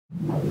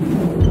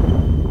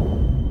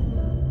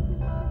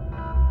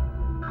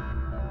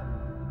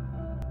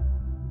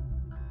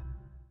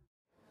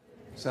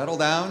Settle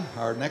down.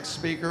 Our next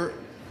speaker,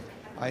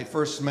 I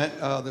first met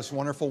this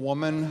wonderful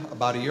woman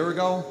about a year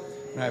ago,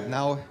 and I'm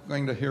now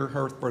going to hear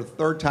her for the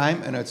third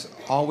time, and it's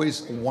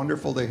always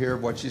wonderful to hear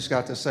what she's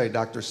got to say.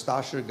 Dr.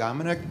 Stasha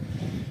Gominak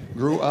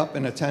grew up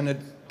and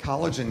attended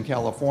college in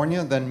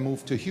California, then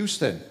moved to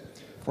Houston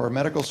for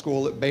medical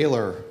school at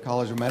Baylor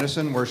College of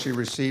Medicine, where she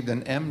received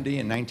an MD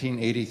in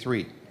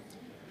 1983.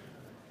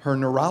 Her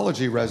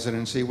neurology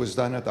residency was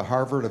done at the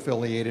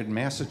Harvard-affiliated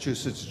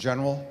Massachusetts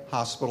General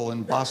Hospital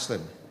in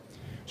Boston.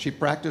 She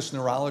practiced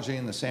neurology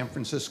in the San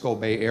Francisco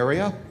Bay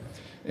Area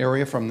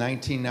from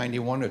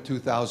 1991 to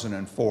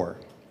 2004,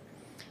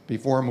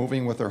 before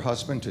moving with her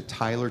husband to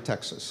Tyler,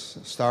 Texas.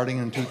 Starting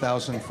in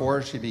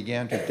 2004, she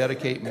began to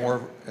dedicate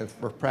more of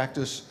her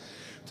practice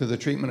to the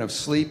treatment of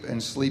sleep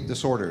and sleep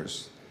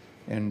disorders.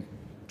 In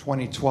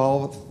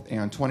 2012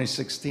 and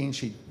 2016,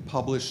 she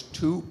published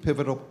 2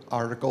 pivotal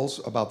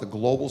articles about the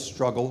global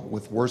struggle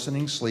with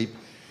worsening sleep,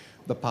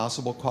 the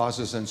possible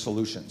causes and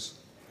solutions.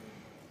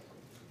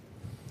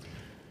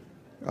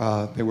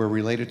 They were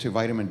related to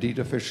vitamin D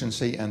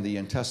deficiency and the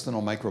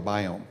intestinal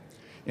microbiome.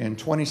 In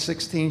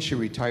 2016, she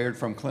retired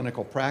from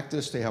clinical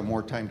practice to have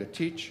more time to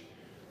teach.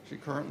 She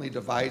currently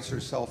divides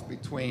herself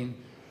between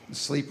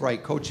sleep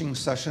right coaching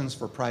sessions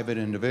for private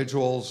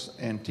individuals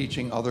and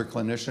teaching other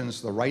clinicians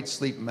the right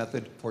sleep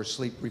method for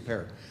sleep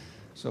repair.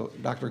 So,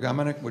 Dr.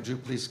 Gominak, would you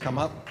please come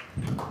up?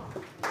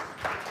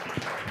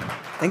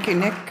 Thank you,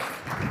 Nick.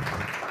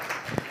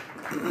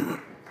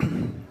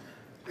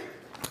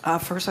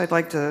 First, I'd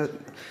like to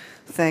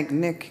thank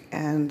Nick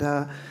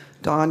and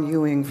Don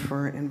Ewing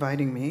for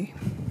inviting me.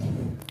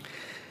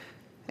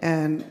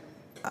 And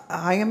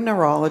I am a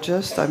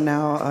neurologist. I'm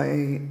now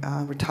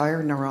a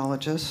retired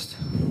neurologist.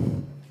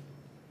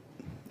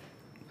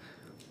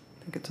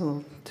 I think it's a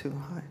little too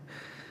high.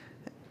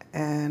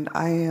 And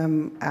I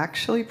am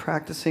actually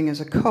practicing as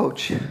a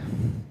coach.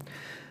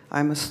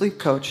 I'm a sleep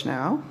coach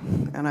now,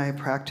 and I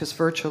practice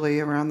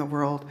virtually around the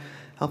world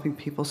helping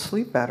people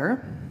sleep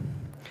better.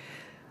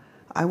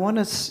 I want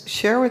to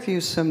share with you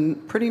some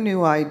pretty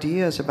new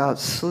ideas about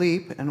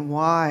sleep and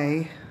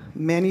why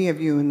many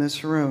of you in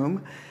this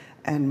room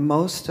and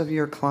most of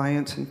your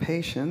clients and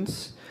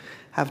patients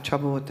have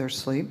trouble with their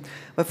sleep.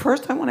 But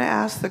first, I want to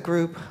ask the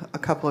group a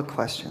couple of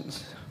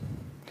questions.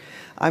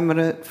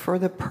 For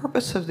the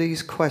purpose of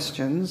these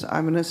questions,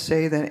 I'm going to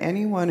say that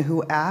anyone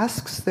who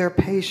asks their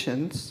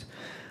patients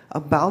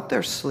about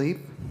their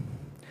sleep,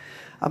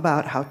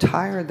 about how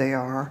tired they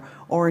are,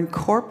 or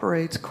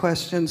incorporates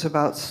questions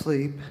about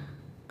sleep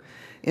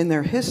in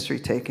their history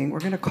taking, we're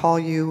going to call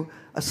you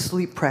a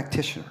sleep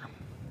practitioner.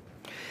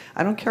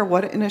 I don't care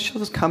what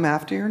initials come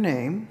after your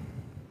name.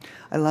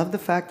 I love the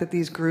fact that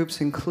these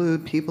groups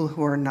include people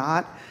who are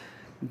not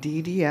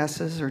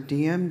DDSs or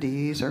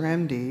DMDs or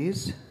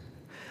MDs.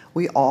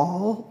 We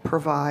all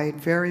provide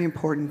very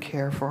important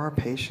care for our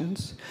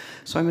patients.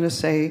 So I'm going to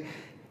say,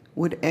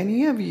 would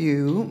any of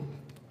you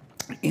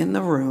in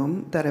the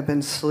room that have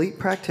been sleep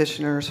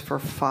practitioners for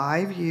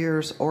 5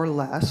 years or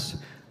less,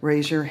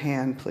 raise your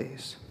hand,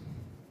 please?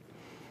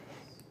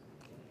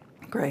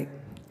 Great.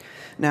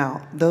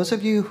 Now, those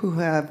of you who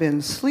have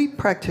been sleep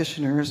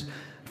practitioners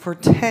for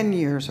 10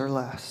 years or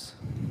less.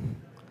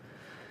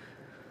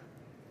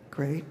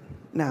 Great.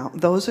 Now,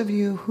 those of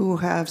you who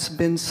have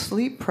been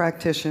sleep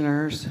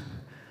practitioners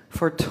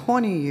for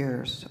 20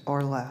 years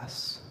or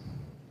less.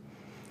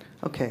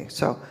 Okay,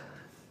 so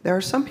there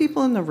are some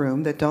people in the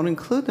room that don't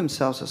include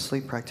themselves as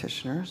sleep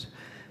practitioners.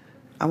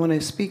 I want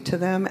to speak to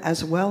them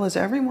as well as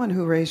everyone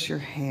who raised your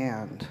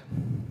hand.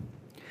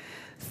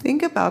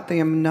 Think about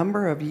the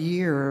number of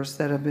years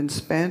that have been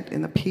spent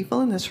in the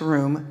people in this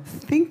room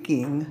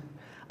thinking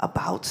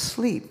about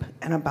sleep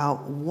and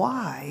about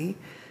why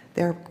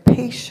their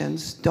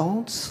patients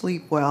don't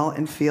sleep well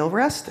and feel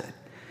rested.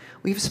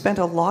 We've spent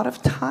a lot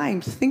of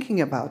time thinking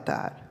about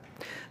that.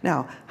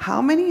 Now,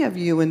 how many of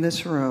you in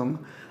this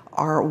room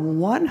are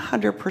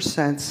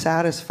 100%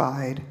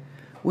 satisfied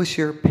with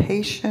your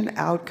patient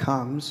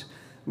outcomes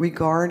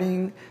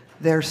regarding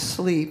their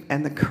sleep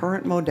and the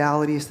current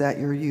modalities that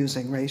you're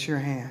using? Raise your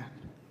hand.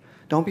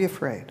 Don't be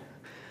afraid.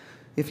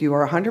 If you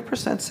are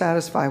 100%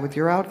 satisfied with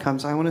your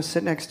outcomes, I want to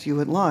sit next to you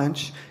at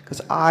lunch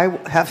because I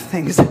have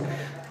things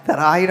that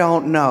I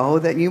don't know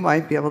that you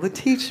might be able to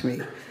teach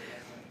me.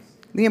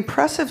 The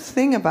impressive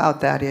thing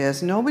about that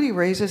is nobody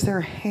raises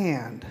their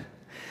hand.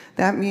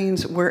 That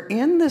means we're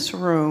in this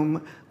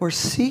room, we're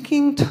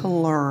seeking to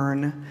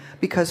learn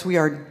because we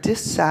are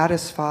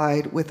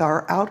dissatisfied with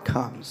our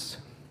outcomes.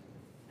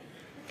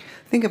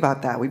 Think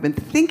about that. We've been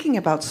thinking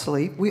about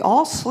sleep. We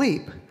all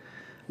sleep.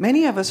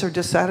 Many of us are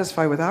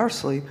dissatisfied with our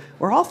sleep.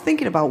 We're all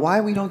thinking about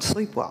why we don't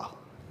sleep well.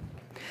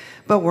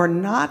 But we're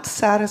not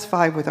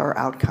satisfied with our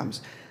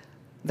outcomes.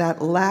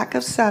 That lack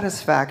of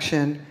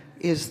satisfaction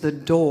is the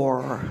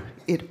door.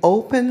 It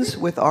opens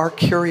with our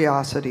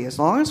curiosity. As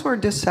long as we're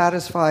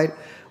dissatisfied,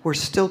 we're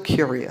still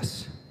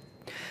curious.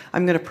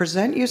 I'm going to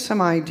present you some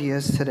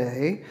ideas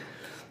today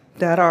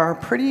that are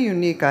pretty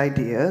unique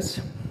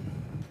ideas.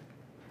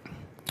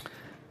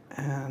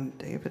 And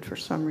David, for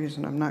some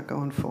reason, I'm not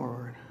going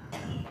forward,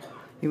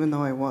 even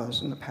though I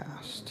was in the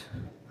past.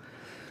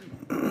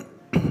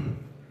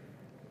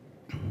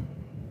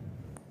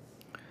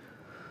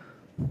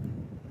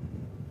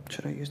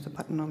 Should I use the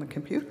button on the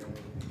computer?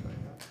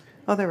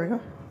 Oh, there we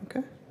go.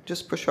 Okay.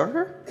 Just push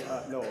harder?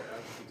 No, I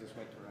just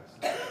went to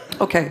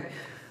rest. Okay.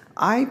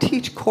 I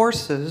teach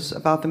courses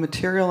about the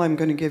material I'm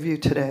going to give you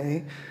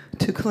today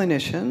to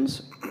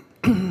clinicians.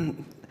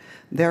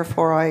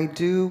 Therefore, I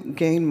do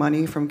gain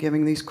money from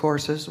giving these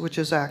courses, which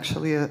is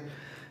actually a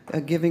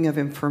giving of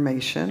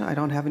information. I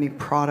don't have any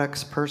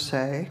products per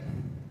se.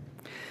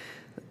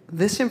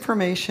 This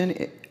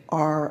information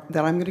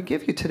that I'm going to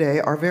give you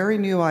today are very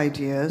new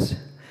ideas,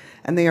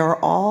 and they are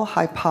all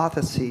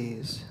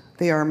hypotheses.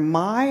 They are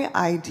my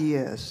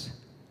ideas.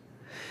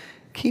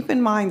 Keep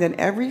in mind that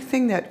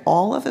everything that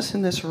all of us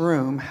in this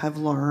room have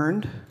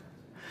learned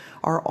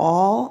are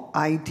all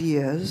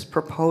ideas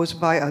proposed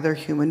by other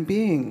human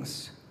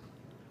beings.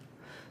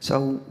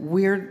 So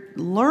we're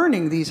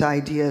learning these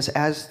ideas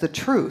as the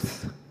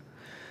truth.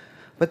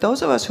 But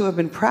those of us who have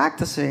been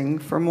practicing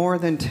for more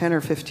than 10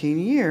 or 15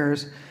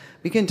 years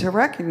begin to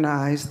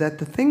recognize that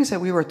the things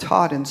that we were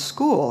taught in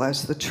school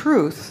as the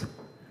truth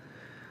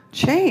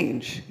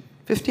change.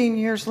 15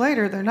 years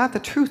later, they're not the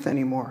truth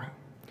anymore.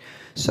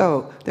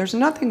 So there's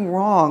nothing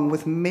wrong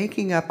with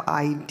making up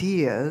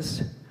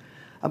ideas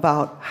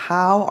about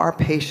how our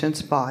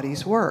patients'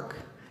 bodies work.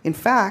 In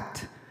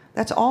fact,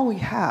 that's all we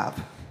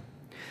have.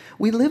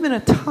 We live in a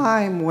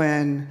time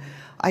when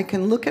I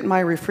can look at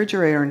my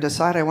refrigerator and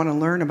decide I want to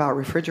learn about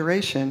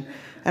refrigeration,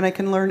 and I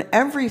can learn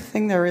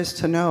everything there is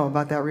to know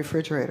about that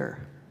refrigerator.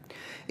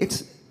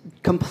 It's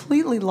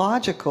completely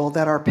logical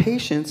that our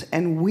patients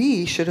and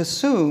we should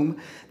assume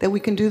that we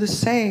can do the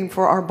same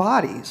for our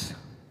bodies.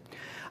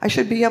 I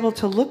should be able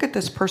to look at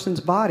this person's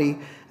body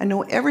and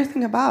know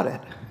everything about it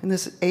in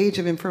this age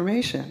of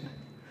information.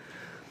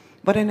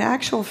 But in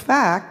actual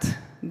fact,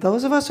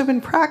 those of us who have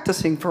been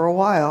practicing for a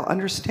while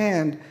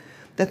understand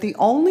that the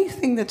only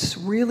thing that's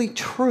really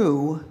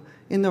true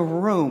in the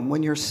room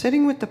when you're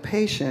sitting with the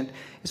patient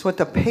is what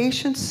the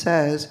patient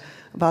says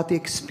about the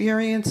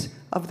experience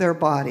of their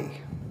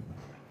body.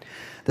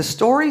 The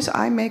stories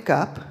I make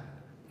up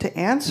to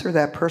answer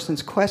that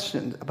person's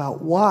question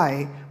about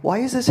why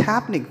is this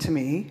happening to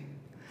me,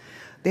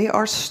 they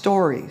are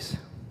stories.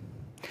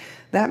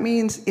 That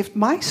means if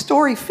my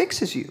story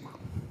fixes you,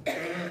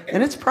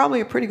 then it's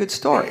probably a pretty good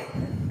story.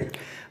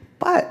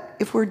 But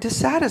if we're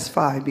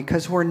dissatisfied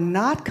because we're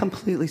not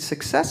completely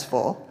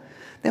successful,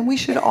 then we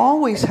should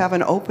always have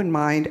an open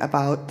mind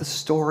about the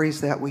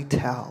stories that we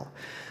tell.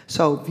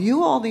 So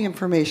view all the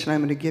information I'm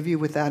going to give you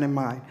with that in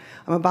mind.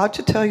 I'm about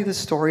to tell you the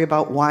story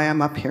about why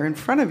I'm up here in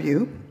front of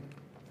you.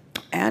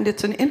 And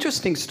it's an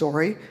interesting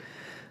story,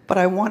 but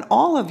I want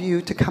all of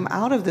you to come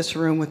out of this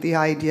room with the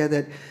idea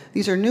that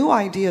these are new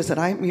ideas that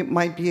I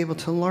might be able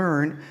to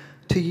learn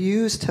to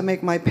use to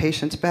make my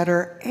patients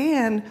better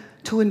and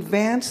to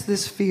advance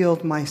this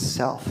field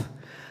myself.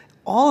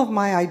 All of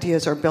my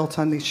ideas are built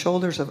on the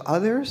shoulders of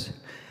others,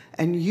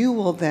 and you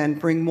will then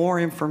bring more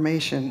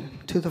information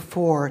to the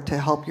fore to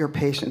help your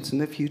patients in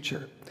the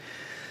future.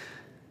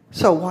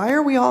 So why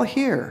are we all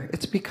here?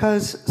 It's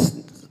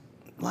because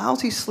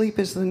lousy sleep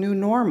is the new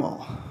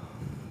normal.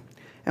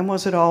 And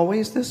was it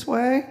always this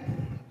way?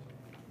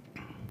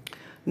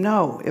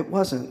 No, it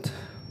wasn't.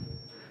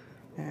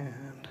 And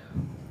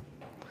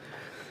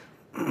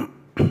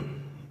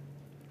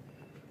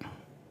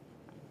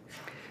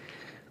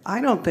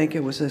I don't think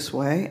it was this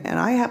way, and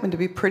I happen to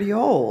be pretty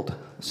old.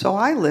 So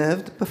I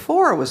lived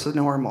before it was the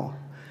normal.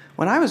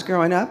 When I was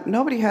growing up,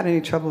 nobody had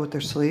any trouble with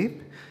their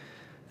sleep.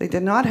 They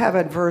did not have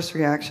adverse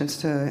reactions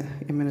to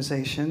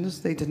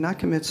immunizations. They did not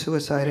commit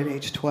suicide at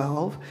age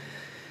 12.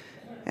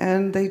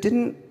 And they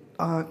didn't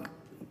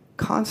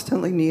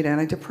constantly need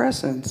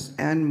antidepressants.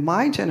 And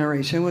my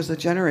generation was the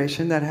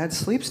generation that had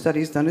sleep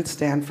studies done at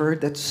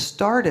Stanford that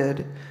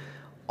started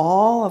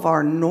all of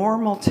our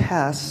normal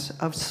tests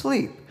of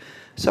sleep.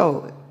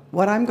 So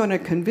what I'm going to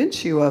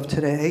convince you of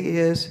today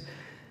is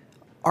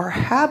our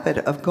habit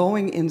of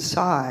going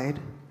inside,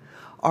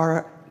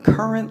 our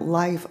current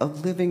life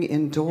of living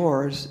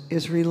indoors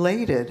is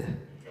related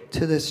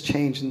to this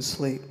change in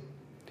sleep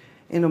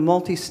in a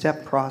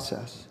multi-step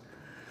process.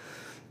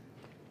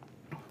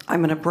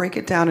 I'm going to break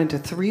it down into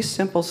 3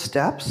 simple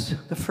steps.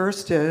 The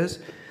first is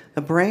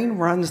the brain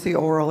runs the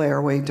oral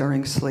airway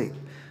during sleep.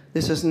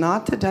 This is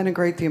not to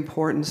denigrate the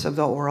importance of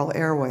the oral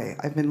airway.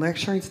 I've been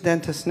lecturing to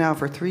dentists now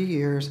for 3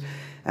 years,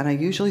 and I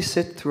usually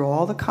sit through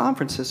all the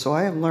conferences, so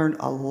I have learned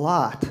a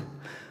lot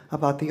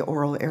about the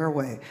oral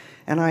airway.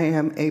 And I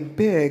am a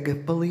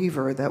big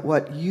believer that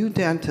what you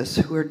dentists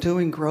who are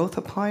doing growth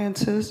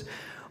appliances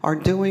are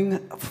doing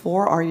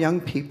for our young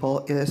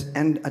people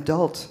and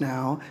adults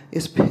now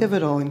is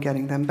pivotal in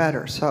getting them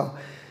better. So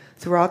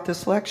throughout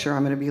this lecture,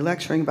 I'm going to be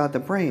lecturing about the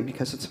brain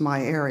because it's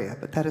my area,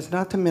 but that is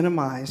not to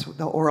minimize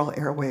the oral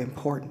airway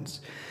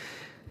importance.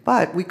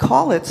 But we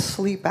call it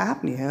sleep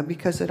apnea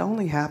because it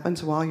only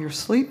happens while you're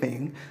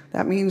sleeping.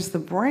 That means the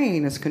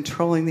brain is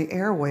controlling the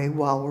airway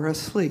while we're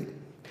asleep.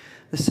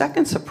 The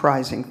second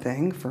surprising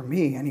thing, for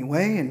me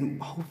anyway,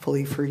 and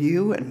hopefully for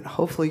you, and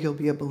hopefully you'll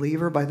be a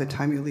believer by the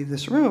time you leave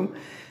this room,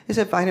 is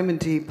that vitamin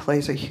D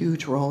plays a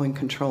huge role in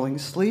controlling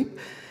sleep.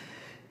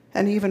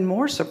 And even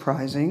more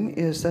surprising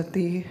is that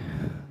the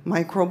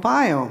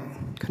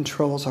microbiome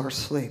controls our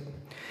sleep.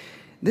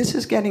 This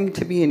is getting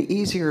to be an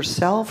easier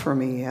sell for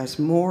me as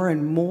more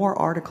and more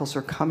articles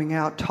are coming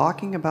out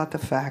talking about the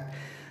fact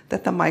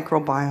that the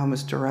microbiome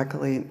is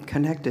directly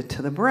connected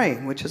to the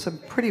brain, which is a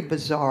pretty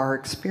bizarre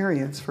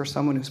experience for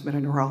someone who's been a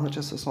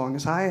neurologist as long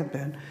as I have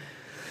been.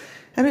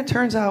 And it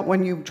turns out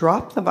when you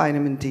drop the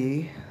vitamin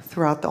D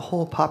throughout the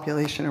whole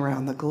population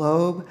around the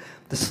globe,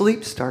 the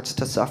sleep starts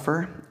to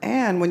suffer.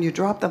 And when you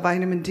drop the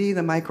vitamin D,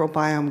 the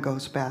microbiome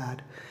goes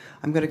bad.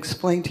 I'm going to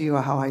explain to you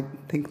how I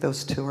think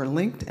those two are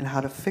linked and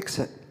how to fix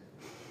it.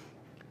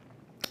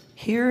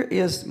 Here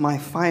is my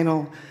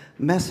final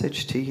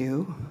message to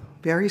you,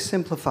 very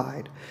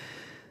simplified.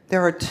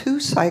 There are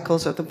two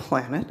cycles of the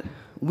planet.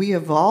 We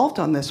evolved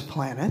on this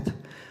planet.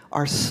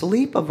 Our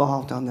sleep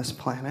evolved on this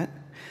planet.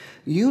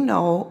 You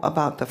know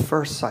about the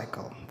first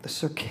cycle, the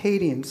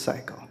circadian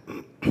cycle.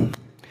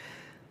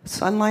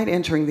 Sunlight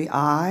entering the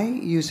eye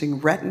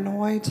using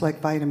retinoids like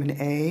vitamin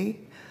A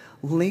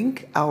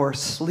link our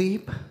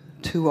sleep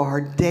to our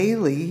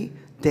daily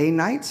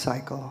day-night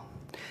cycle.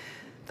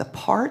 The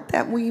part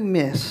that we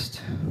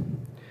missed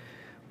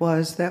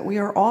was that we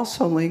are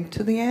also linked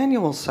to the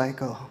annual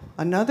cycle.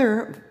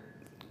 Another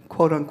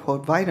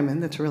quote-unquote vitamin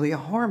that's really a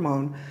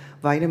hormone,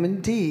 vitamin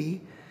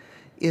D,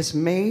 is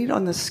made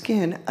on the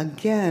skin,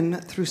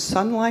 again, through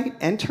sunlight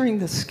entering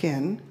the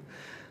skin,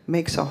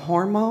 makes a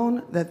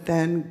hormone that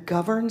then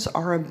governs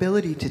our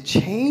ability to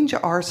change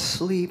our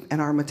sleep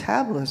and our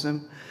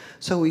metabolism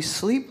so we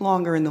sleep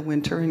longer in the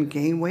winter and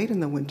gain weight in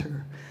the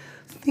winter.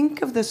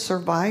 Think of the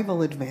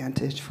survival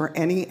advantage for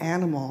any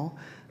animal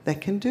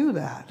that can do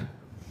that.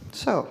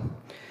 So,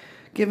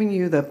 giving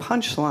you the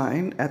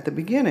punchline at the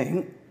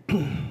beginning,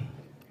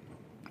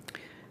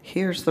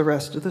 here's the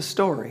rest of the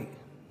story.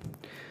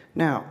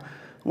 Now,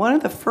 one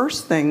of the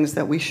first things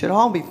that we should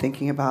all be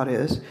thinking about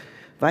is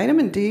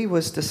vitamin D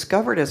was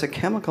discovered as a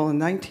chemical in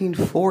the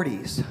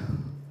 1940s.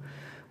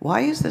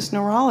 Why is this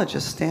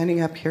neurologist standing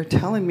up here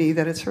telling me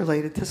that it's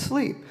related to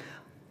sleep?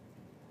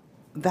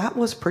 That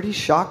was pretty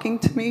shocking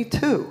to me,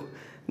 too.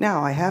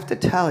 Now, I have to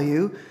tell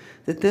you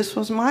that this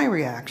was my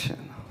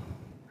reaction.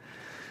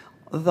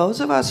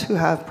 Those of us who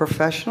have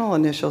professional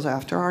initials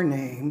after our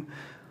name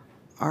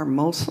are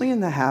mostly in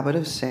the habit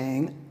of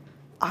saying,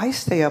 I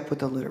stay up with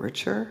the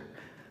literature.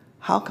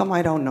 How come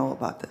I don't know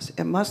about this?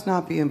 It must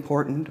not be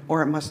important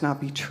or it must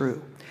not be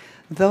true.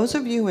 Those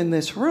of you in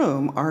this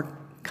room are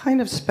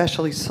kind of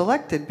specially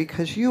selected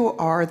because you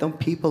are the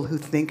people who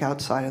think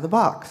outside of the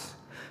box.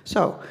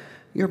 So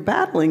you're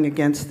battling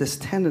against this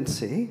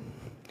tendency,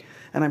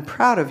 and I'm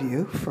proud of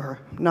you for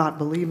not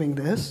believing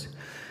this.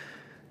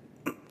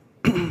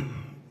 I'm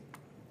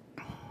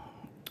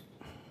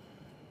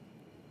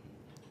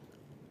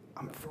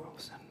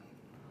frozen.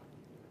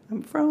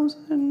 I'm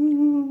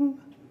frozen.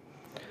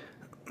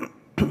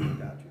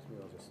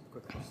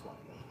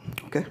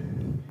 Okay.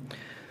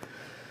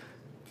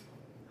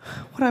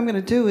 What I'm going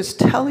to do is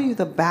tell you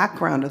the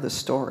background of the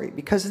story,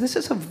 because this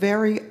is a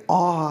very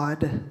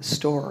odd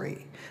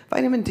story.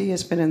 Vitamin D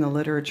has been in the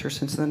literature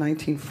since the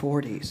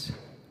 1940s.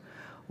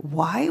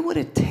 Why would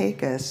it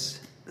take us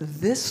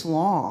this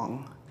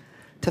long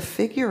to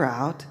figure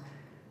out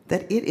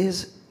that it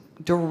is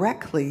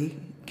directly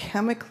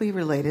chemically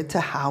related to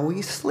how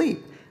we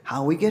sleep,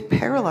 how we get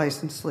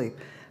paralyzed in sleep,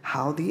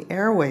 how the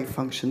airway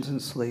functions in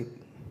sleep?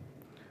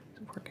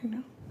 Is it working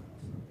now?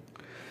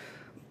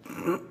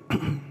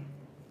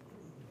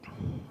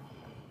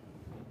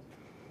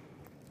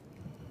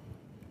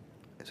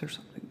 Is there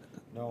something?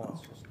 No,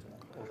 it's just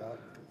hold out.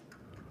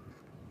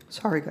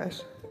 Sorry,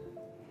 guys.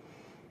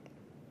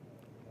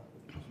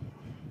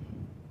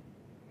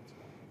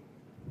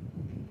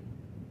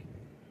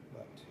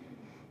 But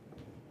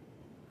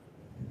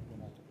we're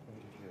not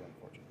pointed here,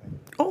 unfortunately.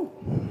 Oh,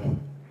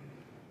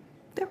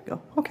 there we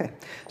go. Okay.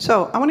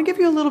 So I want to give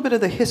you a little bit of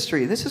the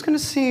history. This is going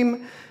to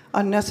seem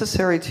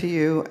unnecessary to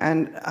you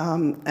and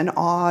an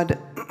odd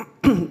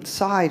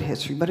side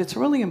history, but it's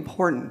really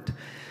important.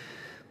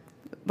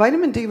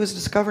 Vitamin D was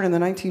discovered in the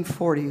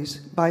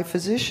 1940s by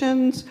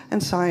physicians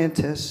and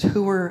scientists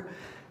who were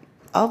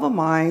of a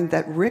mind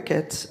that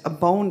rickets, a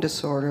bone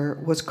disorder,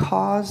 was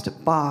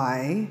caused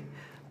by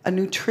a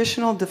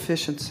nutritional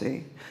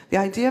deficiency. The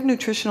idea of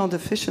nutritional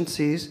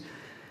deficiencies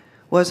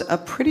was a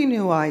pretty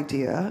new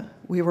idea.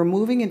 We were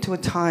moving into a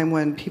time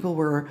when people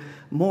were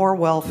more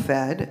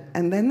well-fed,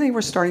 and then they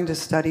were starting to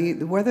study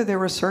whether there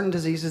were certain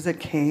diseases that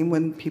came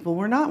when people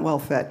were not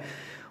well-fed.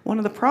 One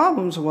of the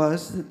problems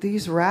was that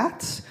these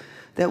rats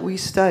that we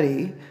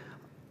study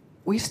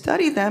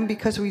them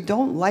because we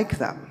don't like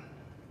them,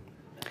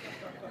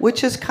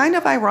 which is kind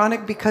of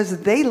ironic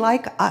because they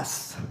like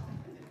us.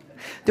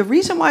 The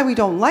reason why we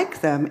don't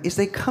like them is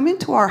they come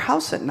into our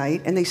house at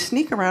night and they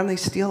sneak around and they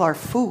steal our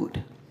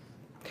food.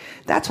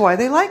 That's why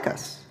they like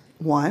us.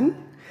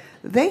 One,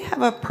 they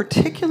have a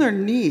particular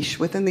niche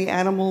within the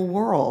animal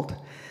world.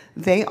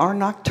 They are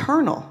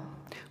nocturnal.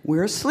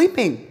 We're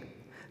sleeping.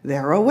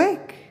 They're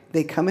awake.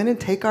 They come in and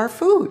take our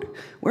food.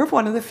 We're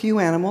one of the few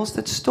animals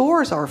that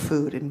stores our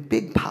food in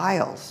big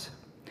piles.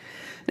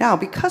 Now,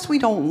 because we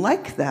don't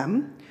like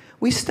them,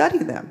 we study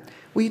them.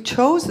 We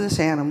chose this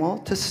animal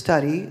to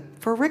study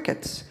for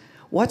rickets.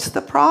 What's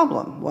the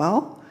problem?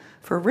 Well,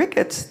 for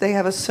rickets, they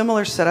have a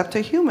similar setup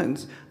to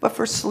humans. But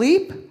for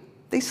sleep,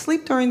 they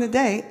sleep during the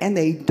day and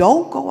they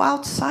don't go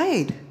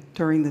outside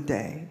during the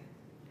day.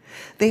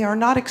 They are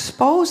not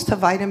exposed to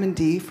vitamin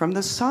D from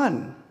the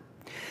sun.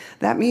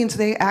 That means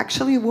they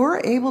actually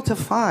were able to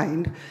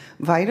find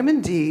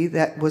vitamin D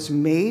that was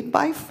made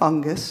by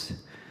fungus,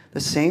 the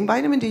same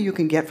vitamin D you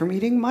can get from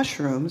eating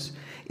mushrooms.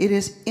 It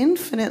is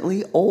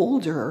infinitely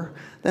older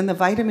than the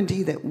vitamin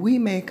D that we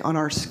make on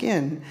our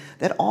skin,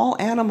 that all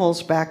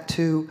animals, back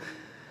to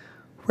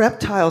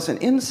reptiles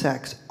and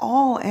insects,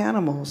 all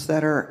animals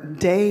that are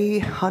day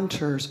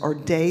hunters or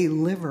day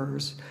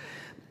livers,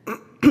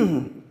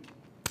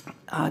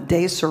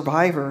 day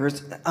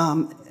survivors,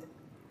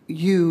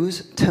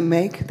 use to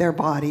make their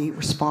body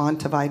respond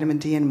to vitamin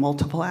D in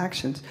multiple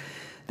actions.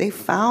 They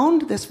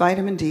found this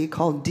vitamin D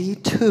called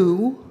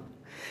D2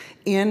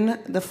 in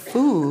the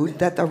food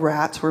that the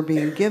rats were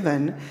being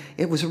given.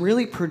 It was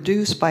really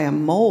produced by a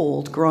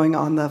mold growing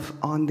on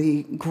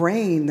the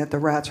grain that the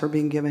rats were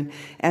being given,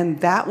 and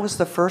that was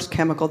the first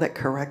chemical that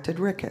corrected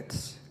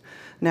rickets.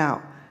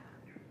 Now,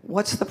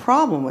 what's the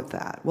problem with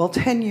that? Well,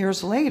 10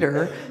 years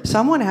later,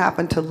 someone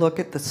happened to look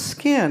at the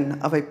skin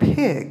of a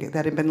pig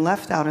that had been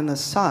left out in the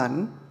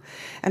sun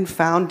and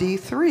found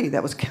D3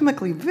 that was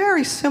chemically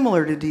very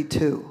similar to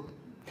D2.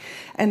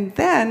 And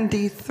then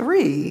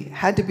D3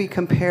 had to be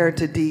compared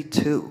to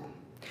D2.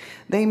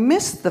 They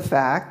missed the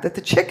fact that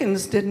the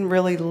chickens didn't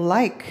really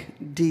like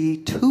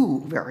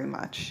D2 very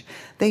much.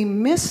 They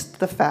missed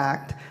the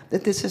fact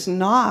that this is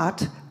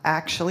not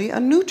actually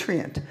a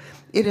nutrient.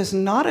 It is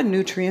not a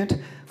nutrient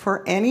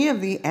for any of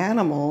the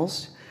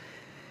animals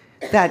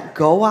that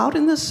go out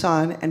in the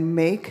sun and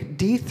make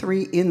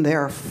D3 in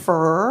their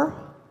fur,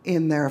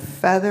 in their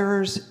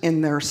feathers,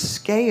 in their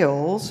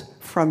scales,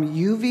 from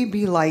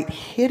UVB light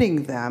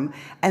hitting them,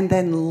 and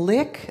then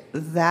lick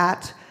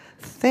that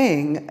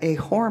thing, a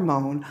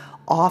hormone,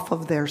 off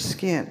of their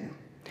skin.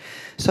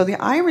 So the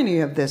irony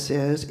of this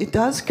is, it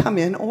does come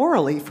in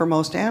orally for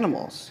most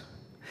animals.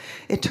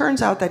 It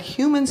turns out that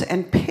humans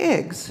and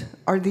pigs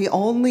are the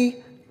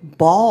only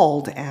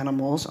bald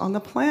animals on the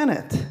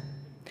planet.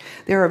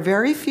 There are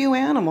very few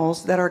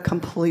animals that are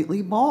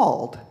completely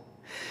bald.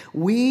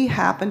 We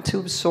happen to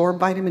absorb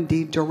vitamin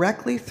D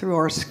directly through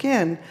our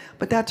skin,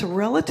 but that's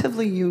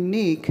relatively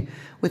unique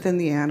within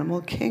the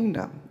animal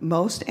kingdom.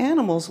 Most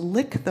animals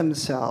lick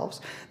themselves.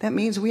 That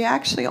means we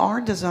actually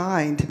are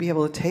designed to be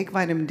able to take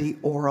vitamin D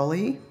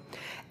orally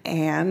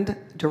and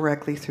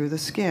directly through the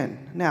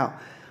skin. Now,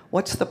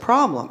 what's the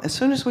problem? As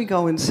soon as we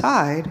go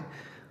inside,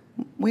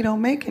 we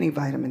don't make any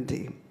vitamin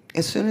D.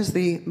 As soon as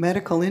the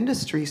medical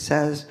industry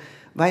says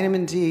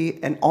vitamin D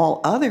and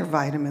all other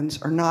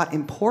vitamins are not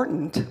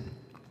important,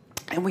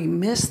 and we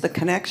miss the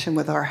connection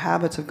with our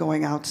habits of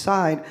going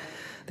outside,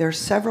 there are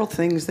several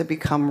things that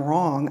become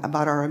wrong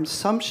about our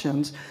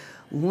assumptions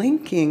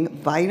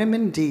linking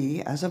vitamin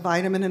D as a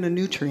vitamin and a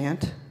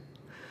nutrient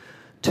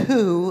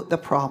to the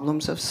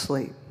problems of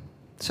sleep.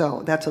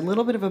 So that's a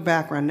little bit of a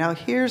background. Now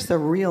here's the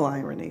real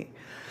irony.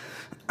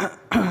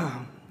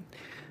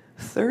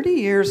 30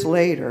 years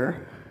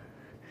later,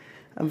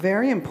 a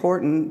very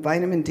important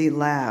vitamin D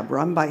lab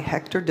run by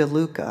Hector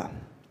DeLuca.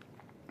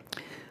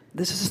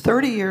 This is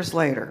 30 years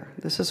later.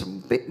 This is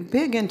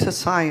big into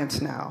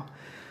science now.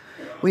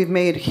 We've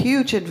made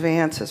huge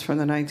advances from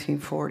the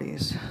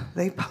 1940s.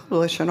 They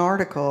published an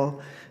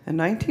article in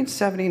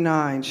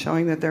 1979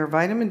 showing that there are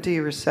vitamin D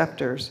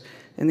receptors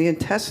in the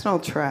intestinal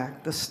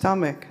tract, the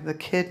stomach, the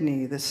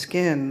kidney, the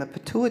skin, the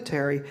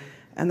pituitary,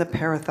 and the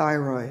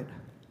parathyroid.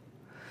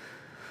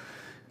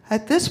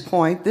 At this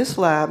point, this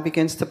lab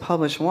begins to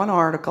publish one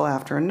article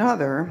after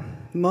another,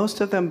 most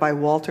of them by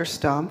Walter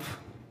Stumpf,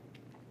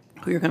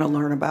 who you're going to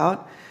learn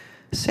about,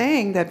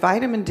 saying that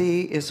vitamin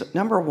D is,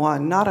 number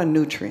one, not a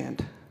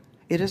nutrient.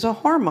 It is a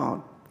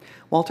hormone.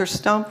 Walter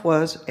Stumpf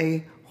was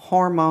a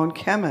hormone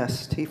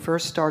chemist. He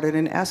first started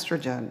in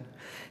estrogen.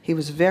 He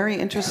was very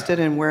interested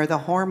in where the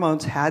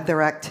hormones had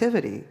their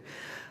activity,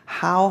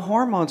 how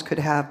hormones could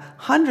have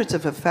hundreds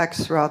of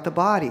effects throughout the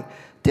body,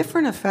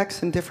 different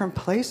effects in different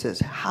places.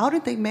 How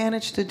did they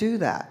manage to do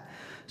that?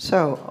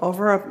 So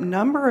over a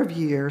number of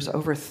years,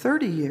 over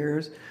 30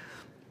 years,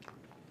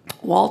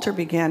 Walter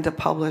began to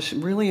publish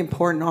really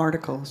important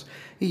articles.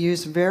 He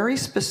used very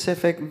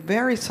specific,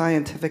 very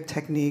scientific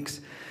techniques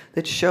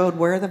that showed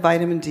where the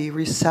vitamin D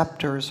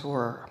receptors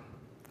were.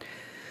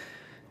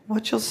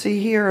 What you'll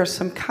see here are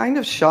some kind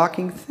of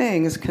shocking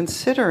things,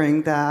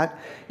 considering that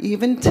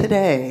even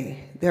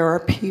today, there are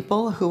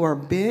people who are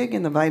big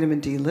in the vitamin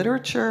D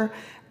literature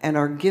and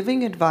are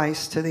giving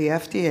advice to the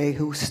FDA,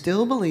 who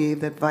still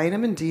believe that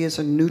vitamin D is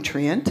a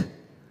nutrient,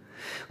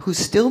 who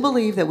still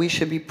believe that we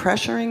should be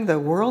pressuring the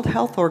World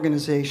Health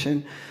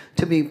Organization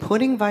to be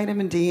putting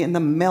vitamin D in the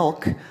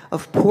milk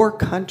of poor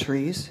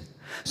countries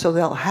so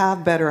they'll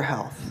have better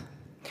health.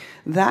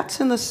 That's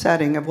in the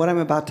setting of what I'm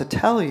about to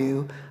tell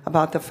you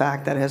about the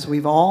fact that as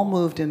we've all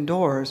moved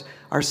indoors,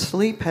 our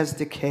sleep has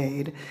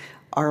decayed,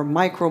 our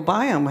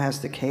microbiome has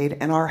decayed,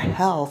 and our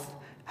health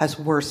has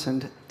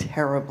worsened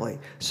terribly.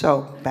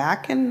 So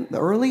back in the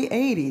early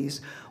 80s,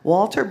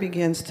 Walter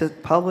begins to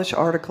publish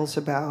articles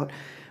about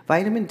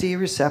vitamin D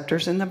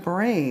receptors in the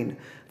brain,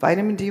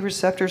 vitamin D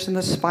receptors in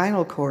the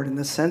spinal cord and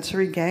the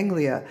sensory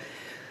ganglia,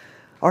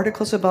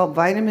 articles about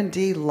vitamin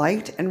D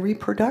light and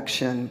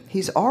reproduction.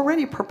 He's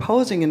already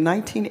proposing in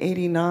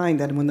 1989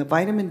 that when the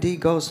vitamin D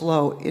goes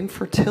low,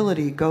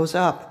 infertility goes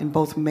up in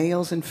both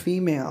males and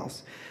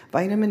females.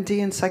 Vitamin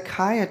D in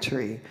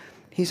psychiatry.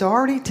 He's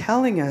already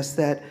telling us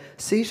that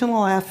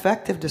seasonal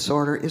affective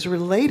disorder is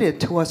related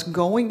to us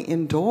going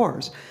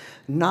indoors,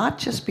 not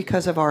just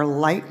because of our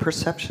light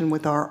perception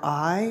with our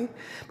eye,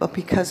 but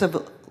because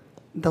of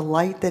the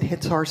light that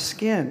hits our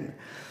skin.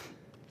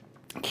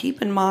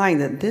 Keep in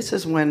mind that this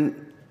is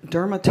when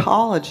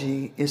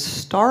dermatology is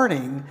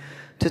starting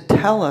to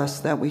tell us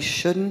that we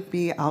shouldn't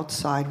be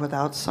outside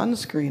without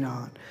sunscreen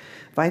on.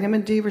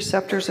 Vitamin D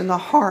receptors in the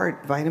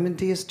heart. Vitamin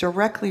D is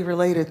directly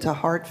related to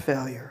heart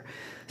failure.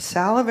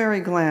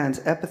 Salivary glands,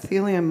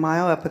 epithelium,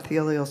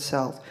 myoepithelial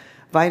cells,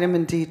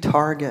 vitamin D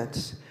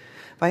targets.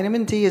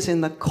 Vitamin D is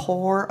in the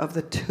core of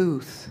the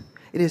tooth.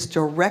 It is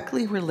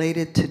directly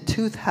related to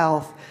tooth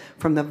health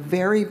from the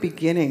very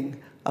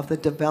beginning of the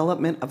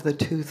development of the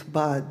tooth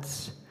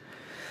buds.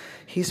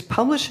 He's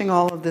publishing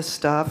all of this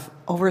stuff,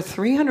 over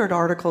 300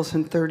 articles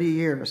in 30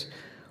 years.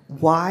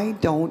 Why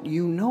don't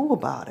you know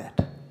about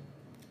it?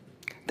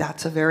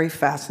 That's a very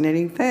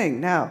fascinating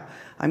thing. Now,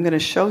 I'm going to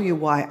show you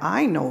why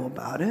I know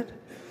about it.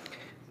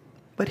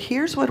 But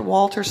here's what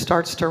Walter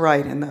starts to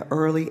write in the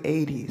early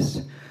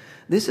 80s.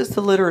 This is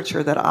the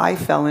literature that I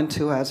fell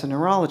into as a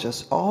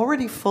neurologist,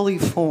 already fully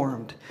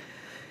formed.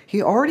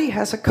 He already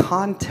has a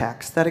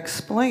context that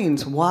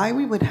explains why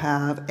we would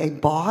have a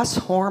boss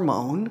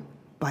hormone,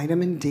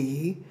 vitamin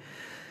D,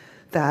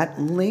 that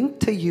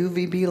linked to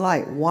UVB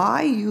light.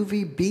 Why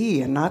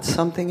UVB and not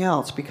something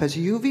else? Because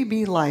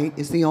UVB light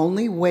is the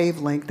only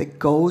wavelength that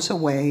goes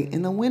away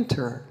in the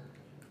winter.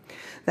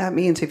 That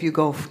means if you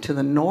go to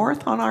the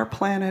north on our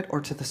planet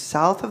or to the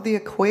south of the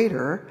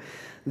equator,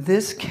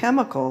 this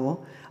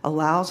chemical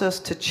allows us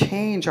to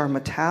change our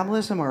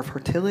metabolism, our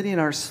fertility,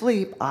 and our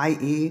sleep,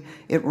 i.e.,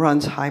 it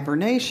runs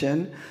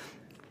hibernation,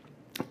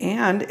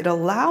 and it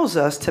allows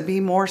us to be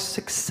more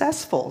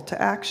successful,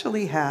 to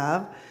actually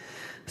have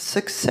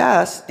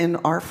success in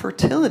our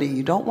fertility.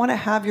 You don't want to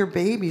have your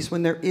babies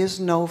when there is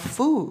no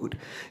food.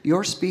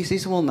 Your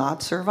species will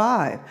not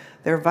survive.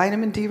 There are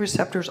vitamin D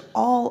receptors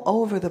all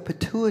over the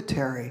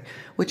pituitary,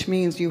 which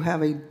means you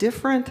have a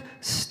different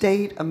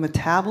state of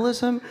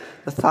metabolism.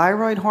 The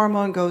thyroid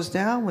hormone goes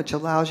down, which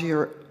allows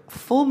your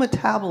full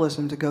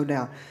metabolism to go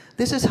down.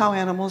 This is how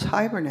animals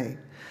hibernate.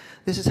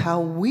 This is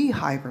how we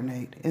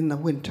hibernate in the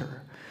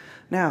winter.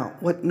 Now,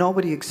 what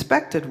nobody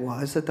expected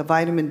was that the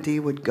vitamin D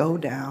would go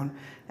down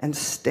and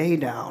stay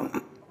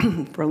down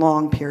for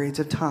long periods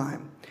of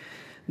time.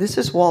 This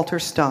is Walter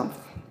Stumpf.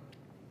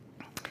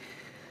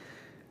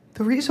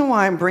 The reason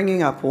why I'm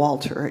bringing up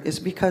Walter is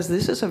because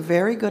this is a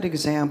very good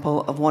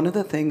example of one of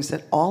the things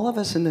that all of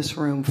us in this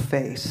room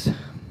face.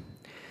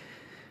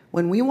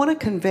 When we want to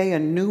convey a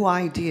new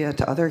idea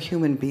to other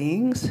human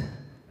beings,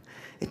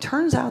 it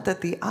turns out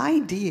that the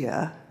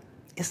idea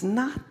is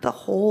not the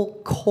whole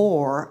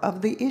core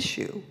of the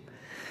issue.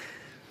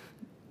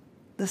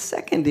 The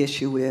second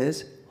issue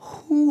is,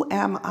 who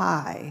am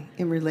I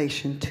in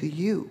relation to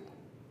you?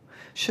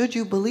 Should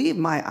you believe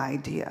my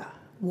idea?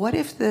 What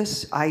if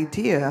this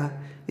idea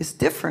is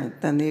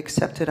different than the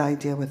accepted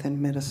idea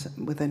within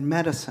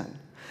medicine?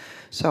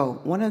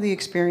 So one of the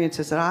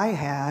experiences that I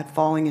had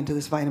falling into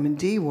this vitamin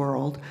D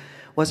world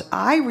was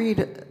I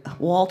read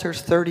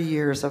Walter's 30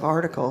 years of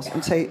articles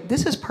and say,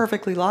 this is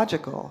perfectly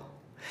logical.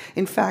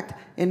 In fact,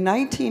 in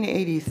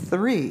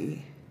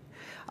 1983,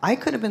 I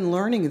could have been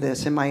learning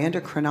this in my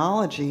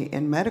endocrinology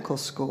in medical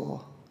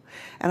school.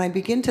 And I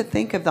begin to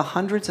think of the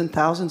hundreds and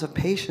thousands of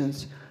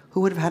patients who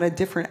would have had a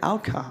different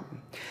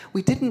outcome.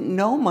 We didn't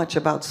know much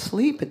about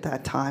sleep at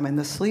that time, and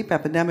the sleep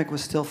epidemic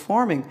was still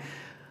forming.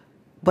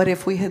 But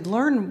if we had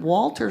learned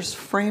Walter's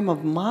frame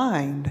of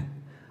mind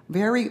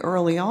very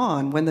early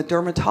on, when the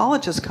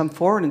dermatologists come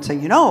forward and say,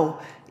 you know,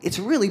 it's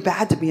really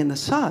bad to be in the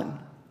sun,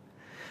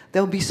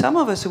 there'll be some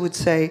of us who would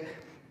say,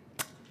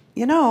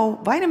 you know,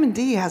 vitamin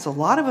D has a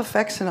lot of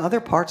effects in other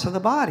parts of the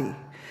body.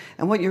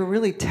 And what you're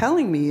really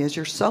telling me is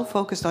you're so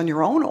focused on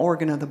your own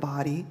organ of the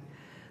body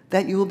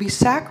that you will be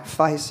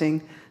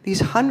sacrificing these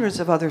hundreds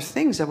of other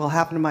things that will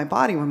happen to my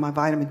body when my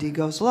vitamin D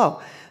goes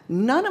low.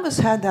 None of us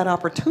had that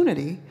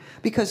opportunity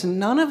because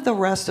none of the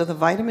rest of the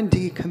vitamin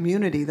D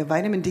community, the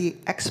vitamin D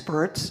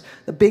experts,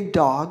 the big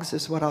dogs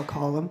is what I'll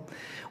call them,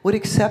 would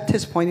accept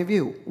his point of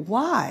view.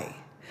 Why?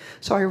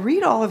 So I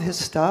read all of his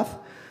stuff,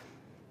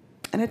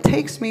 and it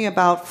takes me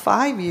about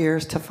 5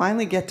 years to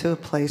finally get to a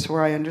place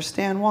where I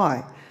understand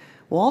why.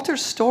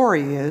 Walter's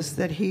story is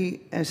that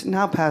he has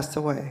now passed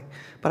away,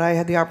 but I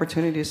had the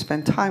opportunity to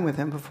spend time with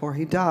him before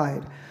he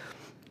died.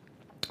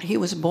 He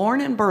was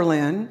born in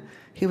Berlin.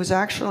 He was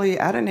actually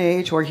at an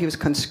age where he was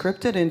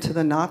conscripted into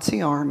the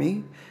Nazi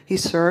army. He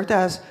served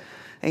as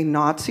a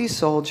Nazi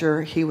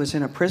soldier. He was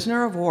in a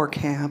prisoner of war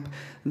camp.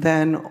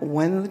 Then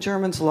when the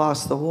Germans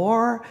lost the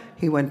war,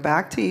 he went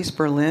back to East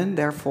Berlin.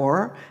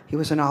 Therefore, he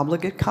was an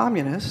obligate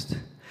communist.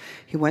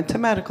 He went to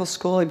medical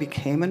school. He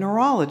became a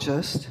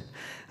neurologist.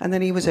 And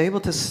then he was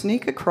able to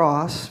sneak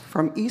across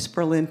from East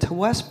Berlin to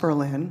West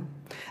Berlin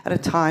at a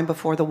time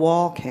before the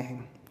wall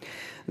came.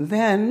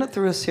 Then,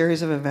 through a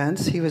series of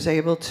events, he was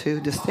able to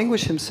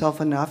distinguish himself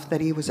enough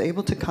that he was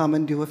able to come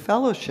and do a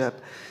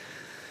fellowship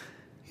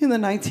in the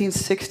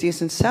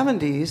 1960s and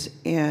 70s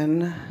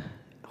in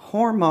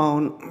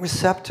hormone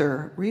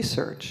receptor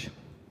research.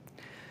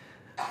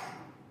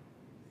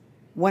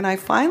 When I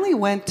finally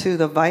went to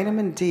the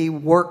vitamin D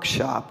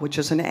workshop, which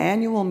is an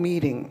annual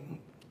meeting,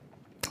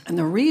 and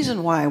the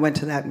reason why I went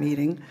to that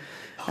meeting,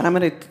 and I'm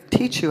going to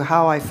teach you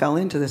how I fell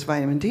into this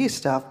vitamin D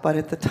stuff, but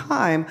at the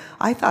time,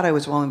 I thought I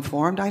was well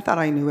informed. I thought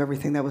I knew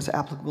everything that was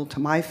applicable to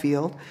my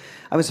field.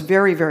 I was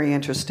very, very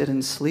interested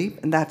in sleep,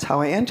 and that's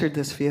how I entered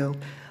this field.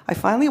 I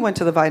finally went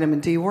to the vitamin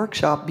D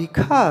workshop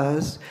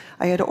because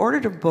I had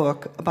ordered a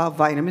book about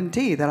vitamin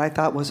D that I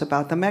thought was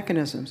about the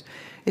mechanisms.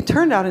 It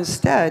turned out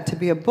instead to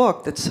be a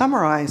book that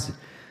summarized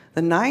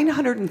the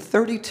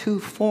 932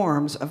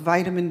 forms of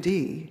vitamin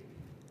D,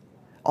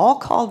 all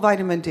called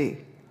vitamin D,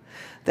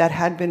 that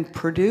had been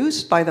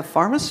produced by the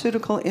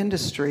pharmaceutical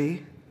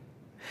industry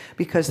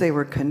because they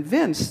were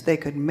convinced they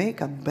could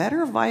make a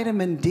better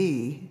vitamin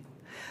D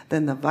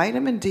than the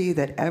vitamin D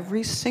that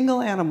every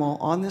single animal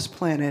on this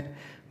planet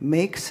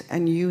makes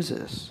and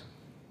uses.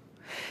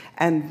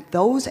 And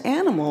those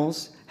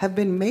animals have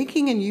been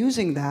making and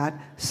using that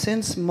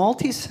since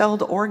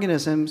multi-celled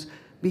organisms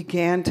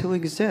began to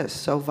exist.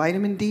 So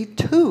vitamin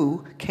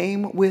D2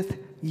 came with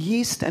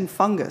yeast and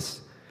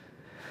fungus.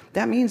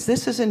 That means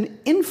this is an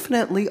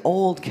infinitely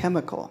old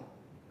chemical.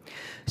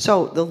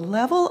 So the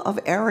level of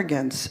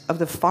arrogance of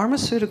the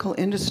pharmaceutical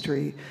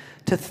industry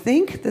to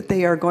think that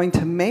they are going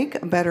to make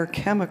a better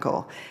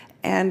chemical,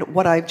 and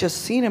what I've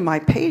just seen in my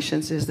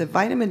patients is that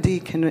vitamin D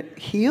can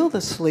heal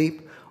the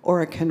sleep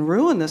or it can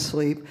ruin the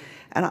sleep,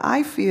 and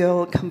I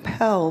feel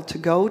compelled to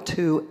go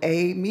to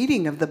a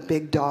meeting of the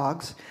big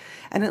dogs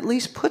and at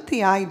least put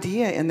the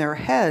idea in their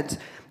heads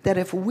that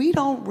if we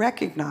don't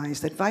recognize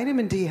that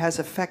vitamin D has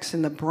effects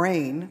in the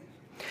brain,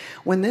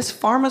 when this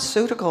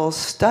pharmaceutical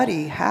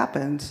study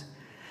happens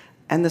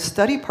and the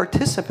study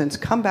participants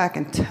come back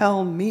and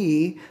tell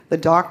me, the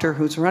doctor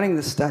who's running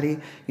the study,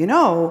 you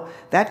know,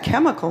 that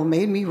chemical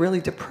made me really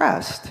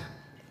depressed.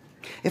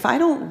 If I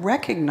don't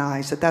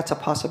recognize that that's a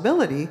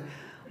possibility,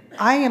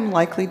 I am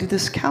likely to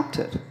discount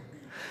it.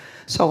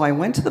 So I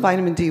went to the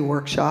vitamin D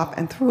workshop,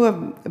 and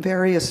through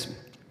various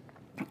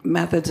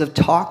methods of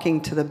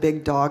talking to the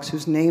big dogs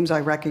whose names I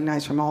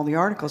recognize from all the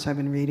articles I've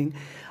been reading,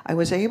 I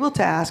was able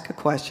to ask a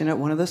question at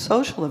one of the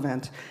social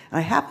events. And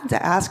I happened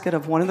to ask it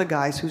of one of the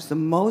guys who's the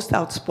most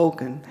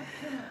outspoken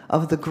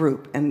of the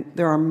group. And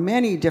there are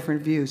many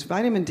different views.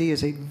 Vitamin D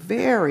is a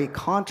very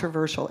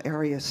controversial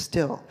area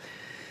still.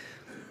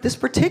 This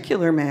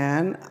particular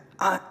man,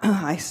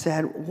 I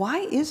said, why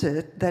is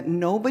it that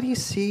nobody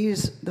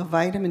sees the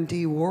vitamin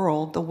D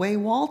world the way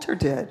Walter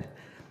did?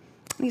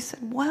 And he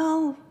said,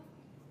 well,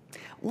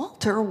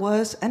 Walter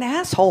was an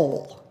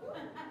asshole.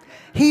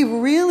 He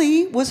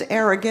really was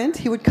arrogant.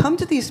 He would come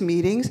to these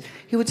meetings.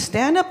 He would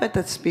stand up at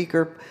the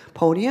speaker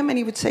podium and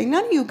he would say,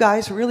 none of you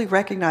guys really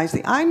recognize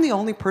that I'm the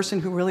only person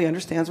who really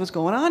understands what's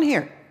going on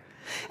here.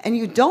 And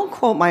you don't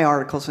quote my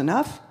articles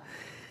enough.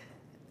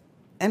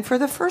 And for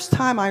the first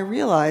time, I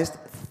realized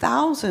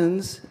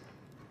thousands,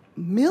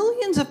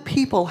 millions of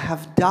people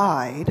have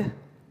died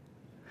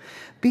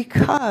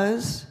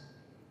because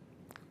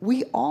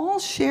we all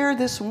share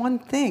this one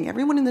thing.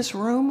 Everyone in this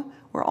room,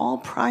 we're all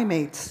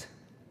primates.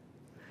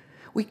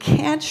 We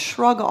can't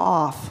shrug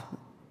off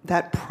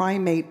that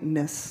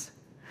primate-ness.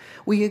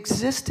 We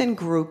exist in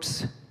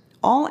groups.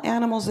 All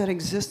animals that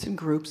exist in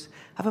groups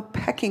have a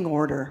pecking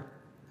order.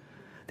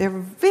 They're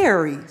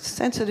very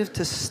sensitive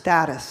to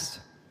status.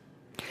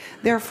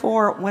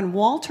 Therefore, when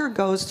Walter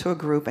goes to a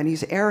group and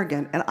he's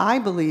arrogant, and I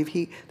believe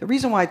the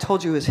reason why I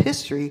told you his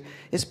history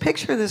is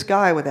picture this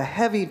guy with a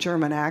heavy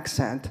German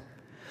accent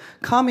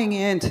coming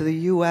into the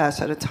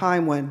US at a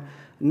time when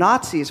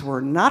Nazis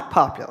were not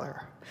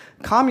popular,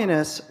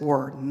 communists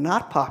were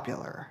not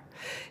popular.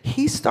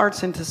 He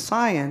starts into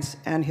science,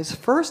 and his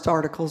first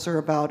articles are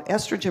about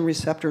estrogen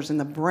receptors in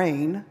the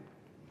brain.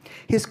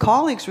 His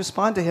colleagues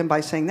respond to him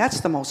by saying,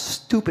 that's the most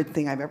stupid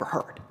thing I've ever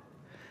heard.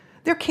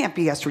 There can't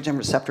be estrogen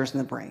receptors in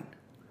the brain.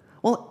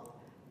 Well,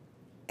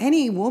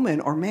 any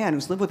woman or man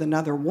who's lived with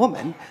another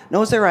woman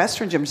knows there are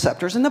estrogen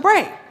receptors in the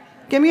brain.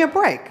 Give me a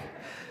break.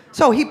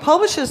 So he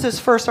publishes this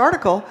first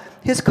article.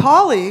 His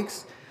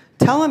colleagues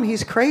tell him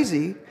he's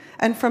crazy,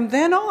 And from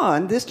then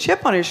on, this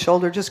chip on his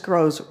shoulder just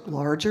grows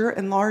larger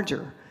and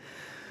larger.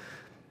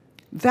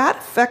 That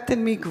affected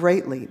me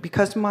greatly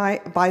because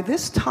by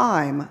this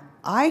time,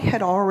 I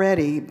had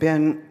already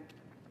been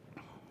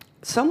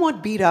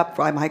somewhat beat up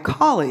by my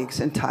colleagues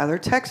in Tyler,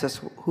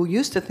 Texas, who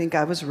used to think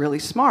I was really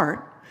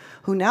smart,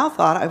 who now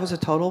thought I was a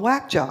total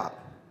whack job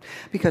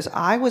because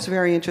I was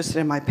very interested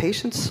in my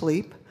patients'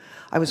 sleep.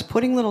 I was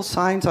putting little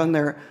signs on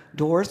their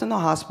doors in the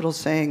hospital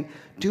saying,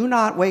 do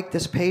not wake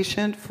this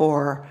patient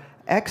for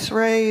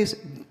x-rays,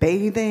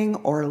 bathing,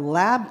 or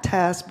lab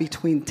tests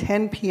between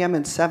 10 p.m.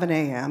 and 7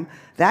 a.m.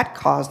 That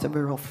caused a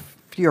real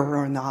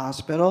furor in the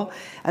hospital.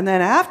 And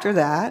then after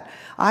that,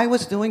 I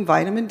was doing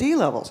vitamin D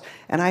levels.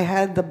 And I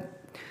had the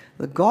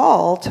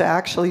gall to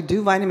actually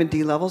do vitamin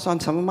D levels on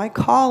some of my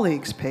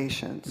colleagues'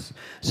 patients.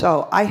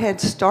 So I had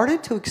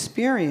started to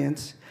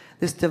experience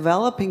this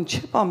developing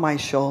chip on my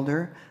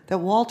shoulder that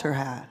Walter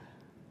had.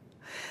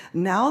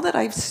 Now that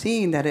I've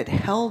seen that it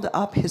held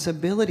up his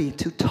ability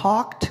to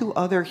talk to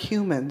other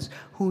humans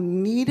who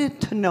needed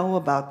to know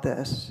about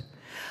this,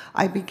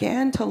 I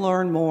began to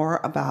learn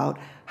more about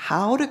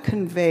how to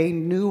convey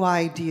new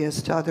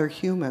ideas to other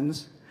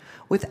humans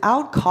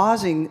without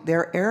causing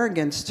their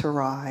arrogance to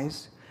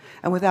rise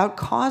and without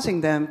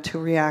causing them to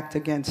react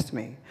against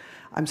me.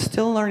 I'm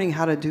still learning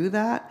how to do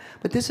that,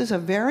 but this is a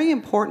very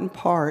important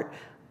part.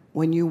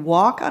 When you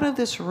walk out of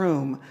this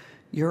room,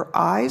 your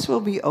eyes will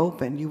be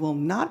open. You will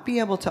not be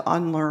able to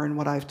unlearn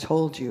what I've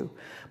told you,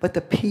 but the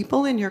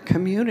people in your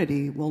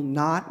community will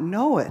not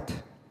know it.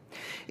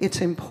 It's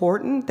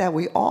important that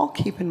we all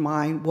keep in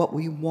mind what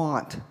we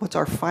want, what's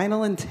our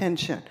final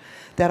intention,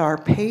 that our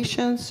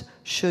patients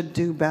should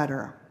do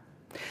better.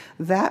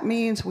 That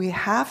means we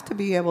have to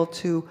be able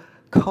to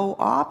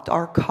co-opt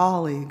our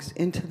colleagues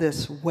into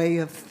this way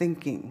of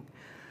thinking.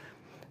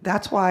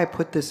 That's why I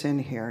put this in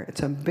here.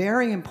 It's a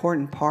very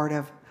important part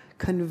of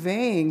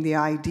conveying the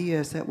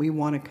ideas that we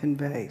want to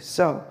convey.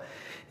 So,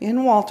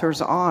 in Walter's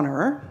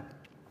honor,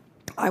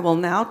 I will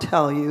now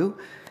tell you,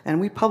 and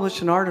we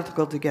published an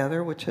article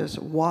together, which is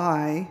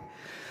why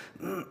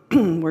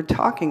we're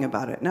talking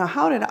about it. Now,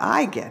 how did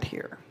I get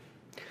here?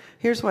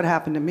 Here's what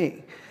happened to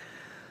me.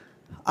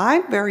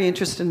 I'm very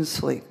interested in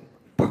sleep.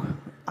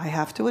 I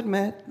have to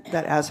admit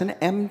that as an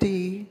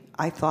MD,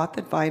 I thought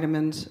that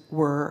vitamins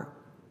were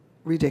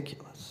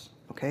ridiculous.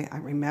 Okay, I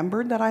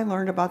remembered that I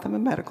learned about them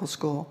in medical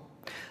school.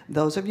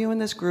 Those of you in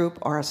this group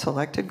are a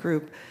selected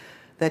group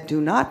that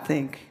do not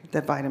think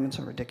that vitamins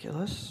are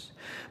ridiculous,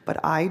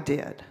 but I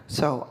did.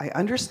 So I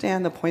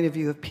understand the point of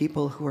view of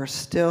people who are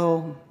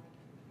still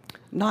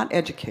not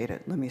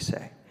educated, let me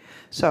say.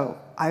 So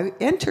I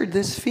entered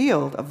this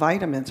field of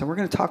vitamins, and we're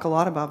going to talk a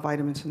lot about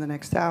vitamins in the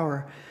next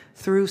hour,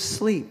 through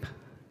sleep.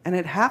 And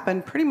it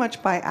happened pretty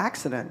much by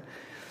accident.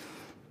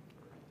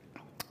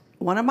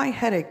 One of my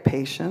headache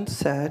patients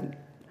said,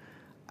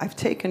 I've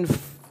taken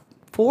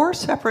 4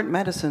 separate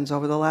medicines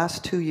over the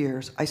last 2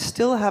 years. I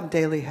still have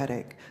daily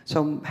headache.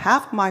 So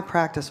half of my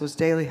practice was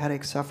daily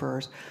headache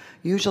sufferers,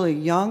 usually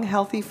young,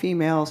 healthy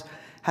females,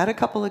 had a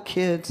couple of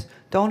kids,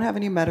 don't have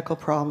any medical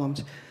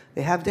problems.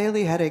 They have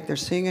daily headache, they're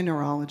seeing a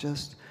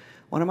neurologist.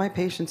 One of my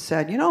patients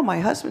said, you know, my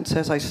husband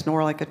says I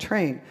snore like a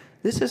train.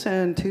 This is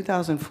in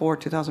 2004,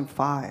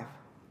 2005,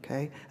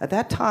 okay? At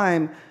that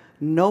time,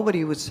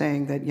 nobody was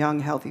saying that young,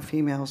 healthy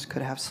females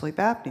could have sleep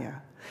apnea.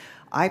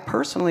 I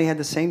personally had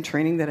the same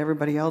training that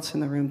everybody else in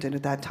the room did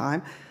at that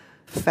time.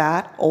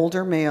 Fat,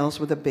 older males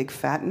with a big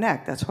fat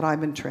neck. That's what I've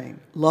been trained.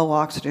 Low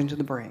oxygen to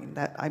the brain.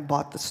 That I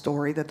bought the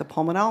story that the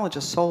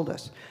pulmonologist sold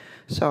us.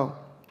 So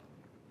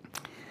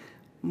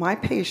my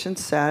patient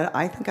said,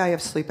 I think I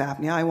have sleep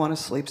apnea. I want a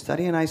sleep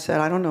study. And I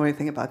said, I don't know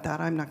anything about that.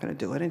 I'm not going to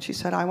do it. And she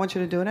said, I want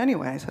you to do it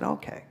anyway. I said,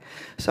 okay.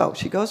 So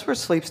she goes for a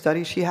sleep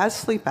study. She has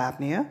sleep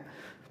apnea.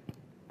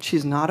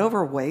 She's not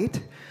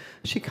overweight.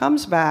 She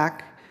comes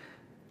back.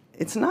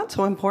 It's not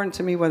so important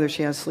to me whether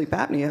she has sleep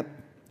apnea.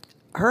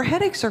 Her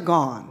headaches are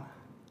gone.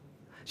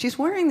 She's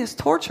wearing this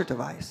torture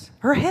device.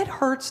 Her head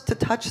hurts to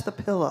touch the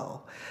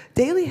pillow.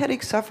 Daily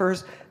headache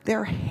sufferers,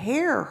 their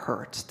hair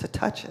hurts to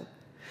touch it.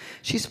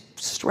 She's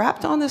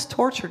strapped on this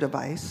torture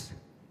device,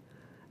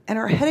 and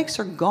her headaches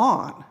are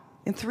gone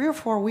in 3 or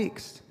 4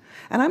 weeks.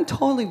 And I'm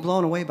totally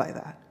blown away by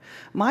that.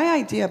 My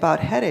idea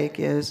about headache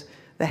is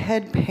the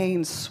head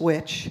pain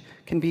switch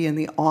can be in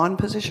the on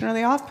position or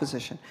the off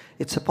position.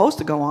 It's supposed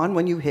to go on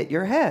when you hit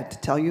your head to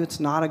tell you it's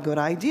not a good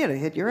idea to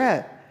hit your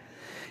head.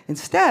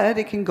 Instead,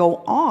 it can go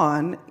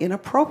on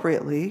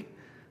inappropriately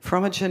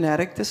from a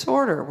genetic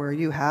disorder where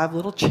you have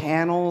little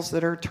channels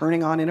that are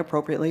turning on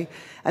inappropriately,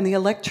 and the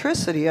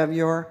electricity of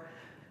your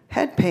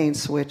head pain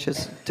switch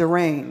is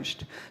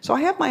deranged. So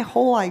I have my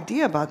whole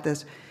idea about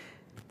this,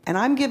 and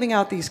I'm giving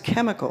out these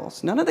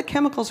chemicals. None of the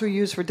chemicals we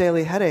use for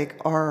daily headache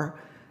are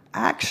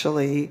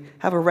actually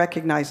have a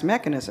recognized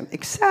mechanism,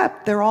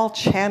 except they're all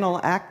channel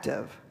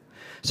active.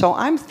 So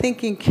I'm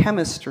thinking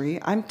chemistry,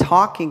 I'm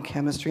talking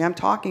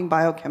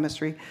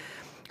biochemistry,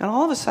 and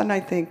all of a sudden I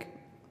think,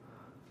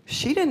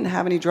 she didn't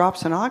have any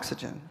drops in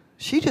oxygen.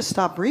 She just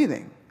stopped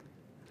breathing.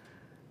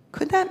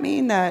 Could that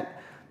mean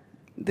that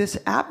this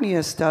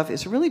apnea stuff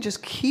is really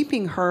just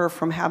keeping her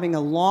from having a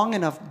long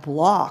enough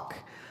block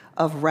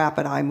of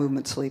rapid eye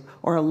movement sleep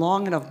or a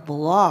long enough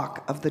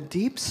block of the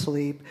deep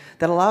sleep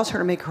that allows her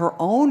to make her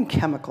own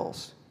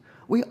chemicals.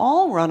 We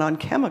all run on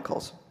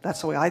chemicals.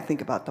 That's the way I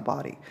think about the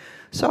body.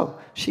 So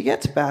she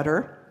gets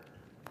better,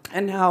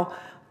 and now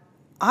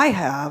I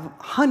have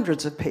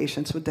hundreds of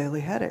patients with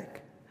daily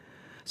headache.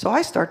 So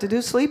I start to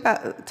do sleep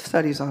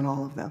studies on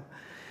all of them.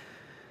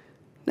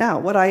 Now,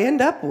 what I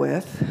end up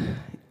with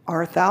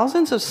are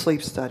thousands of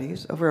sleep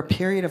studies over a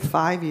period of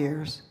 5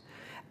 years.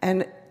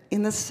 And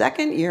in the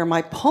second year,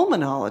 my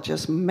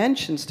pulmonologist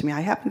mentions to me,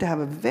 I happen to have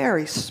a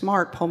very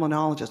smart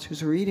pulmonologist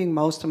who's reading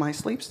most of my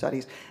sleep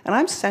studies, and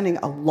I'm sending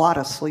a lot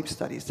of sleep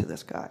studies to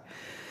this guy.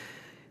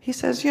 He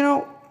says, you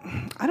know,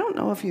 I don't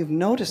know if you've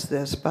noticed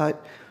this,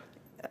 but,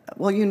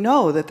 well, you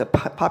know that the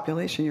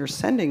population you're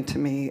sending to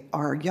me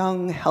are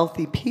young,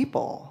 healthy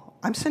people.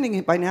 I'm sending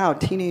it by now,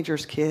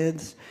 teenagers,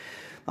 kids.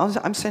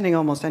 I'm sending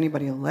almost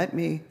anybody who'll let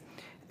me.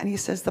 And he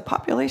says, the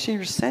population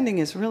you're sending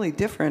is really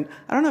different.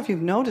 I don't know if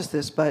you've noticed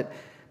this, but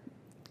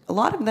a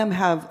lot of them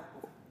have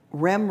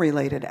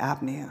REM-related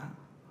apnea.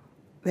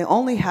 They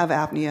only have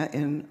apnea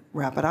in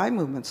rapid eye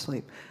movement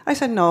sleep. I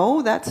said,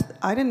 no,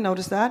 I didn't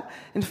notice that.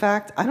 In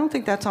fact, I don't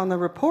think that's on the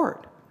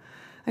report.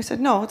 I said,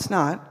 no, it's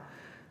not.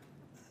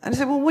 And I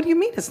said, well, what do you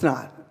mean it's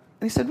not?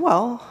 And he said,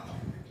 well,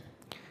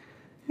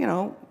 you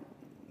know,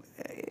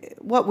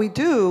 what we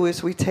do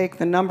is we take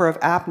the number of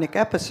apneic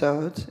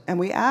episodes and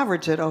we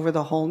average it over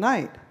the whole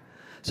night.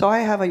 So I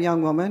have a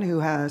young woman who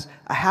has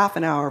a half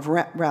an hour of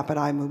rapid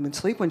eye movement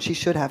sleep when she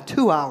should have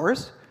 2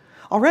 hours.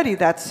 Already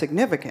that's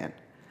significant.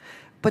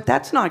 But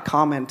that's not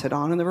commented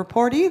on in the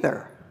report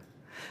either.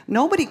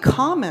 Nobody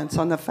comments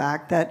on the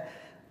fact that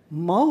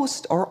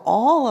most or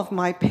all of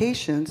my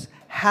patients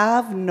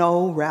have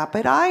no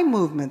rapid eye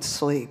movement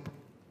sleep.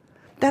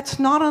 That's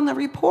not on the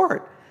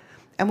report.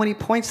 And when he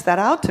points that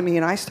out to me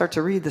and I start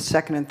to read the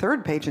second and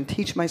third page and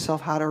teach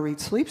myself how to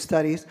read sleep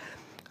studies,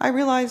 I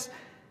realize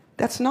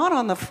that's not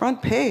on the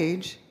front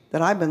page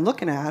that I've been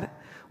looking at,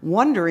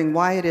 wondering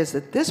why it is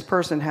that this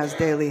person has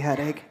daily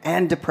headache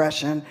and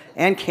depression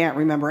and can't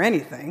remember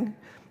anything,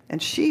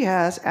 and she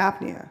has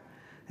apnea.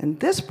 And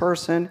this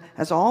person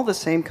has all the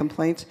same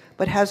complaints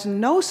but has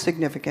no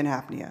significant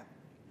apnea.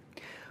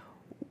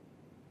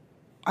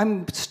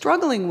 I'm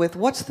struggling with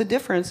what's the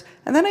difference,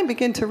 and then I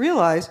begin to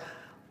realize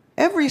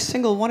every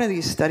single one of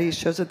these studies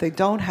shows that they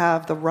don't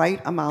have the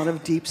right amount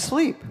of deep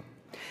sleep.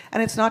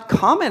 And it's not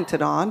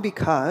commented on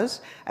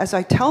because, as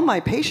I tell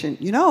my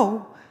patient, you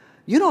know,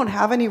 you don't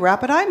have any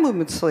rapid eye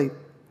movement sleep.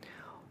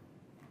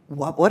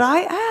 What would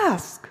I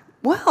ask?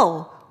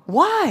 Well,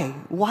 why?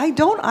 Why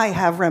don't I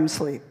have REM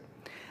sleep?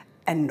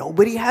 And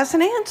nobody has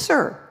an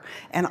answer.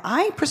 And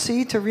I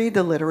proceed to read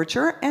the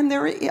literature, and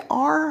there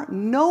are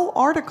no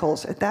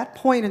articles at that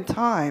point in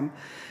time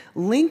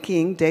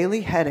linking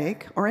daily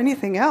headache or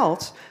anything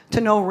else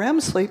to no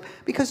REM sleep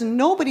because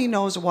nobody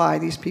knows why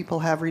these people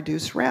have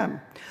reduced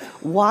REM.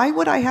 Why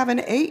would I have an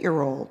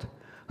 8-year-old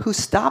who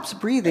stops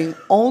breathing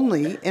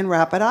only in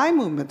rapid eye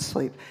movement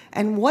sleep?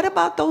 And what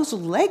about those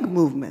leg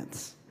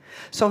movements?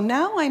 So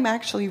now I'm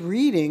actually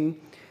reading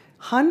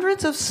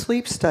hundreds of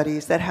sleep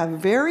studies that have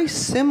very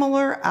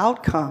similar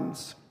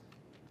outcomes.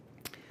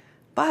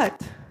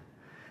 But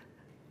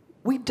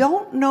we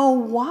don't know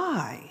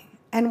why.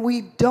 And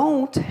we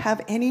don't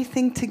have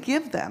anything to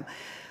give them.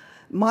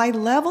 My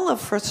level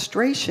of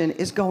frustration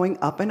is going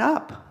up and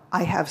up.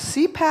 I have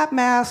CPAP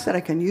masks that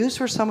I can use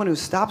for someone who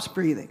stops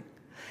breathing.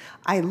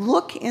 I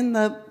look in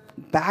the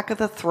back of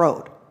the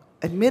throat.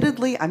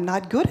 Admittedly, I'm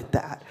not good at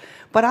that.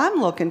 But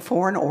I'm looking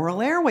for an oral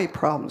airway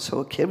problem. So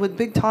a kid with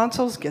big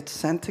tonsils gets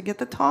sent to get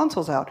the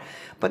tonsils out.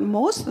 But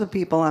most of the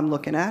people I'm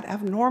looking at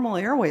have normal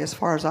airway as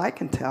far as I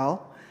can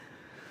tell.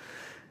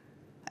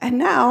 And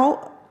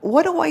now,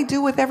 what do I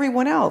do with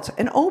everyone else?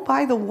 And oh,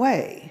 by the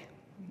way,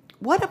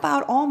 what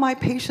about all my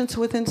patients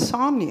with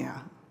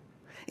insomnia?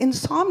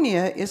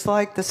 Insomnia is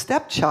like the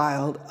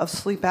stepchild of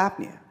sleep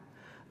apnea.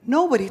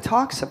 Nobody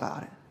talks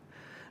about it.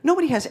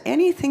 Nobody has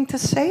anything to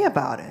say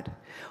about it.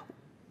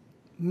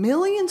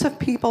 Millions of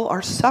people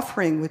are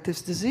suffering with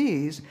this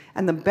disease,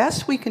 and the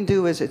best we can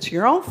do is it's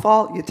your own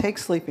fault, you take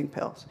sleeping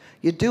pills.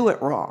 You do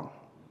it wrong.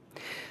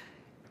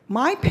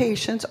 My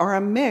patients are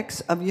a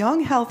mix of young,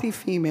 healthy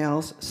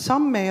females,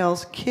 some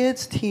males,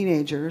 kids,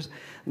 teenagers.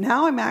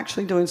 Now I'm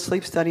actually doing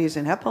sleep studies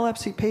in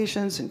epilepsy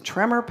patients, in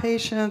tremor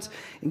patients,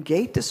 in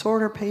gait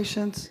disorder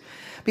patients,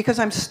 because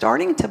I'm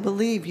starting to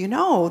believe, you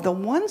know, the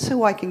ones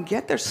who I can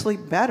get their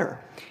sleep better,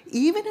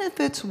 even if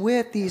it's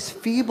with these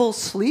feeble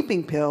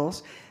sleeping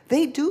pills,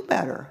 they do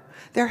better.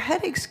 Their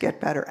headaches get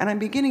better. And I'm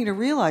beginning to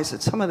realize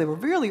that some of the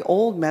really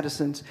old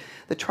medicines,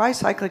 the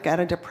tricyclic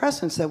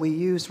antidepressants that we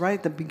used right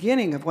at the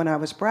beginning of when I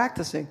was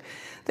practicing,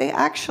 they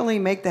actually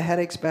make the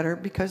headaches better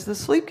because the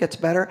sleep gets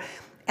better.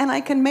 And I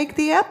can make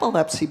the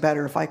epilepsy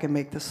better if I can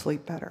make the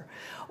sleep better.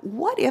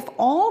 What if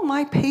all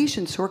my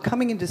patients who are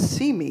coming in to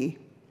see me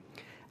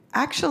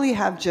actually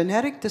have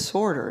genetic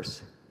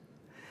disorders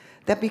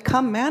that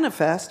become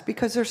manifest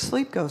because their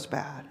sleep goes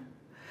bad?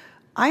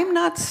 I'm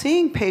not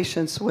seeing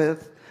patients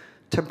with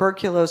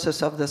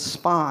tuberculosis of the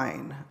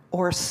spine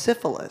or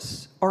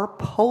syphilis or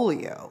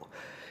polio.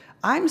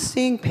 I'm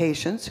seeing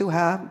patients who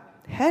have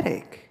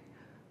headache,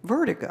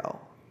 vertigo,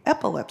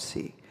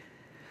 epilepsy,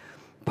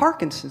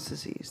 Parkinson's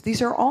disease.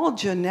 These are all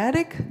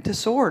genetic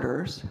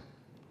disorders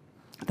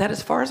that,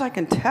 as far as I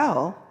can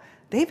tell,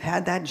 they've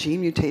had that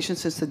gene mutation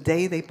since the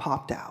day they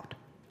popped out.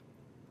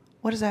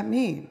 What does that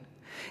mean?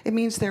 It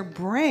means their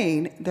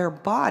brain, their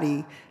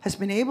body, has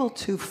been able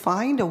to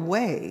find a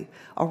way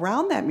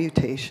around that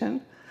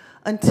mutation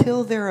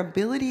until their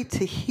ability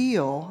to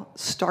heal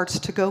starts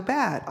to go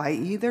bad,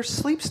 i.e. their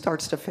sleep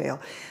starts to fail.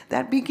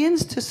 That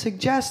begins to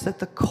suggest that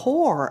the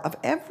core of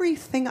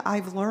everything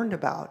I've learned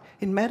about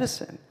in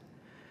medicine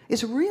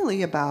is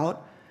really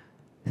about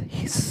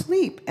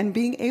sleep and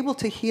being able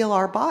to heal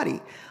our body.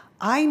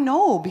 I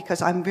know,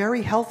 because I'm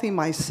very healthy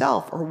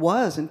myself, or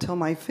was until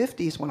my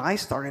 50s when I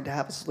started to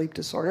have a sleep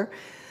disorder,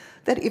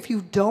 that if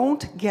you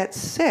don't get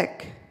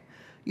sick,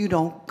 you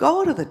don't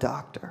go to the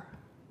doctor.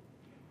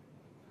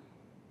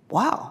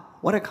 Wow,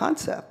 what a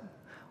concept.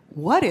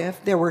 What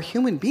if there were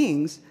human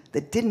beings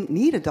that didn't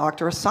need a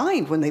doctor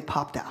assigned when they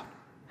popped out?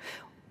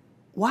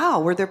 Wow,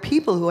 were there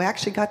people who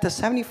actually got to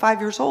 75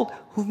 years old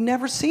who've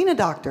never seen a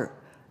doctor?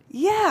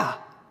 Yeah.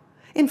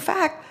 In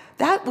fact,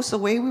 that was the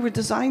way we were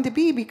designed to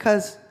be,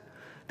 because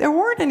there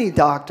weren't any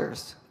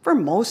doctors for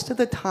most of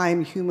the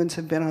time humans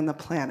have been on the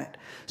planet.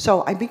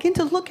 So I begin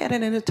to look at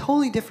it in a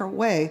totally different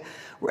way,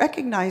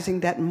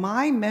 recognizing that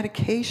my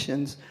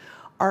medications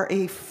are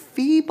a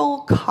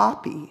feeble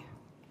copy,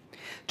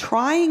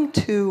 trying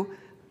to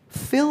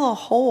fill a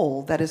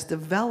hole that is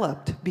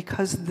developed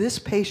because this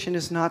patient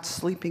is not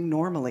sleeping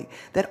normally.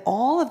 That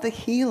all of the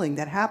healing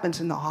that happens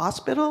in the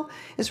hospital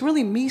is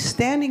really me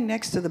standing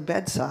next to the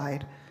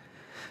bedside,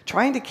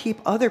 trying to keep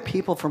other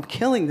people from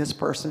killing this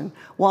person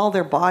while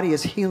their body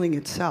is healing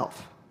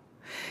itself.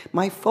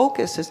 My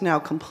focus is now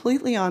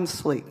completely on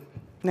sleep.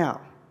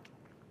 Now,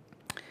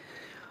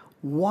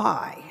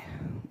 why?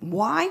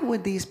 Why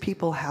would these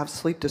people have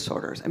sleep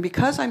disorders? And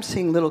because I'm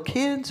seeing little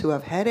kids who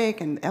have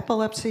headache and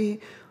epilepsy,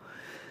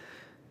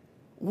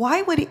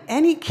 why would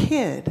any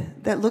kid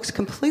that looks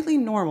completely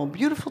normal,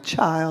 beautiful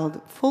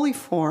child, fully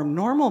formed,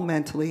 normal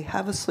mentally,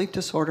 have a sleep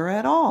disorder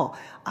at all?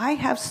 I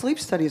have sleep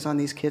studies on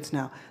these kids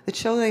now that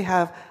show they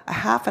have a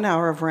half an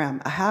hour of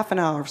REM, a half an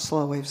hour of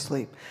slow wave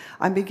sleep.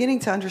 I'm beginning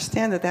to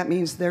understand that that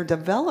means their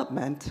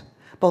development,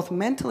 both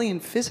mentally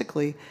and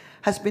physically,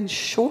 has been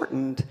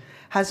shortened,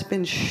 has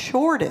been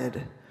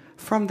shorted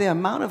from the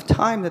amount of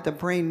time that the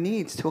brain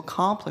needs to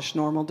accomplish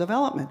normal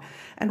development.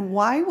 And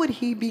why would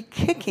he be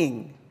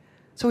kicking?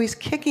 So he's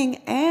kicking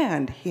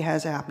and he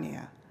has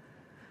apnea.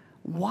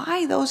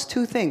 Why those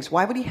two things?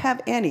 Why would he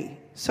have any?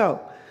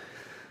 So,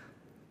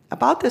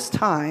 about this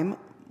time,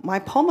 my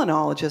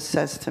pulmonologist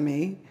says to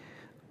me,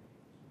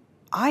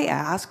 I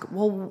ask,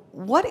 well,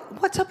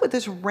 what's up with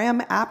this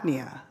REM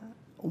apnea?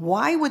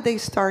 Why would they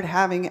start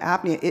having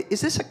apnea?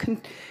 Is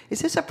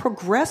this a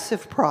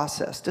progressive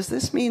process? Does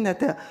this mean that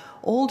the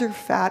older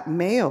fat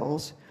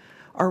males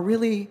are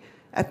really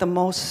at the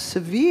most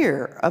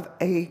severe of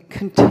a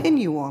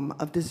continuum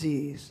of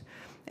disease?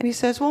 And he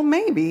says, well,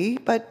 maybe,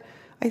 but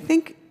I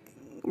think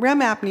REM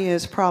apnea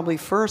is probably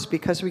first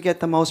because we get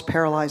the most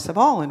paralyzed of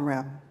all in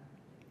REM.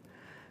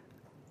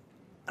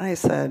 And I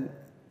said,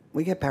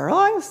 we get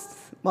paralyzed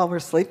while we're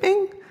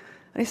sleeping?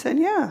 And he said,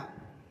 yeah,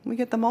 we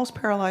get the most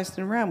paralyzed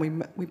in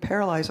REM. We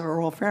paralyze our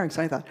oral pharynx.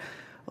 And I thought,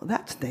 well,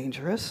 that's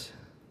dangerous.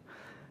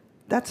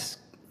 That's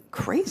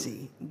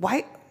crazy.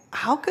 Why?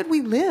 How could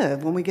we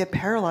live when we get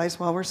paralyzed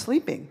while we're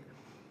sleeping?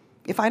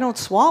 If I don't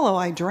swallow,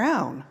 I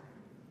drown.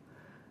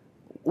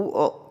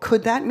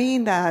 Could that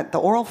mean that the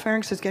oral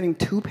pharynx is getting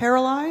too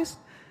paralyzed?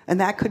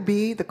 And that could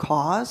be the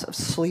cause of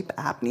sleep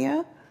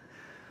apnea?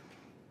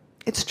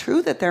 It's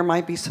true that there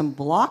might be some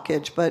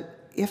blockage,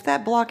 but if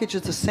that blockage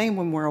is the same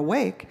when we're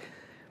awake,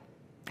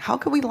 how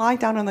could we lie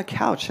down on the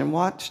couch and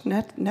watch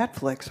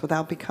Netflix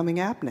without becoming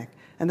apneic?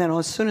 And then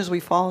as soon as we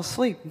fall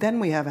asleep, then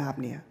we have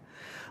apnea.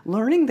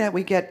 Learning that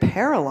we get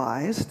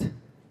paralyzed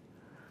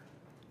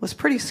was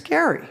pretty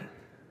scary.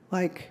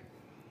 Like,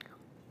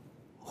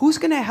 who's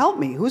going to help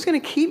me? Who's going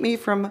to keep me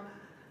from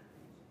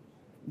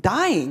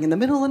dying in the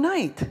middle of the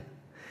night?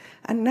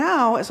 And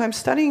now, as I'm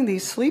studying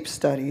these sleep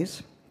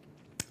studies,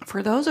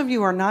 for those of you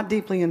who are not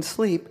deeply in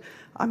sleep,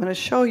 I'm going to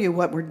show you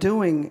what we're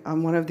doing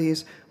on one of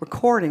these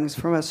recordings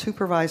from a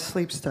supervised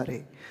sleep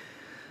study.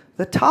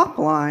 The top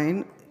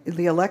line,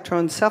 the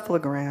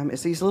electroencephalogram,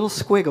 is these little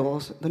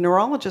squiggles. The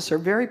neurologists are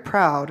very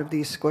proud of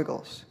these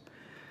squiggles.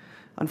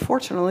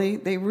 Unfortunately,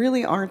 they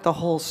really aren't the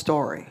whole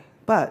story,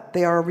 but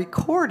they are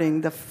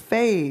recording the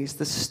phase,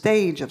 the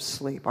stage of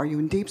sleep. Are you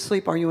in deep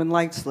sleep? Are you in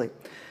light sleep?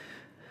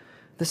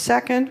 The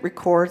second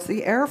records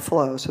the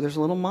airflow. So there's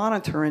a little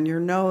monitor in your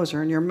nose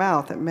or in your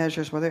mouth that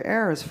measures whether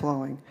air is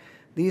flowing.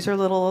 These are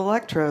little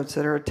electrodes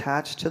that are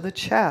attached to the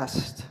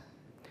chest.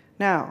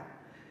 Now,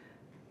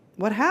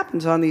 what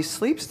happens on these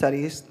sleep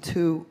studies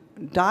to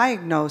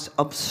diagnose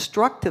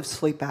obstructive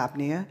sleep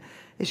apnea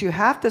is you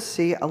have to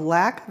see a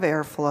lack of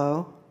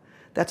airflow,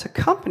 that's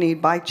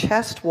accompanied by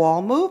chest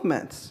wall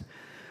movements.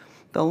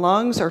 The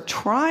lungs are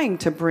trying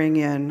to bring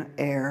in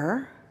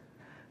air,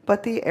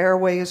 but the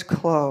airway is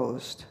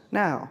closed.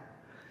 Now,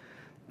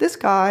 this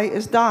guy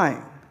is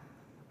dying.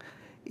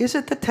 Is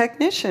it the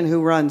technician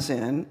who runs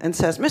in and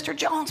says, Mr.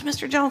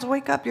 Jones,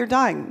 wake up, you're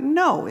dying?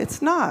 No,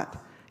 it's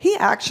not. He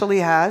actually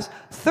has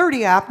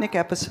 30 apneic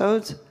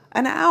episodes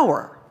an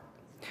hour.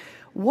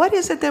 What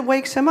is it that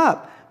wakes him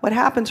up? What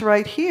happens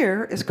right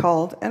here is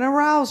called an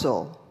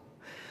arousal.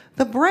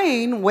 The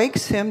brain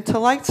wakes him to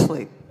light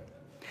sleep.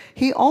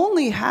 He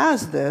only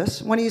has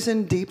this when he's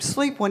in deep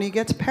sleep, when he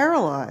gets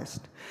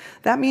paralyzed.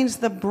 That means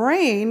the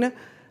brain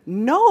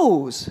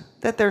knows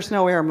that there's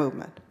no air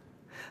movement.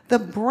 The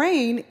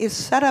brain is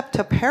set up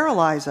to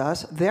paralyze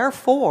us,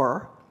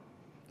 therefore,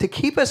 to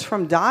keep us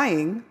from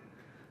dying.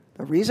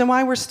 The reason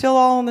why we're still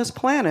all on this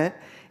planet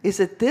is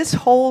that this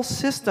whole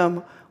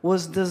system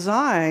was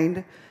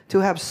designed to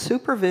have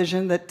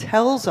supervision that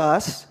tells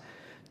us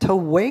to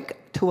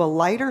wake to a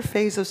lighter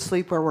phase of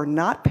sleep where we're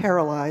not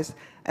paralyzed,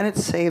 and it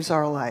saves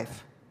our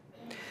life.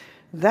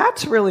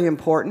 That's really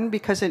important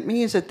because it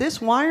means that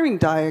this wiring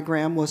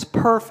diagram was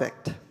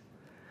perfect.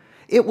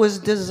 It was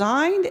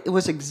designed, it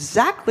was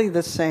exactly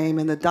the same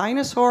in the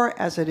dinosaur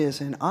as it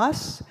is in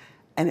us,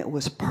 and it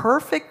was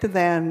perfect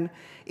then.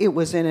 It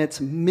was in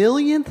its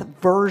millionth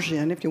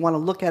version, if you want to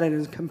look at it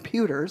as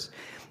computers,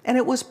 and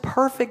it was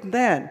perfect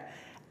then.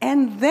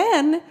 And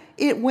then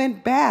it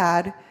went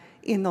bad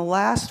in the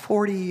last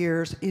 40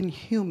 years in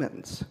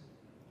humans.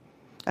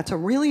 That's a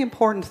really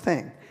important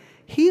thing.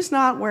 He's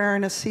not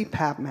wearing a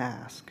CPAP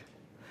mask.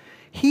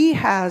 He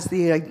has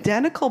the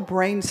identical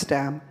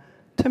brainstem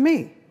to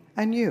me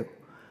and you.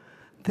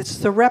 It's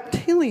the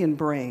reptilian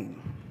brain.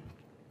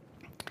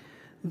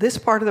 This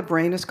part of the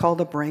brain is called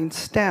the brain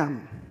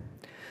stem.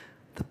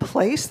 The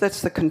place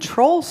that's the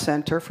control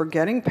center for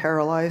getting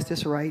paralyzed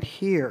is right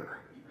here.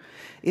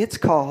 It's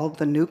called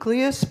the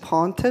nucleus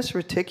pontus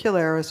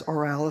reticularis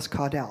oralis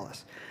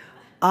caudalis.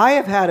 I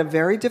have had a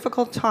very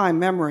difficult time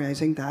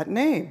memorizing that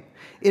name.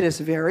 It is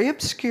very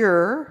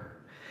obscure,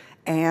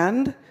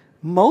 and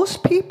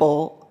most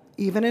people,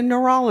 even in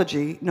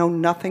neurology, know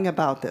nothing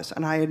about this.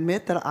 And I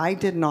admit that I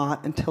did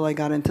not until I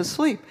got into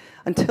sleep,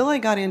 until I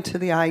got into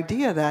the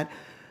idea that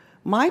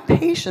my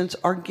patients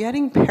are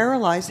getting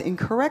paralyzed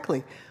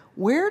incorrectly.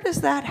 Where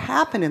does that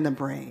happen in the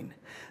brain?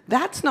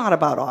 That's not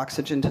about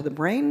oxygen to the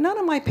brain. None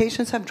of my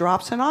patients have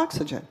drops in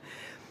oxygen.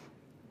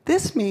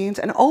 This means,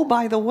 and oh,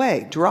 by the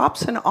way,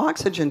 drops in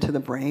oxygen to the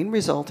brain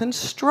result in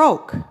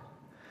stroke.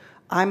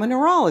 I'm a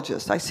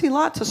neurologist. I see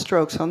lots of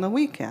strokes on the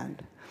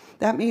weekend.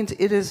 That means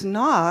it is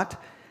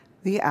not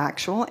the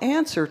actual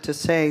answer to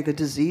say the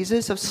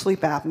diseases of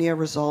sleep apnea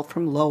result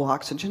from low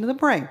oxygen to the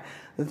brain.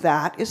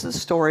 That is the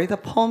story the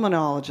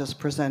pulmonologist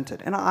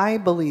presented. And I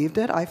believed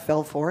it. I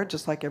fell for it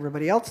just like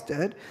everybody else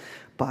did.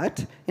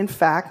 But in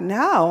fact,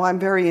 now I'm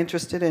very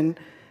interested in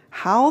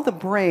how the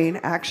brain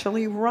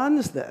actually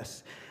runs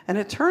this. And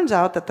it turns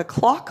out that the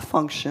clock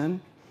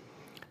function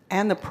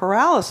and the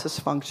paralysis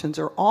functions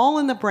are all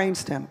in the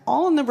brainstem,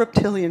 all in the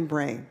reptilian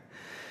brain.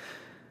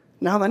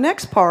 Now, the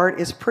next part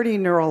is pretty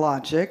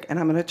neurologic, and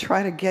I'm going to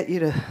try to get you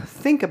to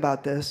think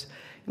about this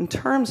in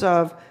terms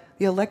of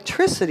the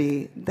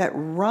electricity that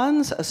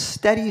runs a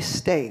steady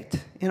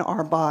state in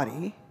our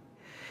body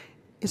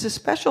is a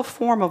special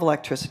form of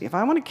electricity. If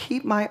I want to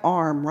keep my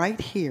arm right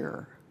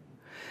here,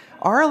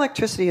 our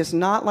electricity is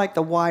not like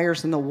the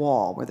wires in the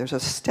wall where there's a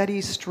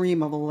steady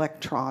stream of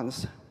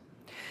electrons.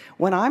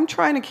 When I'm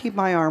trying to keep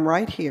my arm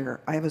right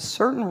here, I have a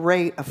certain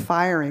rate of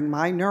firing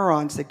my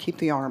neurons that keep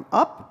the arm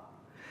up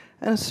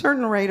and a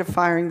certain rate of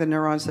firing the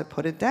neurons that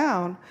put it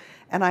down,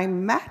 and I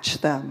match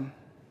them.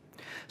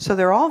 So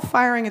they're all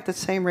firing at the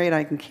same rate.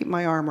 I can keep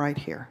my arm right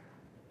here.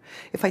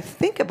 If I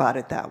think about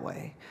it that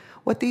way,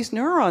 what these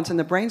neurons in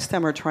the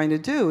brainstem are trying to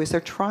do is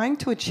they're trying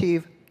to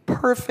achieve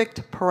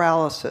perfect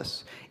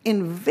paralysis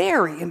in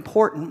very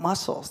important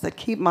muscles that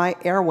keep my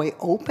airway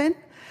open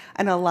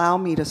and allow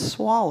me to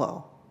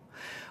swallow.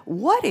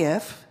 What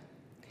if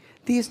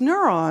these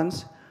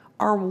neurons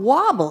are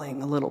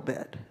wobbling a little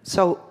bit?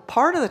 So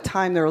part of the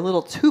time they're a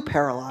little too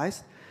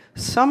paralyzed,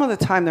 some of the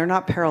time they're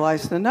not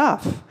paralyzed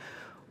enough.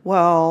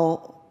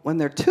 Well, when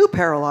they're too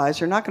paralyzed,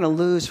 you're not going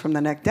to lose from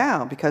the neck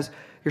down because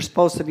you're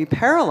supposed to be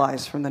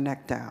paralyzed from the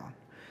neck down.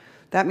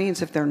 That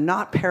means if they're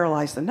not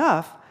paralyzed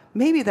enough,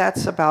 maybe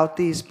that's about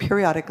these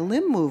periodic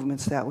limb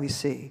movements that we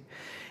see.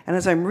 And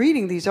as I'm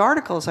reading these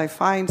articles, I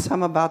find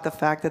some about the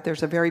fact that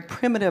there's a very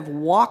primitive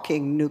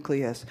walking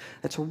nucleus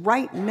that's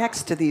right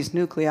next to these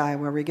nuclei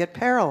where we get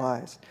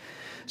paralyzed.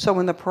 So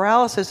when the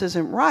paralysis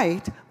isn't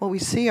right, what we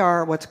see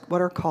are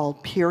what are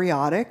called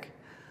periodic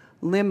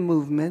limb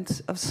movements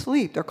of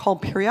sleep. They're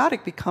called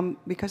periodic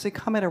because they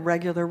come at a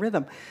regular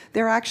rhythm.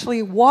 They're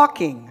actually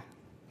walking.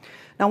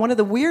 Now, one of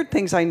the weird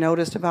things I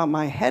noticed about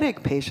my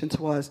headache patients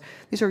was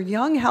these are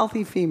young,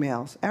 healthy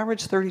females,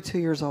 average 32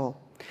 years old.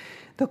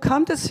 They'll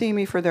come to see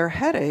me for their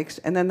headaches,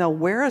 and then they'll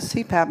wear a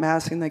CPAP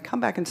mask, and they come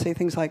back and say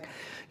things like,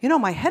 you know,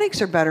 my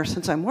headaches are better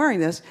since I'm wearing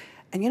this,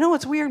 and you know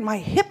what's weird? My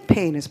hip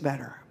pain is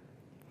better.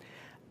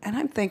 And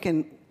I'm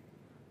thinking,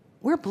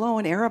 we're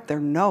blowing air up their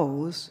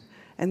nose,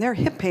 and their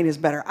hip pain is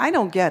better. I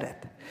don't get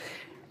it.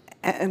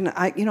 And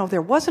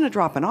there wasn't a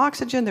drop in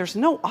oxygen. There's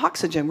no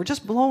oxygen. We're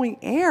just blowing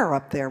air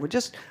up there. We're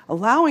just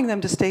allowing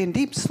them to stay in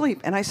deep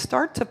sleep. And I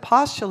start to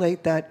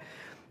postulate that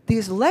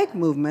these leg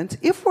movements,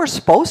 if we're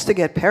supposed to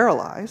get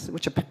paralyzed,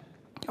 which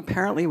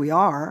apparently we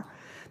are,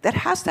 that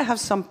has to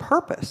have some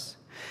purpose.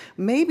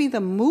 Maybe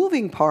the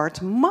moving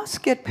parts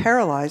must get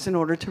paralyzed in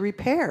order to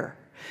repair.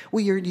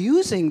 We are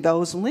using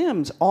those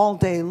limbs all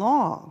day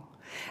long.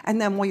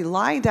 And then we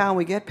lie down,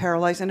 we get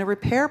paralyzed, and a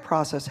repair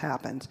process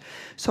happens.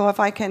 So if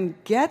I can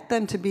get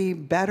them to be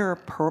better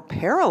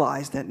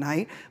paralyzed at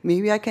night,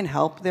 maybe I can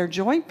help their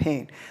joint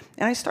pain.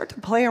 And I start to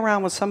play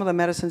around with some of the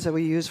medicines that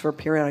we use for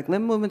periodic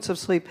limb movements of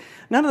sleep.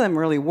 None of them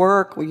really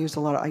work. I used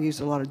a lot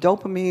of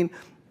dopamine.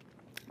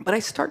 But I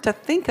start to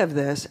think of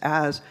this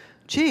as,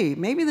 gee,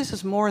 maybe this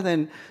is more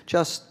than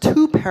just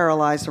too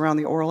paralyzed around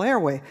the oral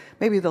airway.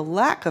 Maybe the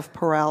lack of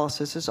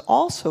paralysis is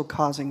also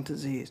causing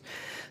disease.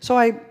 So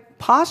I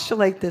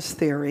postulate this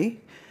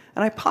theory,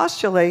 and I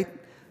postulate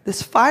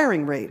this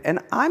firing rate. And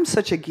I'm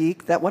such a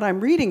geek that what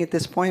I'm reading at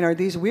this point are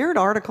these weird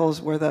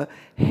articles where the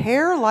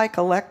hair-like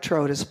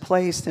electrode is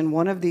placed in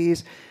one of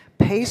these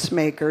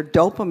pacemaker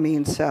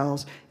dopamine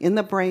cells in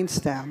the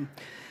brainstem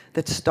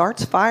that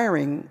starts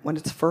firing when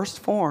it's first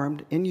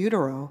formed in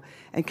utero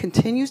and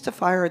continues to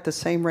fire at the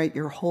same rate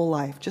your whole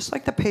life, just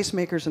like the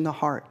pacemakers in the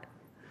heart.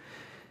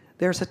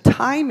 There's a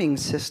timing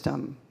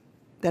system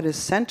that is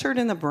centered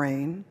in the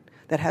brain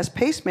that has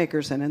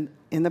pacemakers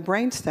in the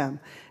brainstem.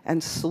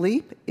 And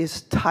sleep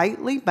is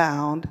tightly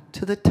bound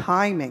to the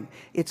timing.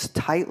 It's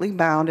tightly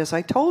bound, as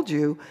I told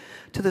you,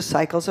 to the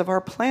cycles of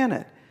our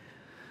planet.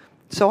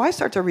 So I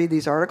start to read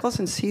these articles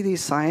and see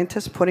these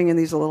scientists putting in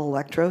these little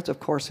electrodes, of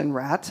course, in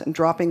rats, and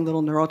dropping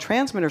little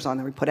neurotransmitters on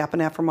them. We put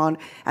epinephrine on,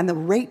 and the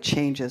rate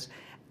changes.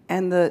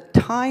 And the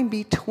time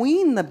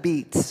between the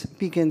beats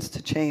begins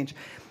to change.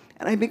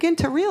 And I begin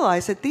to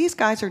realize that these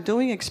guys are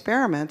doing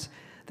experiments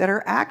that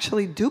are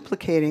actually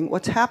duplicating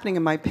what's happening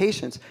in my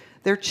patients.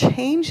 They're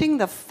changing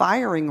the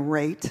firing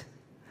rate,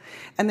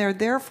 and they're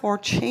therefore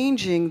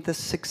changing the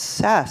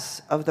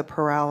success of the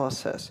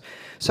paralysis.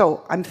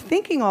 So I'm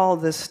thinking all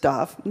of this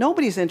stuff.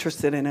 Nobody's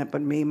interested in it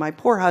but me. My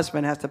poor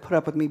husband has to put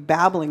up with me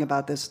babbling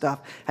about this stuff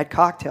at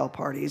cocktail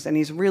parties, and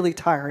he's really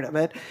tired of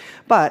it.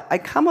 But I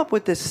come up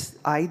with this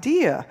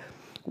idea.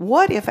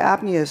 What if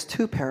apnea is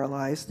too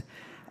paralyzed,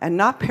 and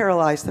not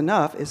paralyzed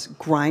enough is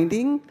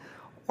grinding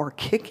or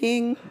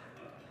kicking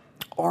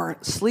or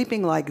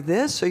sleeping like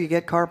this so you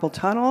get carpal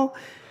tunnel?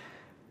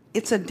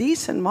 It's a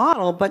decent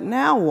model, but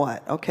now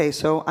what? Okay,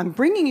 so I'm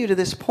bringing you to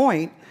this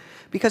point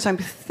because I'm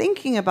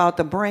thinking about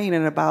the brain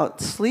and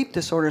about sleep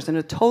disorders in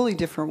a totally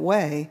different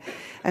way.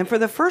 And for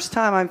the first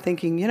time, I'm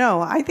thinking,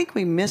 I think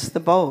we missed the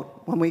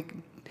boat when we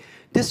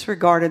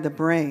disregarded the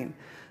brain.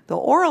 The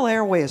oral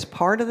airway is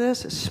part of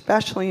this,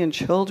 especially in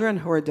children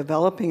who are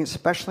developing,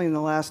 especially in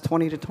the last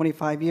 20 to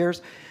 25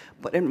 years.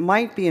 But it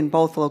might be in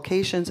both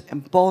locations,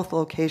 and both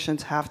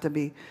locations have to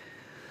be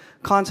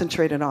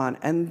concentrated on.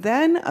 And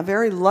then a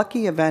very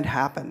lucky event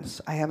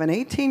happens. I have an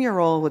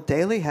 18-year-old with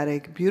daily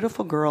headache,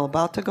 beautiful girl,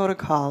 about to go to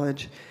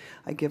college.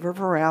 I give her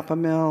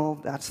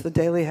verapamil. That's the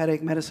daily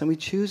headache medicine we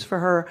choose for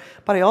her.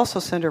 But I also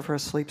send her for a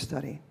sleep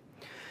study.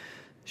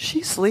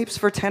 She sleeps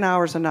for 10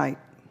 hours a night,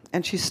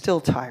 and she's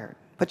still tired.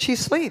 But she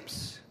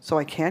sleeps, so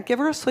I can't give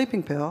her a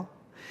sleeping pill.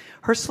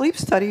 Her sleep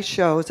study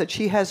shows that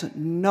she has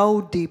no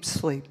deep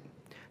sleep.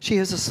 She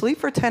is asleep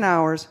for 10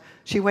 hours.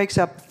 She wakes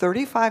up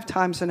 35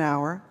 times an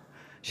hour.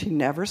 She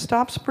never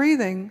stops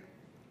breathing.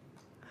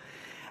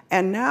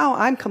 And now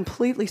I'm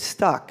completely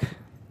stuck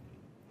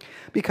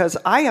because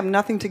I have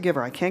nothing to give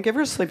her. I can't give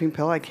her a sleeping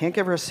pill. I can't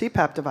give her a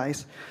CPAP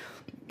device.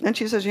 And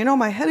she says,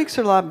 my headaches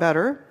are a lot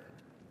better,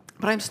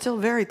 but I'm still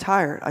very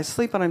tired. I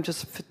sleep and I'm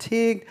just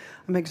fatigued.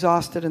 I'm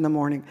exhausted in the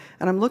morning.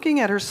 And I'm looking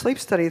at her sleep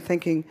study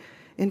thinking,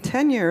 in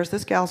 10 years,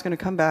 this gal's going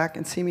to come back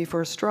and see me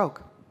for a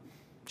stroke.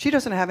 She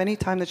doesn't have any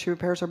time that she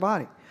repairs her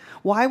body.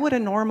 Why would a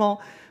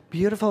normal,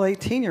 beautiful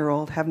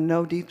 18-year-old have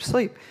no deep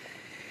sleep?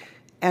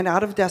 And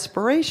out of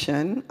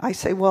desperation, I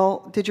say,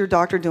 well, did your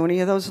doctor do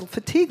any of those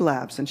fatigue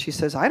labs? And she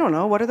says, I don't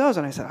know. What are those?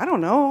 And I said, I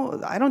don't know.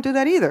 I don't do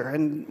that either.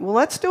 And well,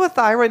 let's do a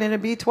thyroid and a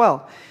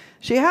B12.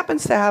 She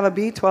happens to have a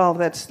B12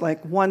 that's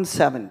like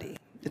 170.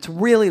 It's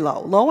really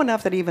low. Low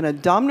enough that even a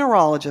dumb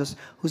neurologist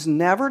who's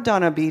never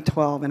done a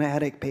B12 in a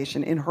headache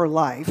patient in her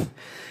life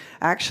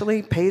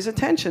actually pays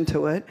attention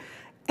to it.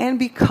 And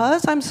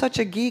because I'm such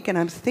a geek and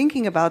I'm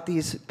thinking about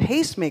these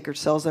pacemaker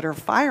cells that are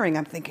firing,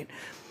 I'm thinking,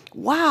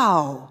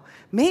 wow,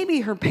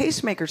 maybe her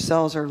pacemaker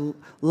cells are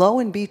low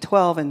in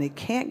B12 and they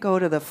can't go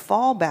to the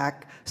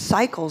fallback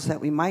cycles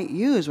that we might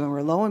use when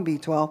we're low in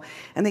B12.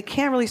 And they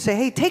can't really say,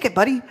 hey, take it,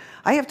 buddy.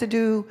 I have to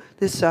do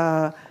this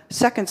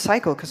second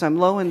cycle because I'm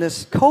low in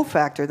this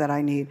cofactor that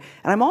I need.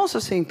 And I'm also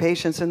seeing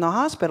patients in the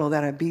hospital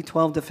that have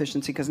B12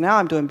 deficiency because now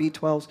I'm doing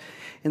B12s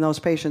in those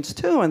patients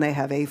too, and they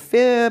have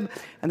AFib,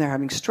 and they're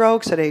having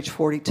strokes at age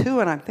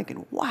 42, and I'm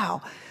thinking,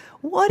 wow,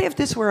 what if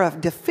this were a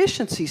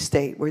deficiency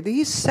state where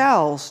these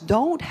cells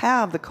don't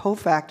have the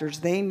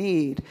cofactors they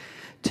need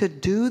to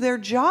do their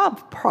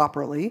job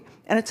properly,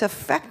 and it's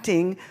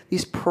affecting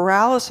these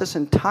paralysis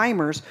and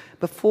timers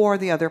before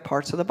the other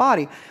parts of the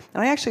body.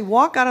 And I actually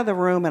walk out of the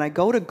room and I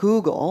go to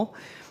Google,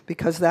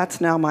 because that's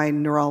now my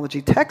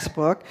neurology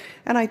textbook,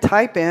 and I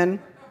type in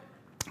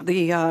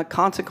the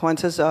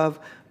consequences of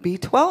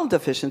B12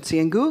 deficiency,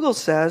 and Google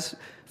says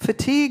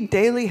fatigue,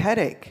 daily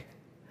headache.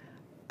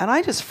 And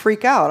I just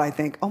freak out. I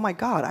think, oh my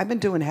God, I've been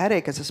doing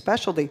headache as a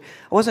specialty.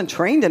 I wasn't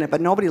trained in it,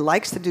 but nobody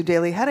likes to do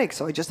daily headache,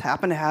 so I just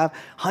happen to have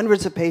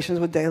hundreds of patients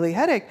with daily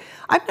headache.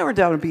 I've never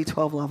done a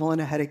B12 level in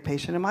a headache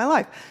patient in my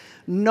life.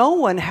 No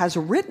one has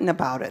written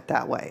about it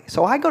that way.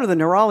 So I go to the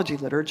neurology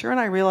literature and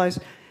I realize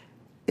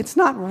it's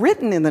not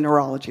written in the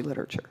neurology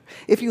literature.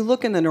 If you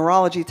look in the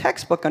neurology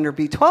textbook under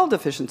B12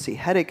 deficiency,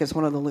 headache is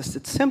one of the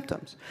listed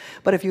symptoms.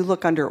 But if you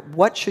look under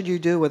what should you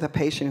do with a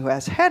patient who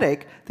has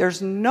headache,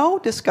 there's no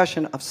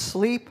discussion of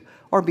sleep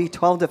or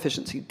B12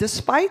 deficiency,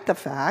 despite the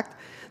fact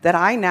that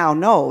I now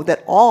know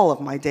that all of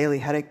my daily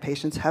headache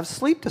patients have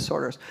sleep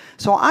disorders.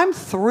 So I'm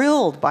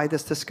thrilled by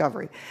this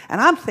discovery.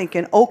 And I'm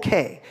thinking,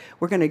 okay,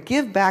 we're going to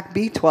give back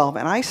B12.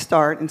 And I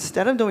start,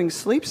 instead of doing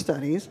sleep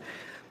studies,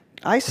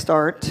 I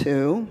start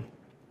to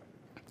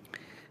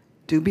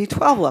do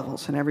B12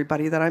 levels in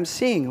everybody that I'm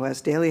seeing who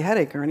has daily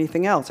headache or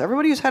anything else.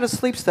 Everybody who's had a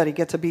sleep study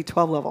gets a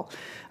B12 level.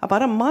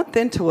 About a month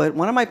into it,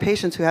 one of my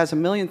patients who has a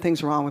million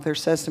things wrong with her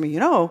says to me,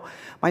 you know,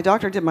 my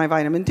doctor did my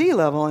vitamin D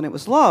level and it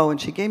was low, and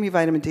she gave me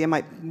vitamin D and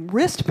my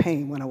wrist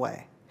pain went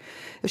away.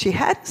 If she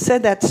hadn't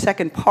said that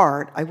second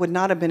part, I would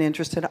not have been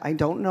interested. I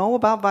don't know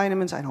about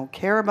vitamins. I don't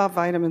care about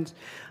vitamins.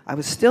 I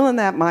was still in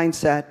that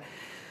mindset.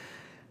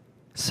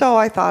 So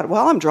I thought,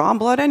 well, I'm drawing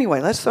blood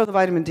anyway. Let's throw the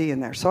vitamin D in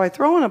there. So I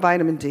throw in a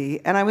vitamin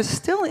D, and I was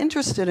still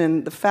interested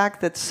in the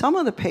fact that some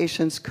of the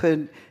patients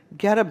could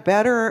get a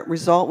better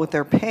result with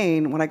their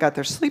pain when I got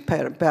their sleep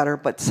better,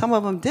 but some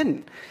of them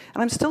didn't.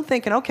 And I'm still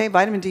thinking, okay,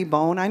 vitamin D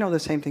bone, I know the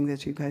same thing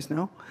that you guys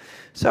know.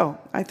 So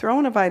I throw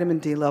in a vitamin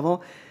D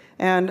level,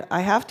 and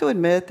I have to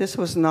admit this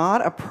was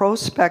not a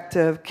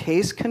prospective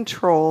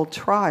case-controlled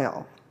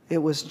trial. It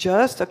was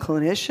just a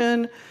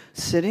clinician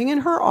sitting in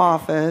her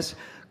office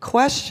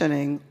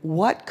questioning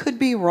what could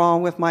be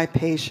wrong with my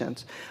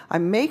patients.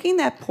 I'm making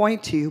that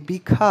point to you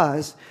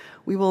because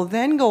we will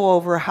then go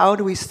over how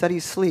do we study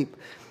sleep.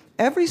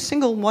 Every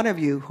single one of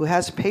you who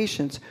has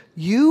patients,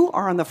 you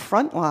are on the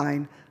front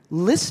line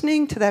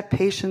listening to that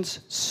patient's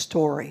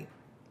story.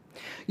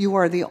 You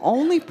are the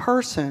only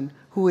person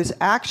who is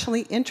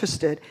actually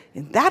interested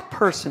in that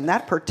person,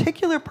 that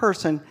particular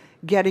person,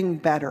 getting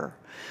better.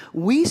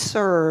 We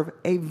serve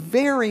a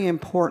very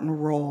important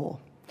role.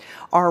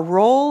 Our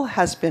role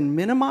has been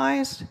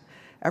minimized.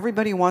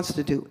 Everybody wants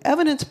to do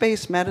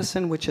evidence-based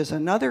medicine, which is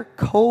another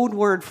code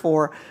word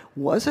for,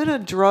 was it a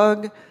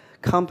drug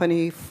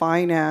company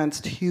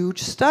financed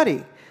huge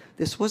study?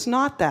 This was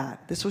not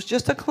that. This was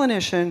just a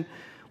clinician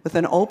with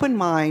an open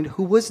mind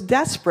who was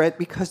desperate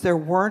because there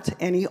weren't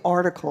any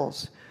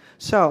articles.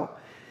 So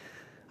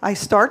I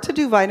start to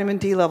do vitamin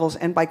D levels,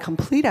 and by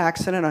complete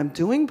accident, I'm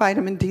doing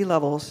vitamin D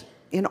levels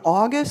in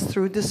August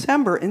through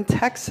December in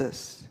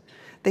Texas.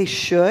 They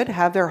should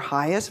have their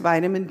highest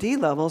vitamin D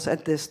levels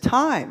at this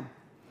time.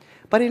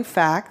 But in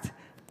fact,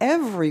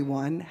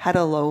 everyone had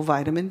a low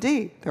vitamin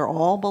D. They're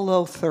all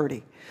below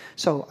 30.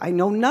 So I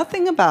know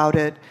nothing about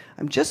it.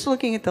 I'm just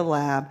looking at the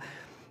lab.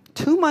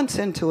 2 months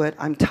into it,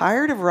 I'm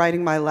tired of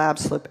writing my lab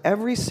slip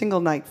every single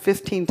night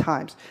 15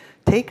 times.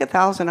 Take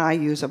 1,000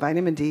 IUs of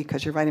vitamin D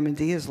because your vitamin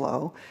D is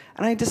low.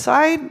 And I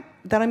decide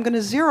that I'm going to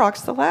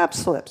Xerox the lab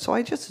slip. So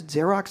I just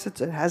Xerox it.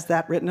 It has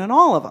that written in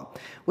all of them,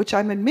 which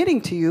I'm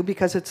admitting to you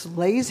because it's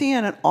lazy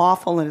and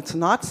awful and it's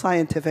not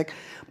scientific,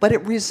 but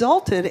it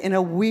resulted in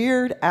a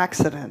weird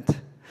accident.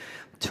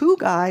 2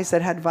 guys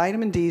that had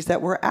vitamin Ds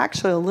that were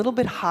actually a little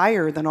bit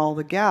higher than all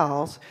the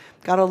gals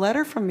got a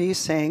letter from me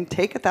saying,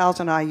 take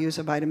 1,000 IUs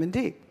of vitamin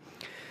D.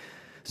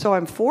 So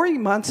I'm 40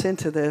 months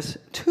into this.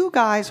 2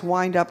 guys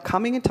wind up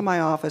coming into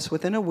my office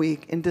within a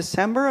week in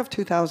December of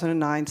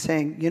 2009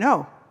 saying, you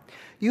know,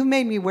 you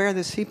made me wear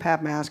this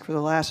CPAP mask for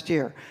the last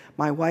year.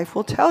 My wife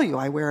will tell you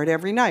I wear it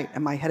every night,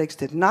 and my headaches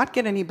did not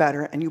get any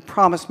better, and you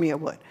promised me it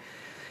would.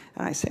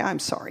 And I say, I'm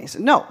sorry. He said,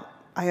 no,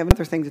 I have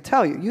another thing to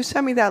tell you. You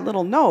sent me that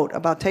little note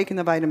about taking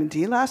the vitamin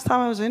D last time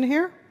I was in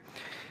here.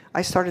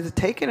 I started to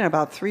take it, and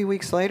about 3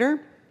 weeks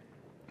later,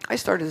 I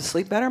started to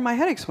sleep better, and my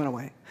headaches went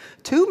away.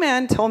 2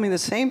 men told me the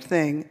same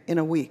thing in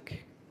a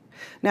week.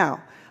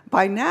 Now,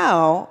 by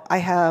now, I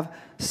have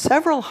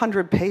several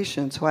hundred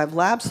patients who have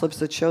lab slips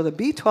that show the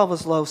B12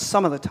 is low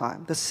some of the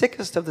time, the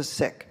sickest of the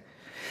sick.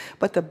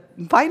 But the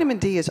vitamin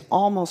D is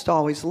almost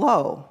always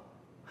low.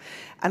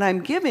 And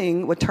I'm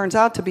giving what turns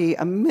out to be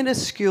a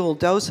minuscule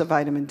dose of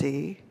vitamin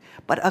D,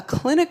 but a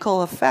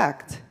clinical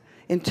effect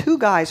in 2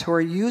 guys who are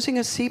using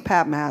a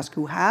CPAP mask,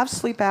 who have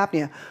sleep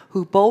apnea,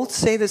 who both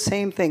say the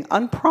same thing,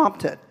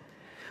 unprompted.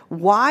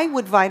 Why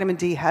would vitamin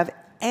D have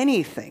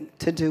anything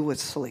to do with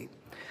sleep?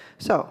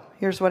 So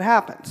here's what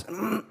happens.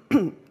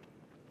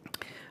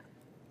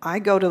 I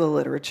go to the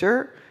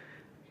literature,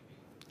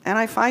 and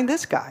I find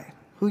this guy,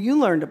 who you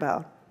learned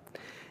about.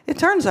 It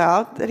turns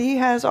out that he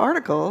has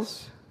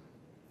articles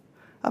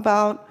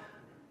about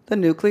the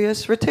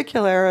nucleus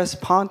reticularis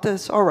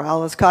pontus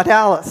oralis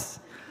caudalis.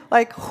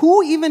 Like,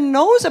 who even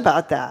knows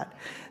about that?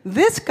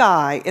 This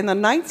guy in the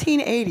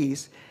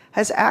 1980s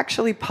has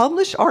actually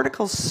published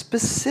articles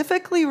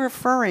specifically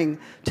referring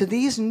to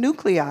these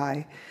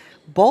nuclei,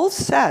 both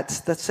sets,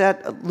 the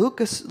set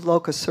locus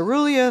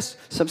ceruleus,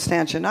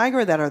 substantia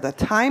nigra, that are the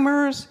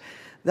timers,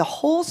 the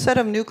whole set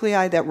of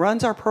nuclei that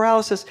runs our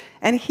paralysis,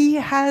 and he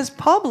has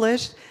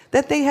published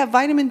that they have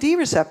vitamin D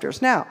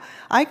receptors. Now,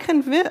 I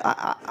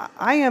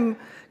am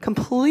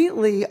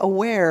completely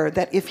aware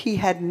that if he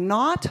had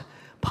not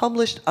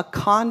published a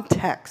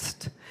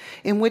context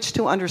in which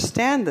to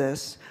understand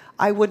this,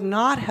 I would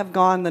not have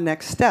gone the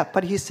next step.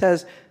 But he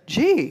says,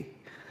 gee,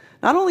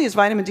 not only is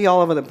vitamin D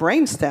all over the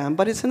brainstem,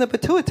 but it's in the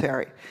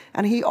pituitary.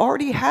 And he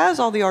already has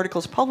all the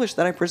articles published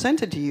that I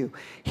presented to you.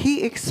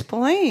 He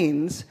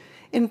explains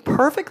in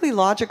perfectly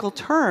logical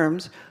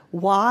terms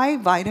why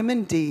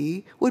vitamin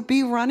D would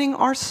be running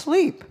our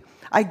sleep.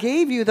 I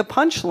gave you the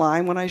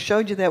punchline when I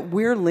showed you that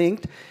we're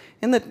linked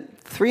in the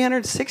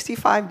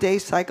 365-day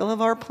cycle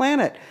of our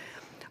planet.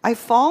 I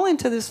fall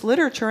into this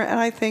literature and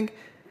I think,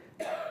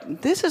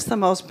 this is the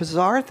most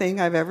bizarre thing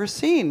I've ever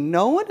seen.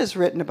 No one has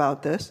written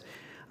about this.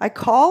 I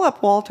call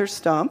up Walter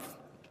Stumpf.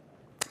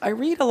 I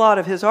read a lot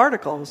of his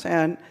articles,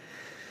 and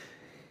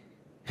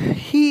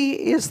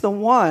he is the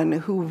one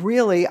who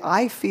really,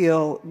 I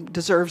feel,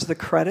 deserves the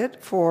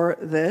credit for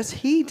this.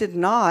 He did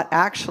not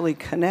actually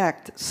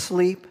connect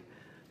sleep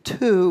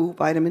to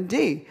vitamin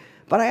D.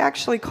 But I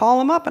actually call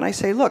him up and I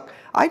say, look,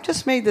 I've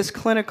just made this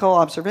clinical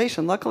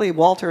observation. Luckily,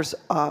 Walter's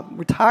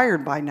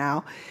retired by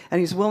now, and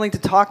he's willing to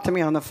talk to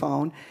me on the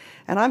phone.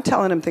 And I'm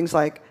telling him things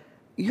like,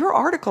 your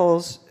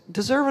articles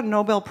deserve a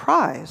Nobel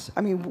Prize.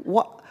 I mean,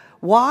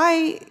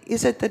 why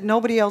is it that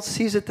nobody else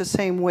sees it the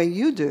same way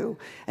you do?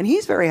 And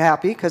he's very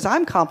happy because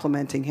I'm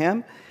complimenting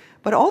him.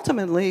 But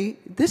ultimately,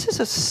 this is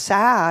a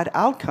sad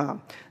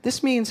outcome.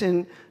 This means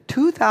in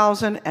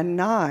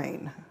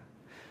 2009,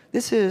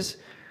 this is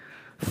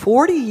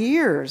 40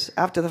 years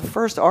after the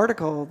first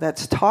article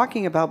that's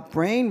talking about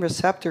brain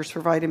receptors for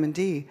vitamin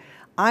D,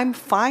 I'm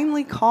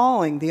finally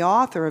calling the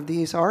author of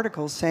these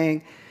articles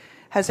saying,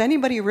 has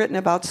anybody written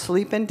about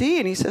sleep and D?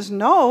 And he says,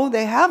 no,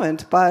 they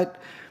haven't, but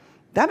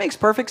that makes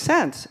perfect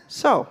sense.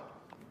 So,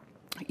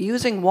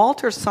 using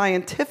Walter's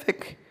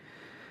scientific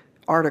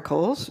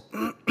articles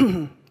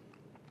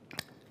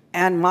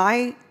and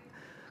my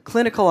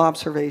clinical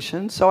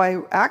observations, so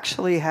I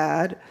actually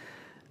had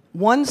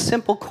one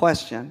simple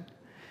question.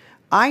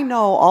 I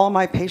know all of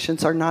my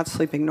patients are not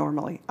sleeping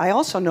normally. I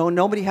also know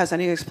nobody has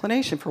any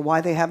explanation for why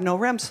they have no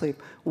REM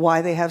sleep,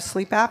 why they have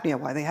sleep apnea,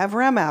 why they have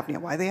REM apnea,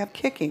 why they have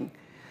kicking.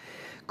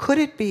 Could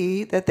it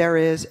be that there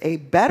is a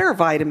better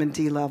vitamin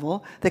D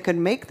level that could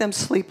make them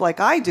sleep like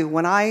I do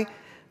when I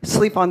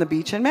sleep on the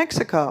beach in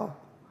Mexico?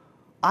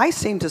 I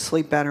seem to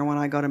sleep better when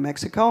I go to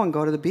Mexico and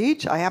go to the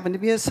beach. I happen to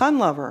be a sun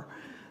lover.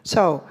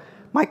 So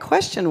my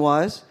question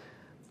was,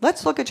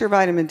 let's look at your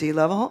vitamin D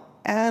level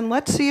and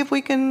let's see if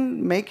we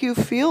can make you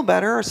feel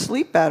better or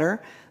sleep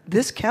better.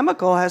 This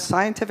chemical has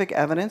scientific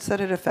evidence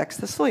that it affects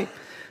the sleep.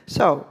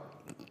 So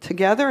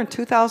together in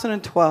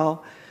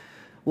 2012,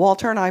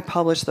 Walter and I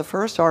published the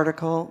first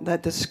article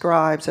that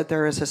describes that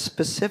there is a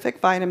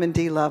specific vitamin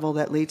D level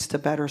that leads to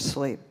better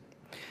sleep.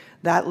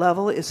 That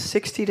level is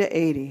 60 to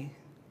 80.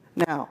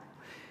 Now,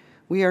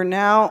 we are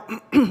now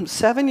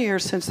 7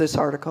 years since this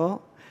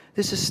article.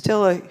 This is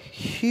still a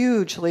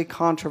hugely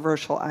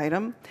controversial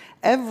item.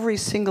 Every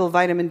single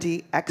vitamin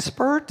D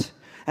expert,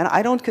 and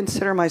I don't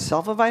consider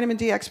myself a vitamin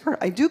D expert,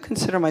 I do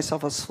consider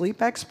myself a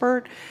sleep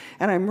expert,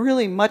 and I'm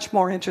really much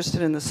more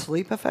interested in the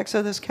sleep effects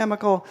of this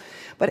chemical,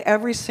 but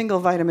every single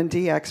vitamin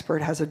D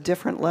expert has a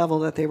different level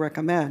that they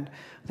recommend.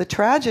 The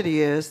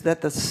tragedy is that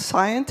the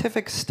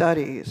scientific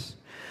studies,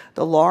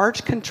 the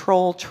large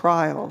controlled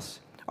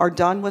trials, are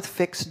done with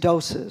fixed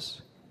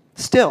doses.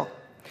 Still,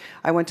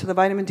 I went to the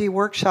vitamin D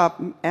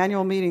workshop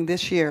annual meeting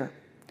this year.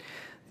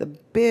 The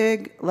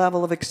big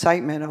level of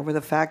excitement over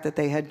the fact that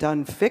they had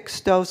done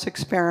fixed dose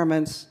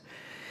experiments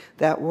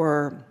that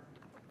were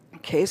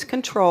case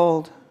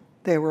controlled.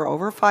 They were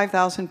over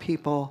 5,000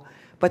 people,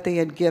 but they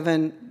had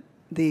given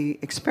the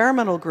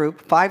experimental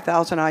group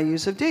 5,000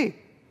 IUs of D.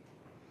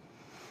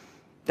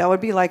 That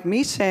would be like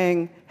me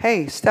saying,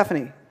 hey,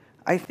 Stephanie,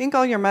 I think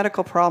all your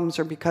medical problems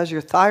are because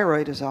your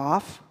thyroid is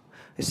off.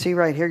 You see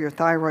right here, your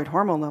thyroid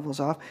hormone level is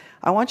off.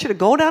 I want you to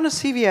go down to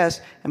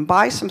CVS and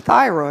buy some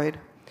thyroid,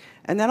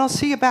 and then I'll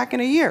see you back in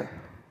a year,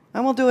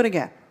 and we'll do it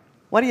again.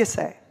 What do you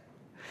say?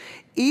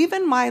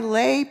 Even my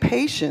lay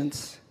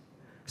patients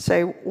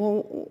say,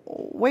 well,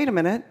 wait a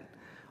minute.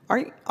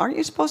 Aren't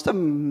you supposed to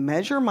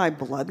measure my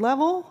blood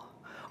level?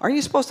 Aren't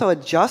you supposed to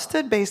adjust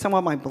it based on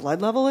what my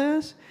blood level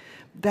is?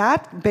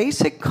 That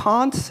basic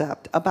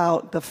concept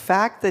about the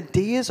fact that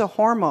D is a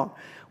hormone,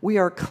 we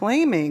are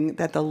claiming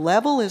that the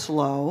level is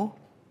low,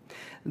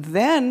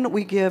 then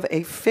we give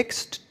a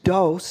fixed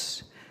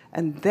dose,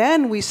 and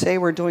then we say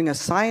we're doing a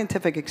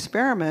scientific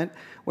experiment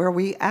where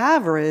we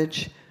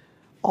average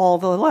all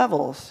the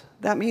levels.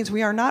 That means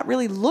we are not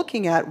really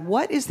looking at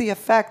what is the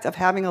effect of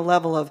having a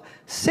level of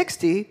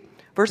 60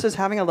 versus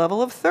having a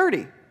level of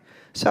 30.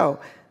 So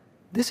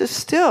this is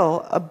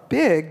still a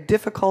big,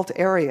 difficult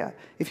area.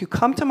 If you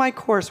come to my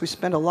course, we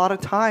spend a lot of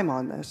time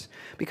on this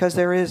because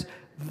there is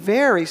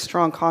very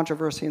strong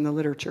controversy in the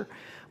literature.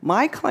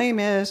 My claim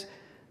is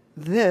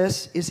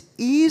this is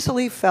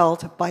easily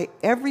felt by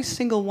every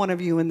single one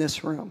of you in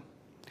this room.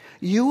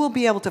 You will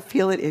be able to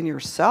feel it in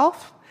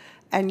yourself,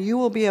 and you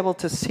will be able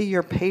to see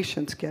your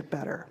patients get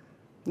better.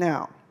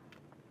 Now,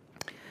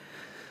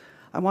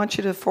 I want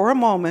you to, for a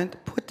moment,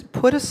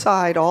 put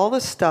aside all the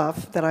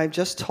stuff that I've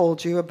just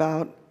told you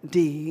about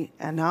D,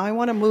 and now I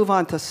want to move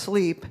on to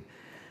sleep,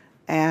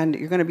 and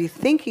you're going to be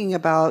thinking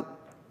about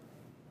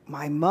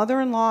my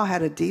mother-in-law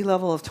had a D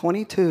level of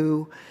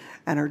 22,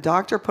 and her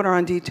doctor put her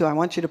on D2. I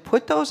want you to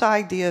put those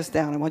ideas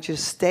down. I want you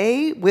to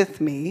stay with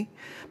me,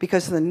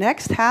 because the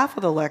next half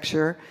of the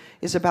lecture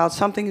is about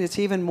something that's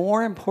even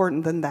more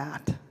important than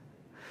that.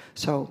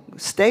 So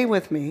stay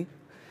with me.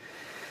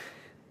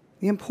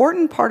 The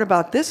important part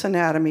about this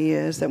anatomy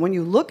is that when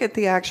you look at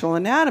the actual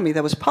anatomy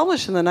that was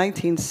published in the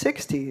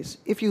 1960s,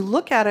 if you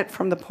look at it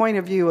from the point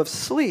of view of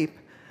sleep,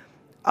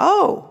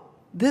 oh,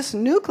 this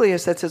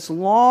nucleus that's this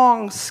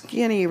long,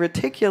 skinny,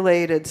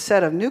 reticulated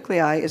set of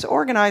nuclei is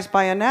organized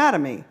by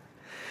anatomy.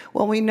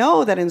 Well, we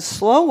know that in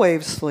slow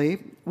wave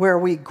sleep, where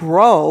we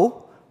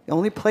grow, the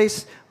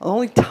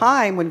only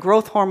time when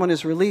growth hormone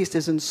is released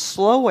is in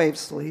slow wave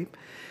sleep,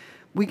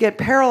 we get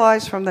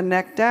paralyzed from the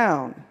neck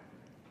down.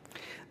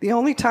 The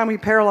only time we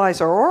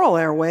paralyze our oral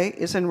airway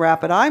is in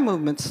rapid eye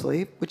movement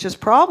sleep, which is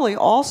probably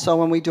also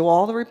when we do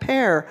all the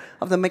repair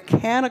of the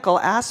mechanical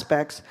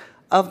aspects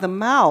of the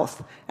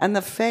mouth and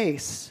the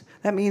face.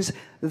 That means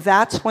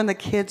that's when the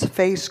kid's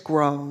face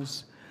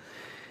grows.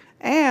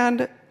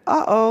 And,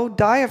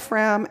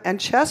 diaphragm and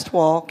chest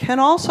wall can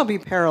also be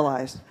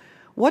paralyzed.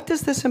 What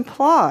does this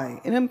imply?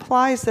 It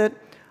implies that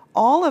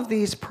all of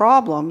these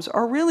problems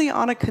are really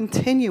on a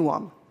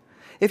continuum.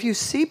 If you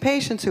see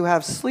patients who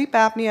have sleep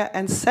apnea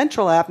and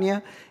central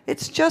apnea,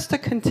 it's just a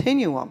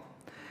continuum.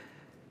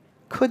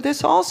 Could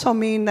this also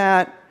mean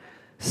that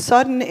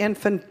sudden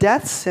infant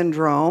death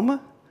syndrome,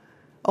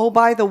 oh,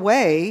 by the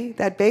way,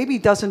 that baby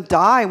doesn't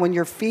die when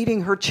you're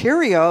feeding her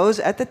Cheerios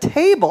at the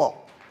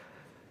table.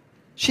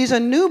 She's a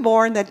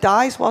newborn that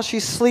dies while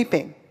she's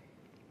sleeping.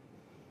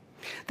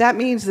 That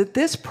means that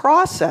this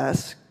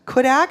process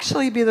could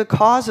actually be the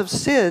cause of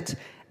SIDS,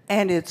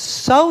 and it's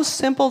so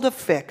simple to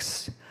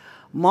fix.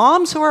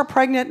 Moms who are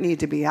pregnant need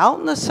to be out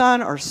in the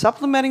sun or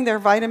supplementing their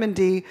vitamin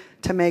D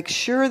to make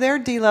sure their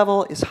D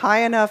level is high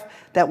enough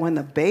that when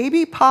the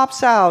baby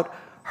pops out,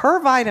 her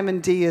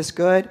vitamin D is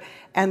good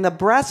and the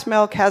breast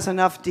milk has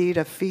enough D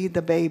to feed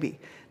the baby.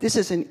 This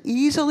is an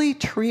easily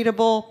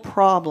treatable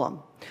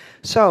problem.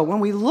 So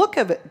when we look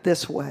at it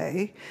this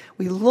way,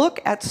 we look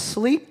at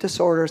sleep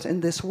disorders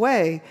in this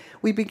way,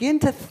 we begin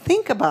to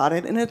think about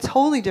it in a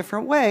totally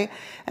different way,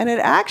 and it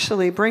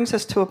actually brings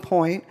us to a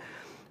point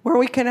where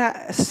we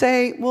can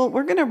say, well,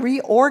 we're going to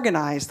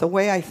reorganize the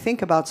way I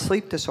think about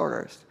sleep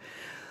disorders.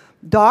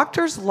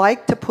 Doctors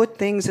like to put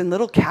things in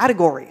little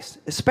categories,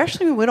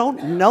 especially when we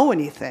don't know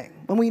anything.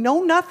 When we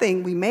know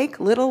nothing, we make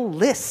little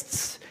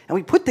lists, and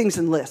we put things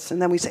in lists,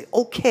 and then we say,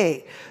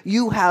 okay,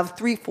 you have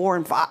 3, 4,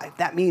 and 5.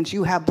 That means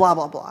you have blah,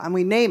 blah, blah, and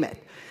we name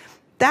it.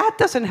 That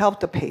doesn't help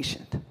the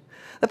patient.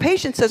 The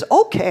patient says,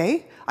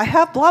 okay, I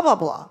have blah, blah,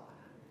 blah.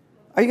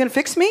 Are you going to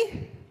fix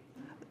me?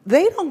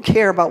 They don't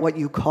care about what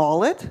you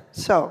call it.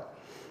 So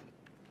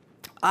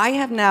I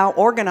have now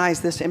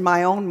organized this in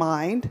my own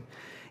mind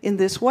in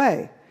this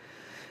way.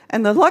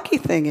 And the lucky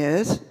thing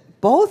is,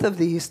 both of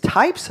these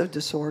types of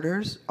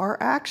disorders are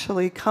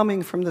actually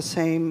coming from the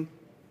same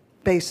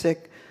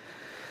basic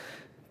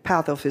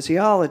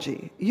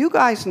pathophysiology. You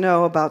guys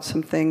know about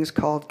some things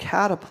called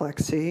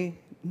cataplexy.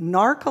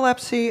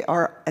 Narcolepsy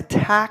are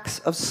attacks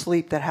of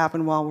sleep that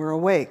happen while we're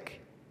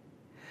awake.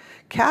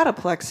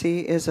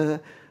 Cataplexy is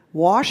a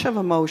wash of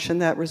emotion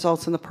that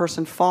results in the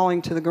person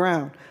falling to the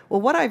ground.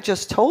 Well, what I've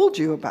just told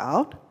you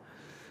about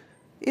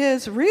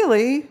is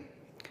really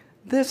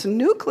this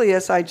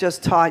nucleus I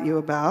just taught you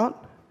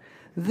about.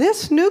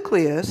 This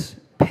nucleus,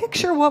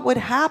 picture what would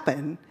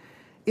happen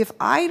if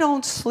I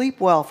don't sleep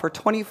well for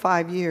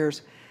 25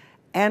 years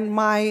and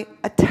my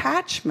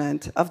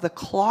attachment of the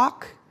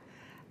clock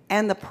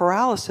and the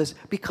paralysis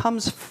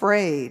becomes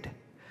frayed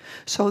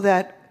so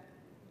that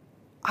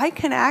I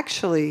can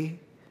actually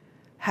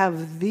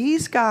have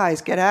these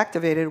guys get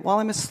activated while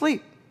I'm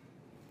asleep.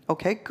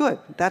 Okay, good,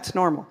 that's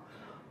normal.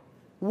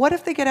 What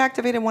if they get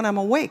activated when I'm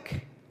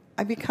awake?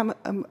 I become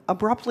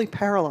abruptly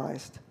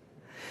paralyzed.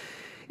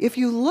 If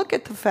you look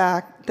at the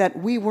fact that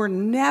we were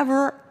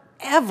never,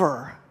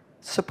 ever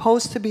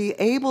supposed to be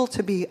able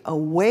to be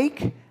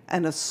awake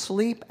and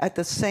asleep at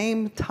the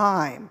same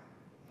time,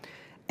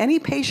 any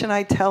patient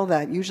I tell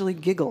that usually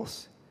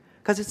giggles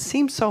because it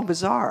seems so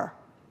bizarre.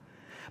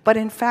 But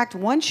in fact,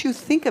 once you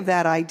think of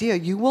that idea,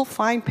 you will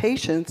find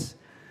patients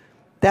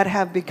that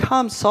have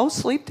become so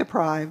sleep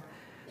deprived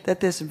that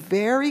this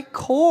very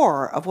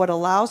core of what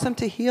allows them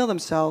to heal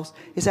themselves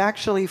is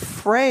actually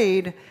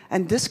frayed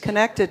and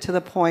disconnected to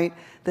the point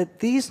that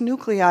these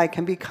nuclei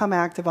can become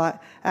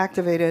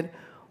activated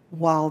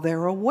while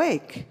they're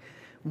awake.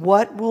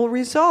 What will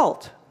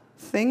result?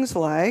 Things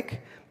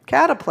like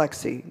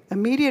cataplexy,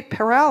 immediate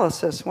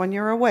paralysis when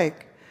you're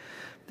awake.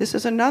 This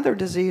is another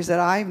disease that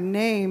I've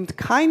named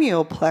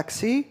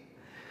kinioplexy,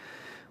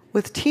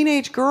 with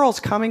teenage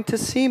girls coming to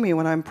see me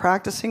when I'm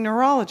practicing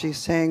neurology,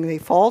 saying they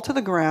fall to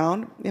the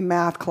ground in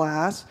math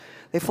class,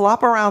 they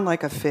flop around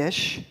like a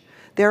fish,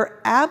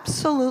 they're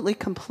absolutely,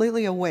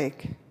 completely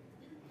awake,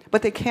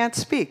 but they can't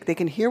speak. They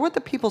can hear what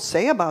the people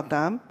say about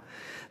them.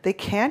 They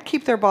can't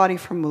keep their body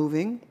from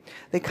moving.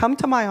 They come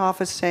to my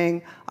office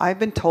saying, I've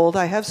been told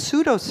I have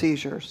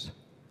pseudo-seizures.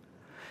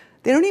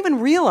 They don't even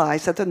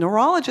realize that the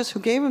neurologist who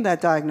gave them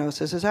that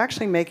diagnosis is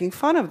actually making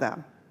fun of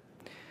them.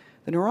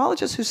 The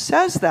neurologist who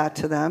says that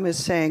to them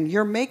is saying,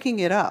 you're making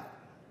it up.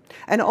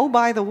 And oh,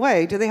 by the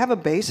way, do they have a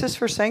basis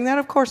for saying that?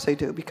 Of course they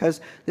do,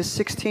 because this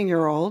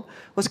 16-year-old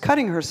was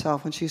cutting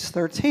herself when she's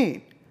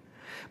 13.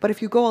 But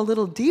if you go a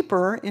little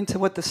deeper into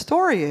what the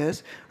story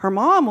is, her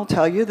mom will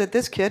tell you that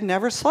this kid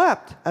never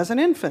slept as an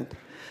infant.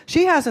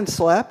 She hasn't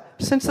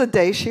slept since the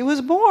day she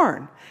was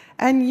born.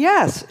 And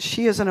yes,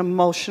 she is an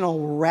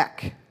emotional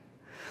wreck.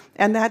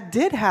 And that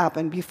did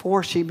happen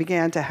before she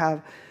began to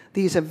have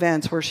these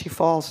events where she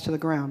falls to the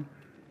ground.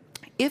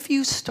 If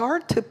you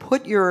start to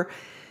put your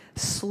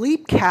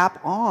sleep cap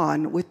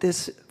on with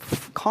this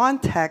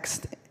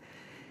context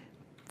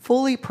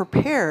fully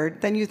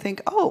prepared, then you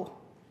think, oh,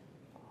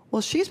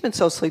 well, she's been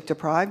so sleep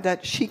deprived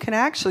that she can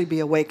actually be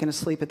awake and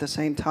asleep at the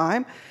same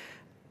time.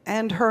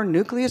 And her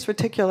nucleus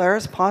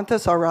reticularis, pons,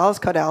 auralis,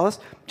 caudalis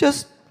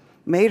just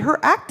made her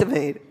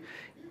activate.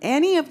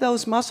 Any of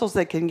those muscles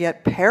that can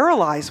get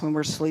paralyzed when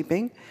we're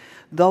sleeping,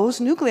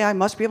 those nuclei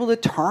must be able to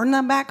turn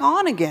them back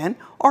on again,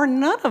 or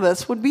none of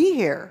us would be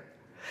here.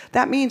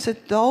 That means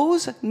that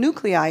those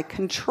nuclei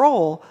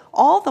control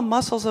all the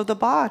muscles of the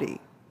body.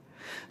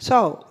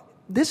 So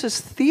this is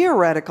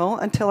theoretical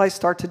until I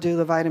start to do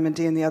the vitamin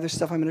D and the other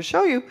stuff I'm going to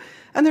show you,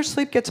 and their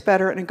sleep gets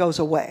better and it goes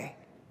away.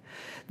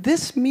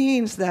 This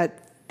means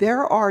that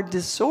there are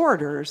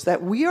disorders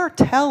that we are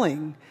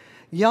telling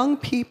young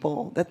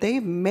people that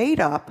they've made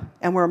up,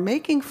 and we're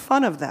making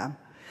fun of them,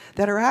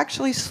 that are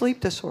actually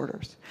sleep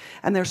disorders.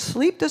 And they're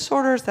sleep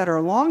disorders that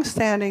are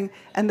long-standing,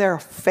 and they're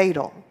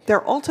fatal.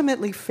 They're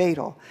ultimately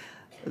fatal.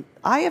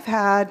 I have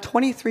had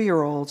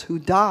 23-year-olds who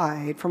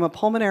died from a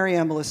pulmonary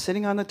embolus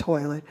sitting on the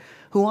toilet,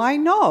 who I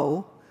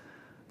know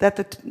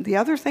that the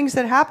other things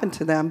that happened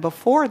to them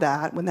before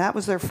that, when that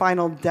was their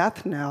final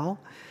death knell,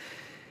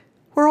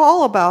 were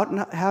all about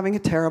not having a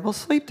terrible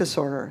sleep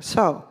disorder.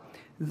 So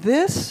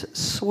this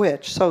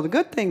switch, so the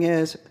good thing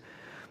is,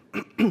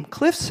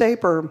 Cliff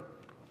Saper,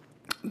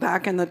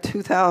 back in the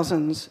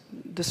 2000s,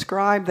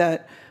 described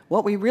that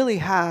what we really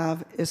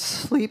have is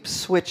sleep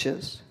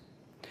switches.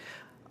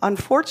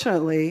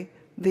 Unfortunately,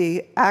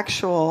 the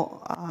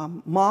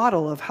actual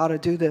model of how to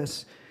do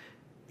this,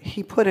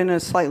 he put in a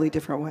slightly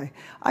different way.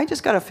 I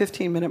just got a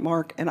 15-minute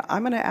mark, and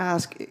I'm going to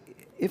ask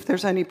if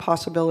there's any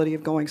possibility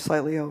of going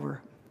slightly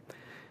over.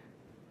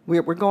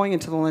 We're going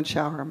into the lunch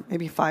hour,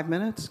 maybe 5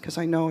 minutes, because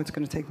I know it's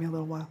going to take me a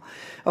little while.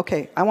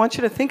 Okay, I want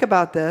you to think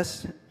about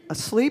this: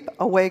 asleep,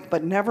 awake,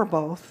 but never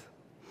both.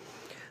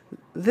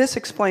 This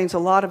explains a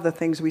lot of the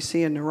things we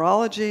see in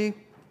neurology.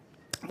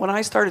 When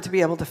I started to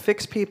be able to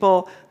fix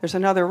people, there's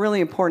another really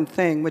important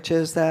thing, which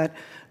is that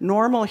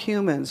normal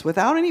humans,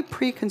 without any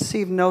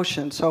preconceived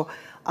notion, so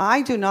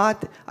I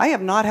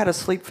have not had a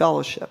sleep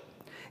fellowship.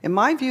 In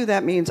my view,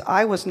 that means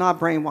I was not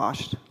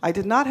brainwashed. I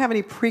did not have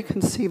any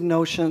preconceived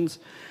notions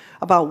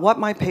about what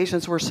my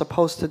patients were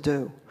supposed to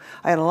do.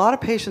 I had a lot of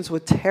patients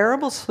with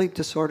terrible sleep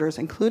disorders,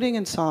 including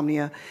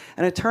insomnia,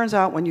 and it turns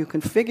out when you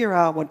can figure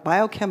out what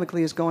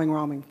biochemically is going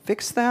wrong and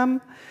fix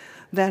them,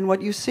 then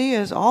what you see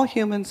is all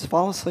humans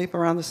fall asleep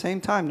around the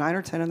same time, 9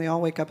 or 10, and they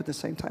all wake up at the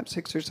same time,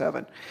 6 or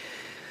 7.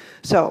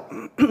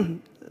 So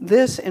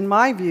this, in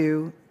my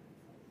view,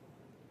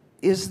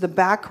 is the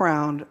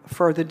background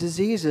for the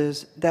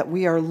diseases that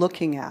we are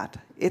looking at.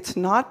 It's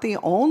not the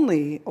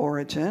only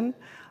origin.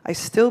 I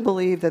still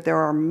believe that there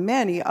are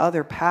many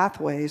other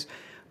pathways,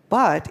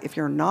 but if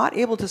you're not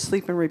able to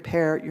sleep and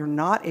repair, you're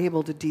not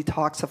able to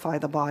detoxify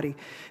the body.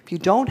 If you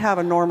don't have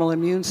a normal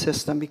immune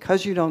system,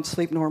 because you don't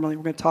sleep normally,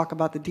 we're going to talk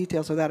about the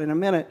details of that in a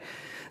minute,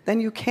 then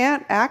you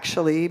can't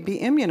actually be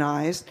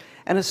immunized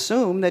and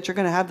assume that you're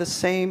going to have the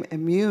same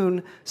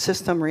immune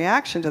system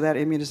reaction to that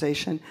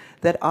immunization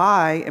that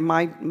I, in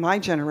my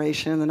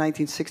generation in the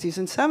 1960s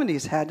and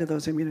 70s, had to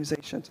those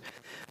immunizations.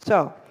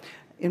 So,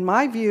 in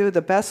my view,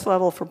 the best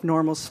level for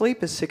normal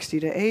sleep is 60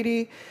 to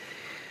 80.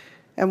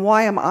 And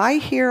why am I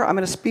here? I'm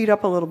going to speed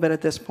up a little bit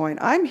at this point.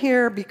 I'm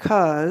here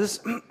because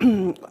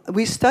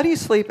we study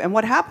sleep, and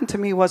what happened to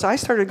me was I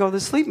started to go to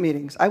the sleep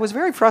meetings. I was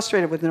very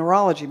frustrated with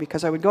neurology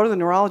because I would go to the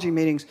neurology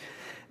meetings,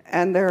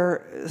 and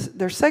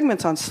their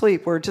segments on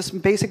sleep were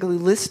just basically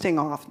listing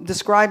off,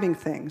 describing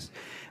things.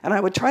 And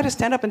I would try to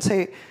stand up and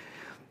say,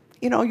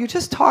 you know, you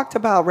just talked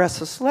about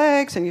restless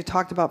legs, and you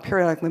talked about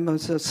periodic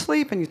limits of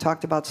sleep, and you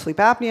talked about sleep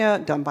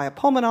apnea, done by a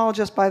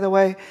pulmonologist, by the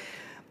way.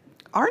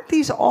 Aren't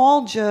these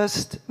all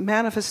just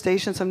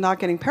manifestations of not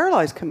getting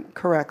paralyzed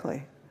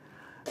correctly?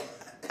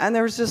 And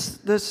there was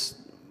just this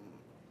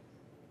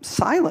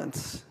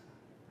silence.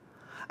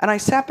 And I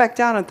sat back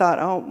down and thought,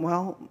 oh,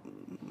 well,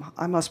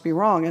 I must be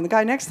wrong. And the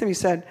guy next to me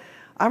said,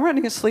 I'm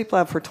running a sleep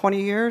lab for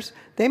 20 years.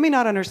 They may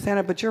not understand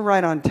it, but you're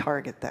right on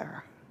target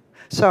there.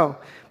 So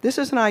this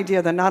is an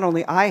idea that not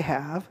only I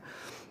have.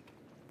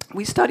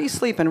 We study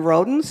sleep in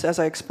rodents, as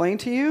I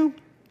explained to you.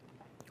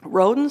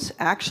 Rodents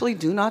actually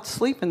do not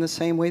sleep in the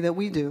same way that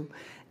we do.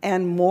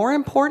 And more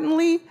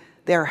importantly,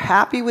 they're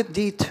happy with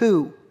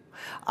D2.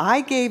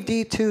 I gave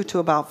D2 to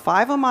about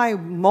 5 of my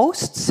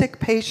most sick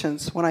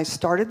patients when I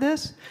started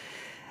this.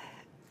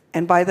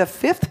 And by the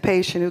 5th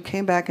patient who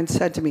came back and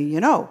said to me, you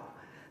know,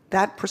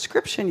 that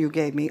prescription you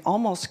gave me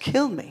almost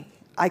killed me.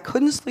 I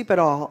couldn't sleep at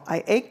all.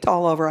 I ached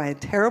all over. I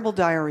had terrible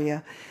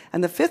diarrhea.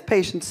 And the 5th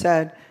patient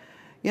said,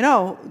 you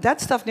know,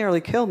 that stuff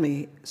nearly killed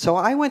me. So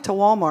I went to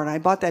Walmart and I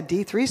bought that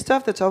D3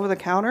 stuff that's over the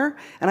counter.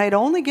 And I had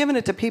only given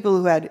it to people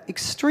who had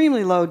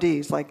extremely low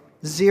Ds, like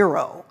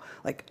 0,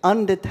 like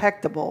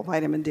undetectable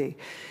vitamin D.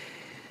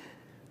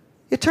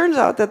 It turns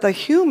out that the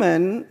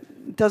human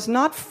does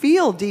not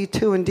feel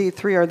D2 and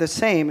D3 are the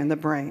same in the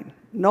brain.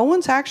 No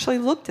one's actually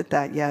looked at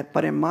that yet,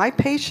 but in my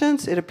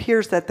patients, it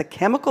appears that the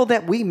chemical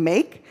that we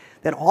make,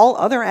 that all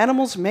other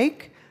animals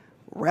make,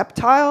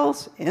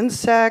 reptiles,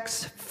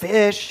 insects,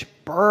 fish,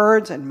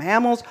 birds, and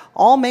mammals,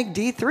 all make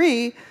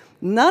D3.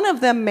 None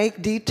of them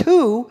make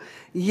D2,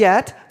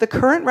 yet the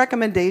current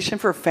recommendation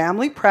for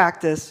family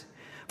practice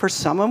for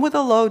someone with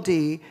a low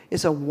D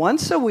is a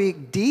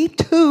once-a-week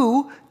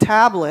D2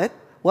 tablet,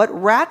 what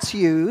rats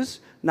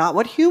use, not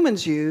what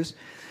humans use,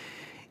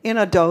 in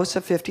a dose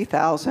of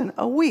 50,000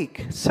 a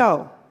week.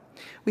 So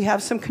we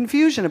have some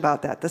confusion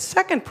about that. The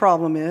second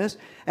problem is,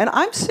 and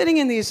I'm sitting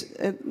in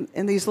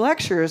these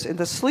lectures, in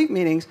the sleep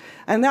meetings,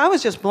 and I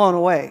was just blown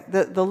away.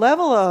 The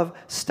level of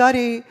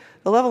study,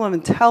 the level of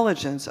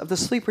intelligence of the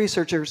sleep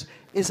researchers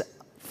is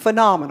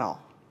phenomenal.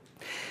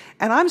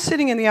 And I'm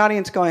sitting in the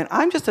audience going,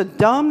 I'm just a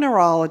dumb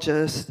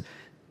neurologist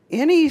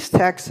in East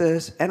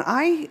Texas, and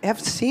I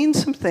have seen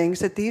some things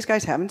that these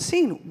guys haven't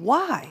seen.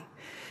 Why?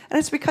 And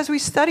it's because we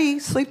study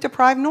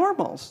sleep-deprived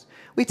normals.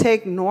 We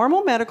take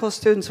normal medical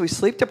students, we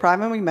sleep-deprive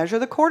them, and we measure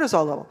the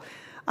cortisol level.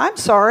 I'm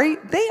sorry,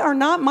 they are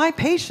not my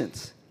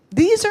patients.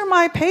 These are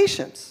my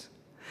patients.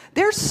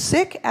 They're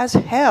sick as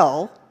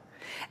hell,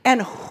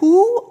 and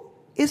who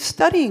is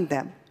studying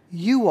them?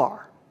 You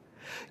are.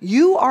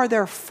 You are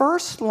their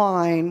first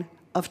line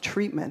of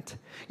treatment.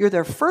 You're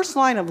their first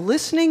line of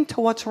listening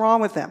to what's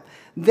wrong with them.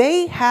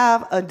 They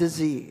have a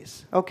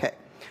disease. Okay,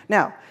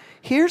 now,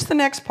 here's the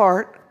next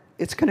part.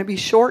 It's going to be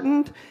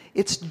shortened.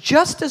 It's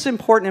just as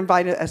important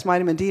as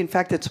vitamin D. In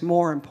fact, it's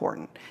more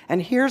important.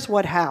 And here's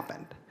what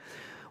happened.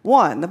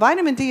 1, the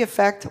vitamin D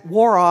effect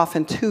wore off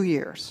in 2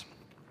 years.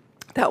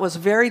 That was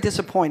very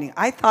disappointing.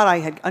 I thought I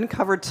had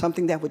uncovered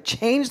something that would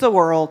change the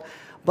world,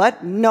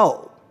 but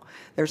no.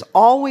 There's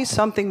always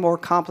something more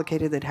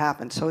complicated that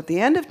happens. So at the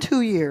end of 2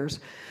 years,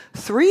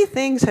 3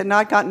 things had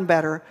not gotten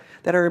better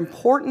that are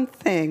important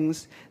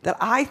things that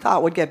I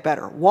thought would get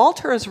better.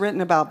 Walter has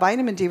written about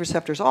vitamin D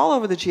receptors all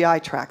over the GI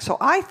tract. So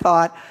I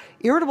thought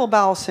irritable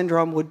bowel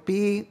syndrome would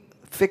be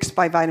fixed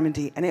by vitamin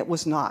D, and it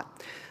was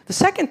not. The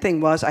second thing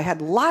was I had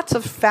lots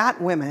of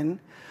fat women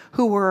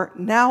who were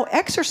now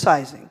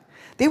exercising.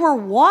 They were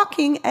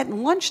walking at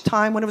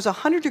lunchtime when it was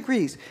 100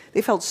 degrees.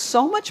 They felt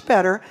so much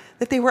better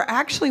that they were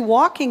actually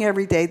walking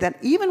every day, that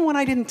even when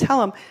I didn't tell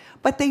them,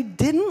 but they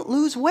didn't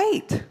lose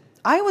weight.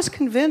 I was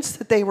convinced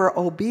that they were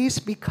obese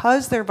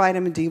because their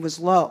vitamin D was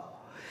low.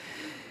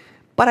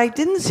 But I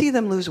didn't see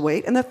them lose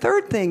weight. And the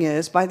third thing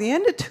is, by the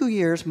end of 2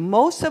 years,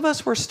 most of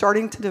us were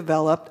starting to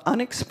develop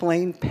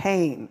unexplained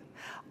pain.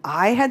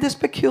 I had this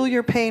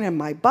peculiar pain in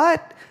my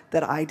butt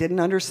that I didn't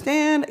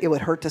understand. It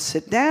would hurt to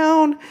sit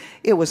down.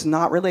 It was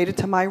not related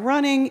to my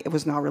running. It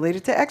was not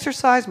related to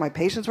exercise. My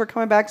patients were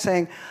coming back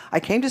saying,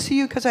 I came to see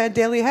you because I had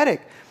daily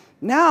headache.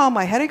 Now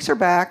my headaches are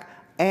back,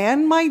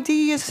 and my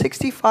D is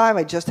 65.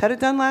 I just had it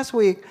done last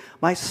week.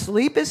 My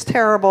sleep is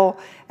terrible,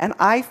 and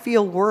I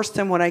feel worse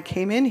than when I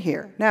came in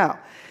here. Now,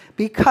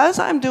 because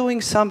I'm doing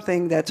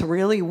something that's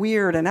really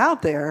weird and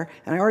out there,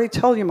 and I already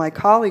told you my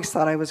colleagues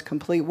thought I was a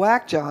complete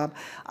whack job,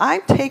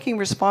 I'm taking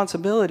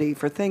responsibility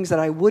for things that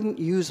I wouldn't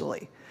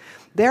usually.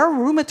 Their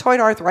rheumatoid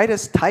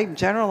arthritis type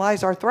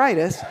generalized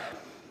arthritis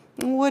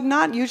would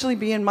not usually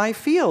be in my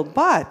field,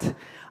 but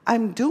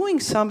I'm doing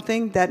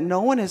something that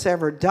no one has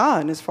ever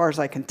done, as far as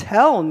I can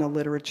tell in the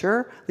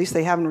literature. At least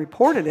they haven't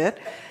reported it.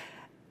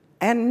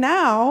 And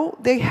now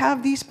they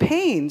have these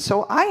pains.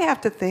 So I have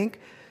to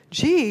think,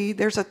 gee,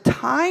 there's a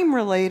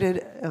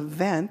time-related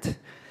event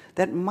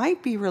that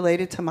might be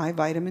related to my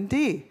vitamin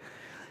D.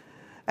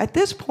 At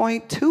this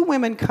point, 2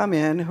 women come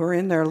in who are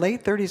in their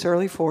late 30s,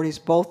 early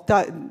 40s, both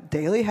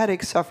daily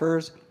headache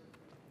sufferers,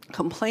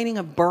 complaining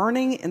of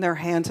burning in their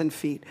hands and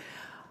feet.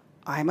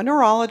 I'm a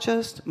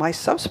neurologist. My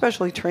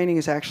subspecialty training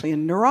is actually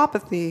in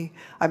neuropathy.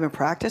 I've been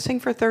practicing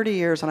for 30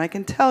 years, and I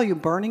can tell you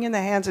burning in the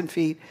hands and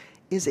feet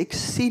is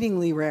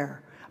exceedingly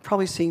rare. I've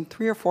probably seen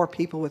 3 or 4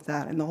 people with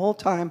that in the whole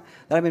time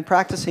that I've been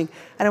practicing,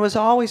 and it was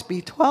always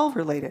B12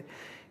 related.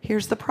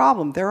 Here's the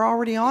problem. They're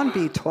already on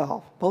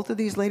B12. Both of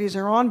these ladies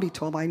are on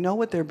B12. I know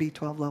what their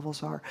B12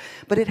 levels are,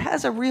 but it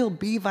has a real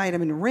B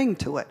vitamin ring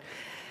to it.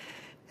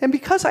 And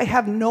because I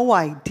have no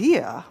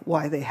idea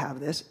why they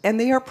have this, and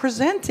they are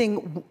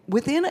presenting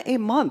within a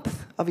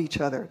month of each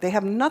other, they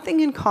have nothing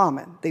in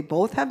common. They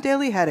both have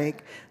daily headache.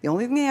 The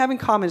only thing they have in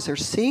common is they're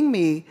seeing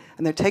me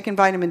and they're taking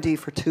vitamin D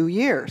for 2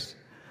 years.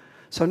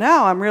 So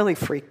now I'm really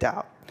freaked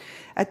out.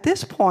 At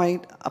this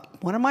point,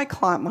 one of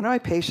my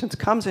patients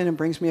comes in and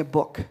brings me a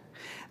book.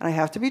 And I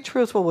have to be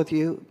truthful with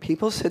you.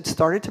 People had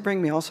started to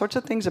bring me all sorts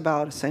of things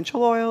about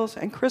essential oils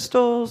and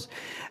crystals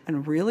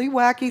and really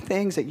wacky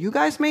things that you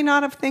guys may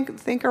not have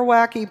think are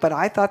wacky, but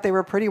I thought they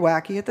were pretty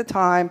wacky at the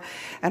time.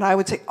 And I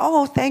would say,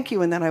 oh, thank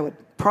you, and then I would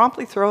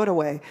promptly throw it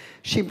away.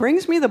 She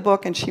brings me the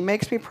book and she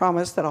makes me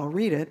promise that I'll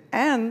read it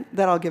and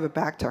that I'll give it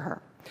back to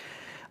her.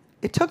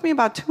 It took me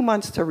about 2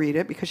 months to read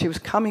it because she was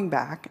coming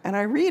back, and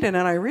I read it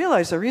and I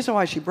realized the reason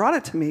why she brought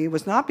it to me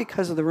was not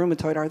because of the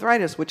rheumatoid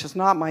arthritis, which is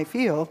not my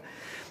field.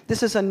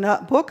 This is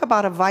a book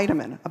about a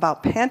vitamin,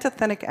 about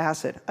pantothenic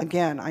acid.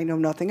 Again, I know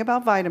nothing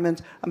about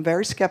vitamins. I'm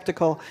very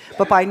skeptical.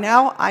 But by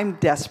now, I'm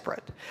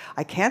desperate.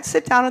 I can't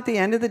sit down at the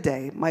end of the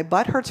day. My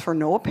butt hurts for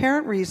no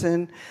apparent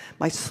reason.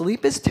 My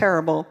sleep is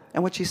terrible.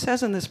 And what she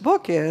says in this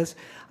book is,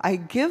 I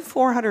give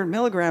 400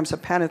 milligrams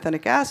of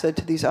pantothenic acid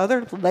to these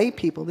other lay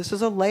people. This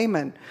is a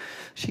layman.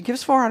 She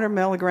gives 400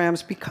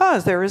 milligrams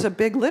because there is a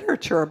big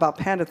literature about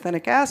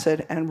pantothenic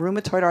acid and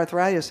rheumatoid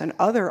arthritis and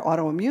other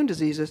autoimmune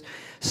diseases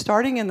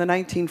starting in the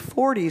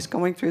 1940s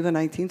going through the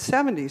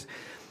 1970s.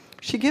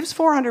 She gives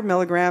 400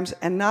 milligrams,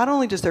 and not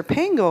only does their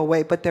pain go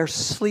away, but their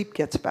sleep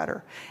gets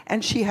better.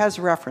 And she has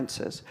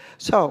references.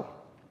 So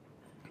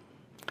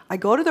I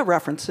go to the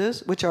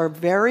references, which are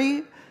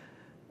very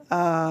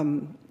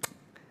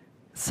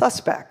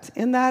suspect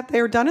in that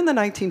they were done in the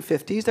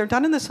 1950s. They're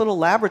done in this little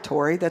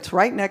laboratory that's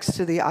right next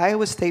to the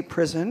Iowa State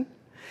Prison,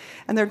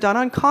 and they're done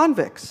on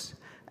convicts.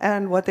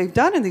 And what they've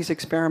done in these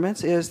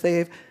experiments is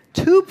they've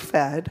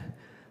tube-fed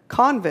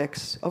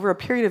convicts over a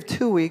period of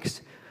 2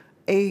 weeks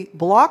a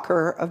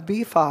blocker of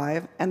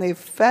B5, and they've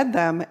fed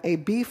them a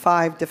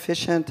B5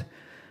 deficient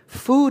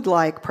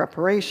food-like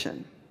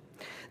preparation.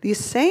 These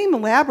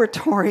same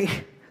laboratory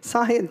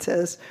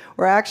scientists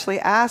were actually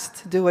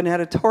asked to do an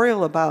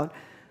editorial about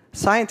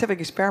scientific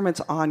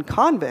experiments on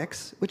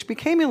convicts, which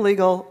became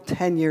illegal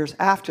 10 years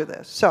after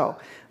this. So,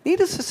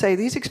 needless to say,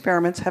 these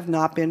experiments have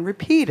not been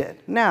repeated.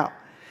 Now,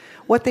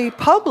 what they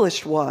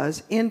published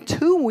was, in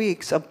 2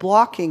 weeks of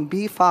blocking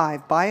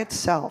B5 by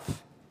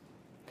itself,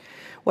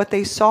 what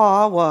they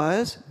saw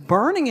was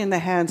burning in the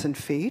hands and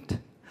feet,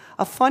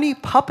 a funny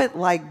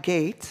puppet-like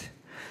gait,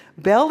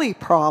 belly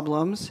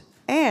problems,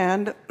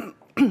 and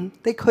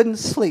they couldn't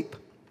sleep.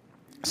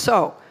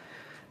 So,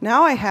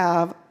 now I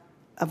have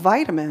a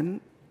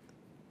vitamin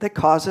that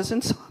causes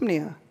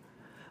insomnia.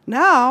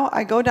 Now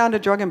I go down to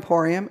Drug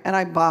Emporium and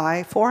I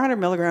buy 400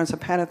 milligrams of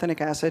pantothenic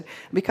acid.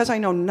 Because I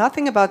know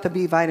nothing about the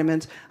B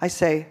vitamins, I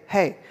say,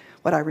 hey,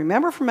 what I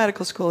remember from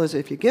medical school is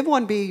if you give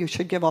one B, you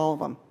should give all of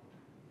them.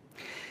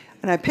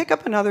 And I pick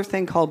up another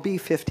thing called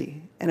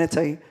B50, and it's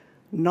a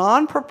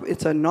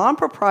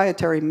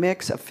non-proprietary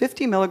mix of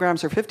 50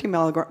 milligrams or 50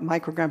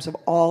 micrograms of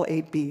all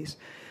 8 Bs.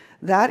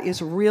 That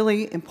is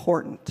really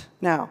important.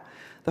 Now,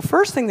 the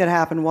first thing that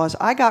happened was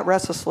I got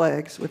restless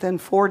legs within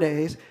 4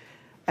 days,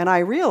 and I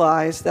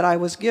realized that I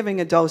was giving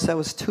a dose that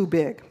was too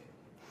big.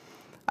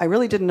 I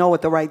really didn't know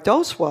what the right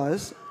dose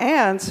was,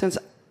 and since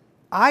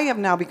I have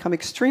now become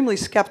extremely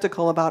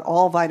skeptical about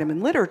all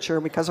vitamin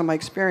literature because of my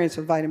experience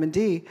with vitamin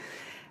D,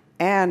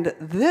 and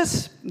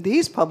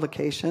these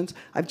publications,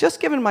 I've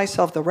just given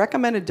myself the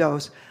recommended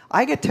dose.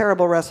 I get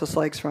terrible restless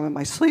legs from it.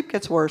 My sleep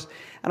gets worse,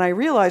 and I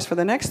realize for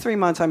the next 3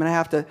 months I'm going to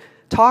have to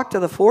talk to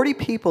the 40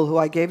 people who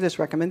I gave this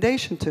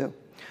recommendation to.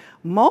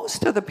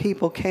 Most of the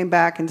people came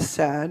back and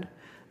said,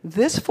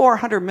 this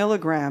 400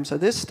 milligrams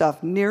of this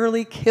stuff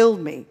nearly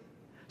killed me.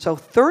 So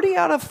 30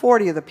 out of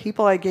 40 of the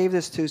people I gave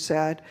this to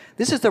said,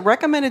 this is the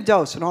recommended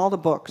dose in all the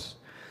books.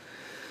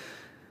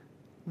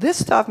 This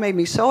stuff made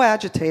me so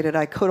agitated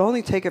I could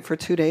only take it for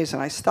 2 days,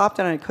 and I stopped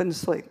it and I couldn't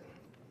sleep.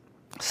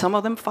 Some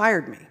of them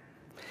fired me.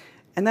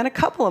 And then a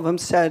couple of them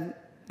said,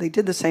 they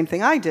did the same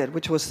thing I did,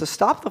 which was to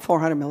stop the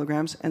 400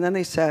 milligrams, and then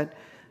they said,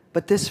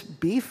 but this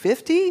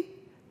B50,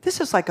 this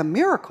is like a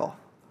miracle.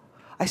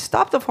 I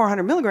stopped the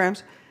 400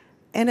 milligrams,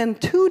 and in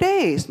 2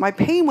 days, my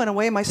pain went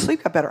away, my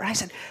sleep got better. And I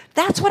said,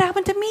 that's what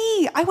happened to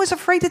me. I was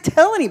afraid to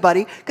tell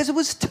anybody because it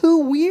was too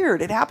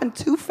weird. It happened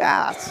too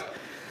fast.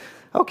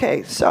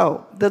 Okay,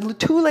 so the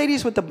 2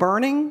 ladies with the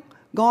burning,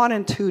 gone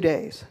in 2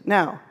 days.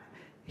 Now,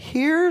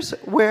 here's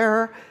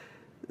where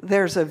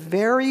there's a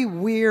very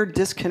weird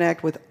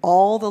disconnect with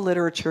all the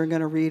literature I'm going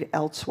to read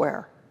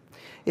elsewhere.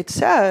 It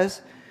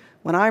says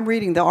when I'm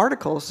reading the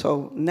articles,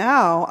 so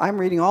now I'm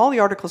reading all the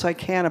articles I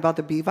can about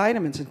the B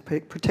vitamins, and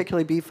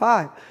particularly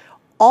B5.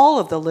 All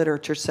of the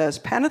literature says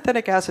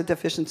pantothenic acid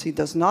deficiency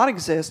does not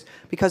exist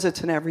because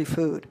it's in every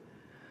food.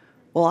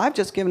 Well, I've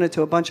just given it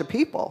to a bunch of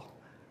people.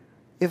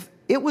 If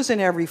it was in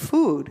every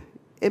food,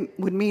 it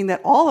would mean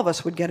that all of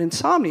us would get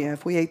insomnia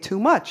if we ate too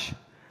much.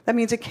 That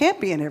means it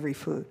can't be in every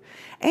food.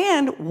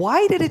 And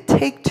why did it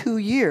take 2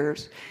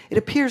 years? It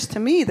appears to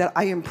me that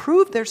I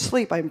improved their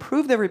sleep, I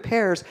improved their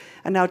repairs,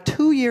 and now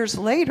 2 years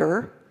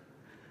later,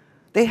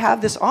 they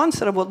have this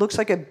onset of what looks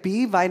like a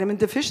B vitamin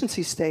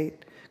deficiency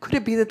state. Could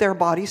it be that there are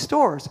body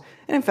stores?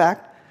 And in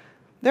fact,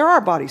 there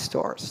are body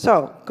stores.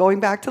 So going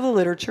back to the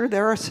literature,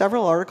 there are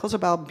several articles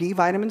about B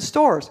vitamin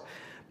stores.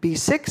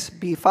 B6,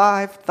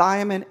 B5,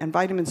 thiamine, and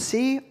vitamin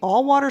C,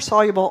 all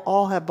water-soluble,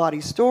 all have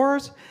body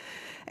stores.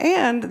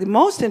 And the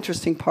most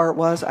interesting part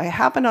was I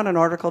happened on an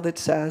article that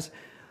says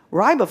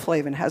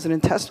riboflavin has an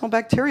intestinal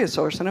bacteria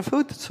source and a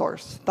food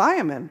source.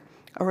 Thiamine,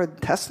 or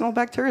intestinal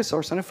bacteria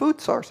source and a food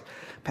source.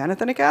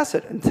 Pantothenic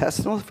acid,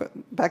 intestinal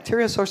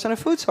bacteria source and a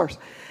food source.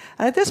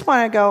 And at this point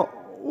I go,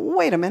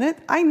 wait a minute,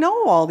 I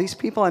know all these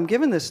people I'm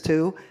giving this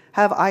to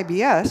have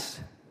IBS.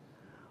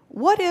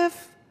 What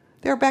if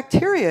their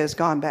bacteria has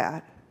gone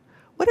bad?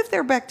 What if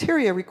their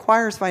bacteria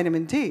requires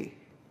vitamin D?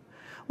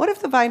 What if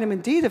the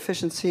vitamin D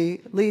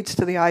deficiency leads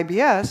to the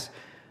IBS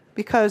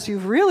because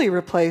you've really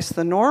replaced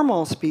the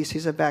normal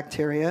species of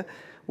bacteria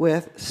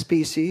with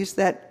species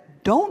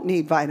that don't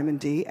need vitamin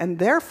D, and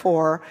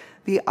therefore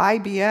the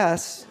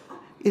IBS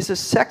is a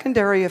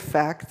secondary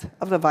effect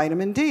of the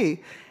vitamin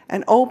D?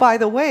 And oh, by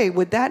the way,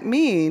 would that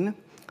mean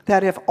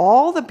that if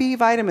all the B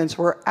vitamins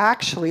were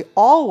actually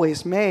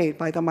always made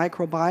by the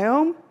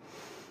microbiome,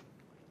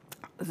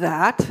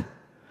 that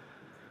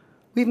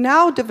we've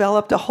now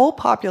developed a whole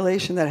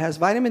population that has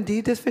vitamin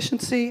D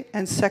deficiency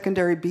and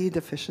secondary B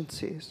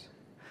deficiencies.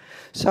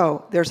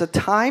 So there's a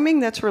timing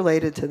that's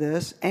related to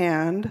this,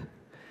 and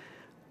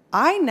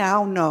I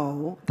now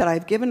know that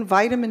I've given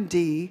vitamin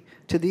D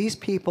to these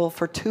people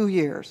for 2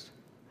 years.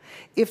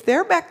 If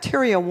their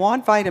bacteria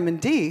want vitamin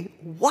D,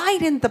 why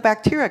didn't the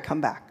bacteria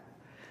come back?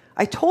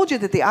 I told you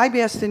that the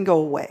IBS didn't go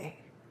away.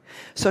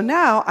 So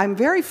now I'm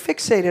very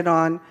fixated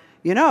on,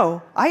 you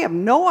know, I have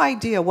no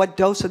idea what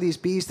dose of these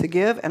Bs to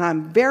give, and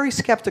I'm very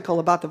skeptical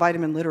about the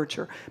vitamin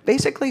literature.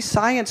 Basically,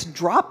 science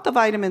dropped the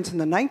vitamins in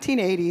the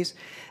 1980s,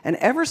 and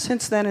ever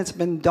since then it's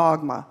been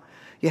dogma.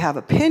 You have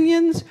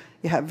opinions,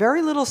 you have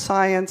very little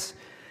science.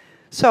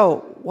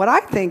 So what I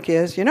think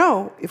is, you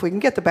know, if we can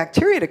get the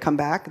bacteria to come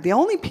back, the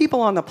only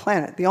people on the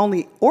planet, the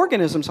only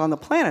organisms on the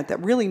planet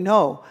that really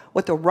know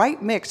what the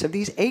right mix of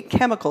these 8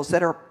 chemicals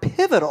that are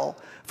pivotal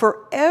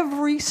for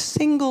every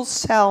single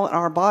cell in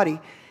our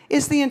body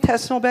is the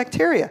intestinal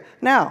bacteria.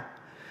 Now,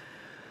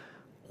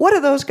 what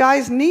do those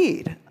guys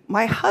need?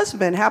 My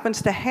husband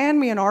happens to hand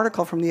me an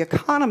article from the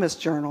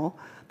Economist Journal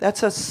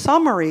that's a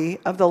summary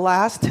of the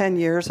last 10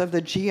 years of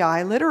the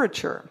GI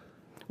literature.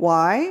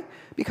 Why?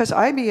 Because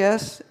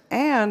IBS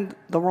and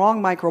the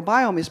wrong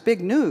microbiome is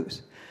big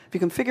news. If you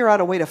can figure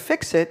out a way to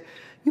fix it,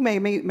 you may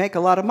make a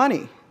lot of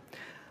money.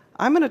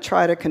 I'm going to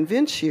try to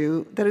convince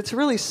you that it's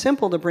really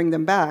simple to bring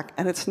them back,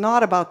 and it's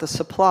not about the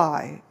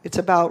supply. It's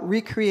about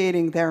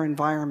recreating their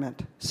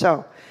environment.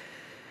 So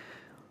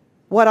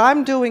what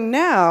I'm doing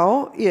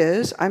now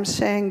is I'm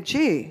saying,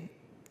 gee,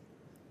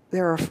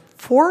 there are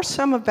 4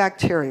 sum of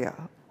bacteria.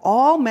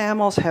 All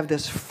mammals have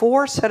this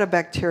 4 set of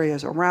bacteria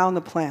around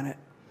the planet.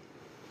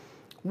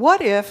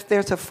 What if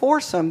there's a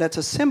foursome that's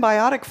a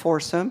symbiotic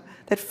foursome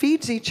that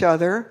feeds each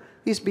other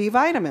these B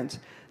vitamins?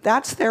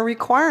 That's their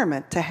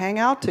requirement, to hang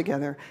out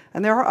together.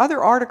 And there are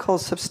other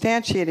articles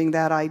substantiating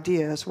that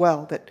idea as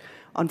well that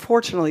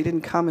unfortunately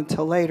didn't come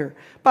until later.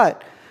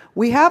 But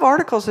we have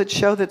articles that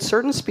show that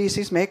certain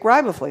species make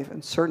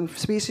riboflavin, certain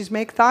species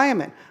make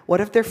thiamine.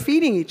 What if they're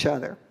feeding each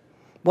other?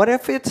 What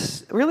if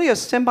it's really a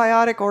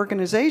symbiotic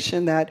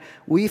organization that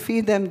we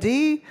feed them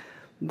D,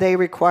 they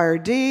require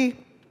D,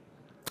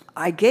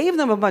 I gave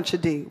them a bunch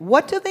of D.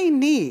 What do they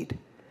need?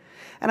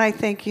 And I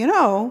think, you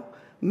know,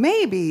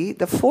 maybe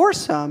the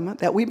foursome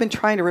that we've been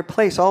trying to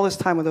replace all this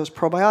time with those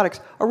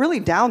probiotics are really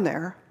down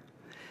there,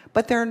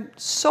 but they're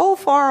so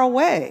far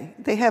away.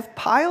 They have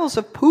piles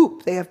of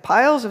poop. They have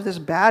piles of this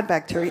bad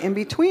bacteria in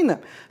between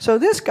them. So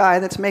this guy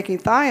that's making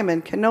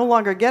thiamine can no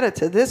longer get it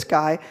to this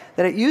guy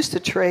that it used to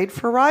trade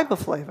for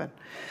riboflavin.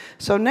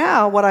 So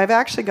now what I've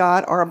actually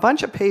got are a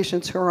bunch of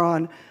patients who are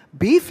on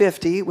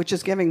B50, which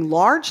is giving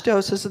large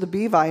doses of the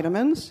B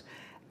vitamins,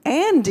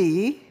 and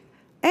D,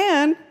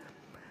 and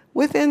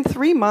within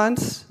 3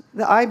 months,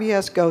 the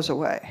IBS goes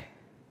away.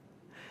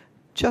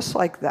 Just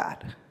like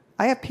that.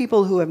 I have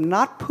people who have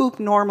not pooped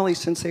normally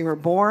since they were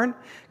born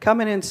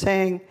coming in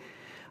saying,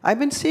 I've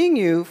been seeing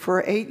you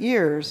for 8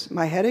 years.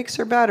 My headaches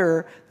are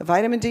better. The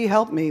vitamin D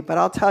helped me, but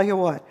I'll tell you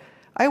what.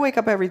 I wake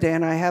up every day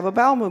and I have a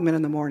bowel movement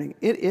in the morning.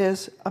 It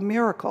is a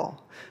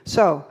miracle.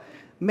 So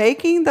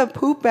making the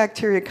poop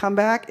bacteria come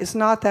back is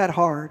not that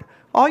hard.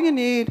 All you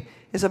need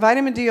is a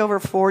vitamin D over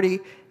 40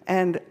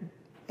 and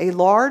a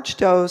large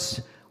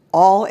dose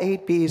all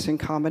 8 Bs in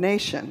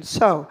combination.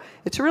 So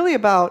it's really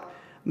about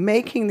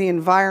making the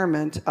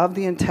environment of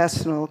the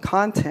intestinal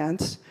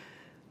contents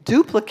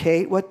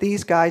duplicate what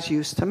these guys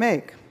used to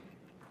make.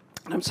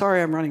 I'm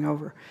sorry I'm running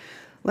over.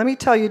 Let me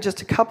tell you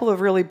just a couple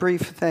of really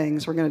brief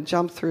things. We're going to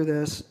jump through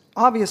this.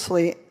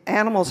 Obviously,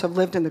 animals have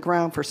lived in the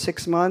ground for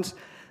 6 months.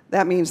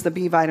 That means the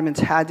B vitamins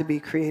had to be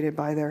created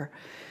by their...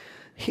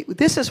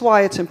 This is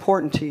why it's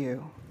important to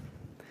you.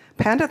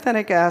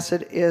 Pantothenic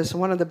acid is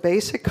one of the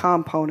basic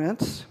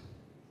components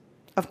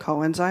of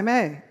coenzyme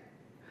A.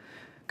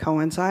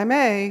 Coenzyme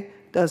A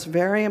does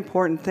very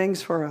important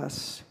things for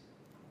us.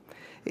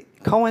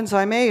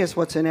 Coenzyme A is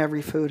what's in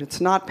every food.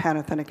 It's not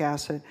pantothenic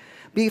acid.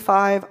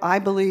 B5, I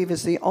believe,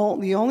 is the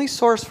only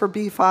source for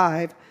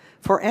B5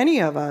 for any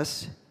of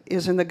us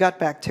is in the gut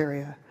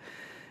bacteria.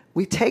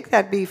 We take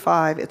that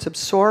B5, it's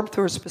absorbed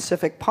through a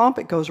specific pump,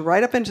 it goes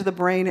right up into the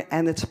brain,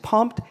 and it's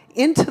pumped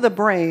into the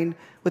brain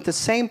with the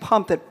same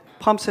pump that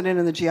pumps it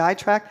in the GI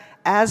tract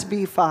as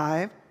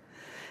B5,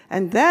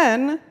 and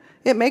then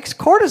it makes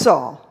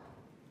cortisol.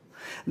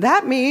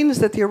 That means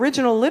that the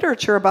original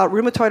literature about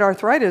rheumatoid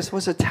arthritis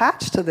was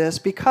attached to this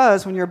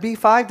because when you're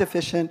B5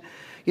 deficient,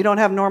 you don't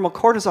have normal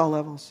cortisol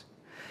levels.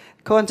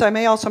 Coenzyme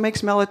A also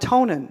makes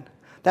melatonin.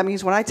 That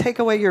means when I take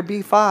away your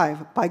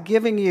B5 by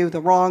giving you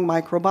the wrong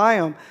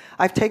microbiome,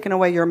 I've taken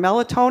away your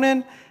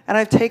melatonin and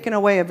I've taken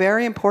away a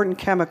very important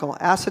chemical,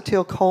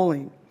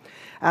 acetylcholine.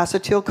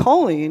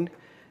 Acetylcholine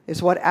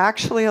is what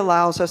actually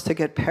allows us to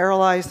get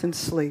paralyzed in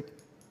sleep.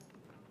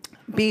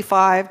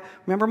 B5,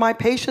 remember my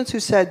patients who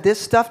said,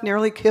 this stuff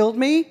nearly killed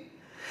me?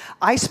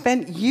 I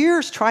spent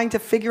years trying to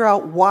figure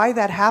out why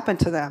that happened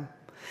to them.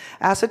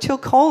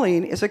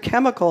 Acetylcholine is a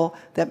chemical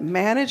that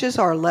manages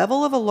our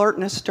level of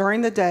alertness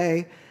during the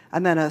day,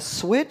 and then a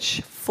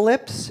switch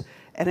flips,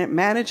 and it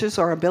manages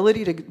our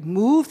ability to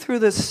move through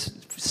the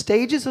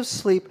stages of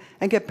sleep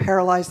and get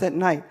paralyzed at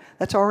night.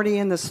 That's already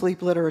in the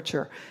sleep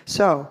literature.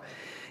 So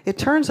it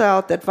turns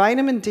out that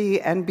vitamin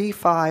D and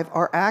B5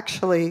 are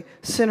actually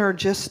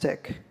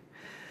synergistic.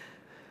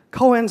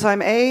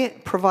 Coenzyme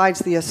A provides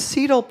the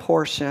acetyl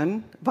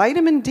portion.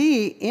 Vitamin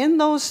D in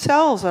those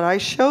cells that I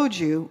showed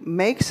you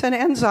makes an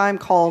enzyme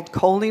called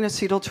choline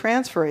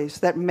acetyltransferase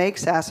that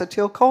makes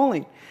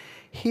acetylcholine.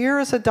 Here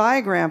is a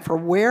diagram for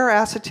where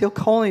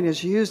acetylcholine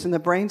is used in the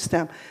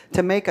brainstem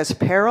to make us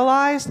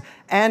paralyzed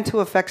and to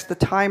affect the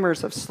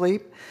timers of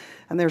sleep.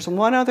 And there's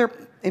one other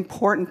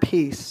important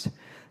piece.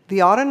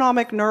 The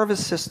autonomic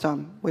nervous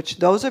system, which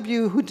those of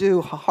you who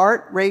do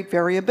heart rate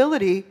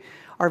variability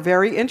are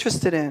very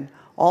interested in.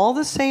 All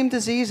the same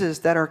diseases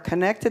that are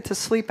connected to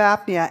sleep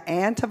apnea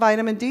and to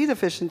vitamin D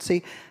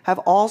deficiency have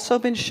also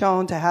been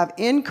shown to have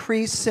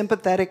increased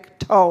sympathetic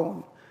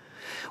tone.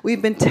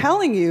 We've been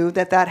telling you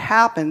that that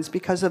happens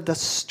because of the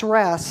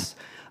stress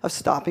of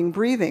stopping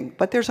breathing.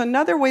 But there's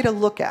another way to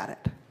look at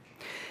it.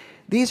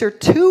 These are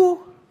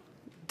two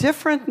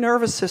different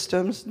nervous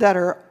systems that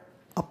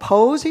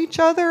oppose each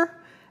other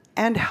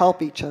and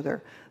help each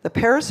other. The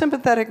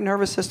parasympathetic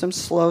nervous system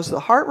slows the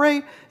heart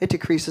rate, it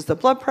decreases the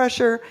blood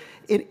pressure,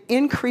 it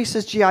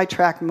increases GI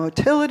tract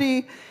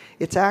motility,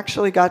 it's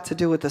actually got to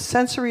do with the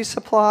sensory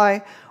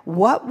supply.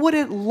 What would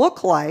it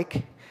look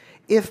like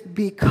if,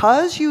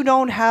 because you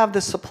don't have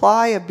the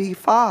supply of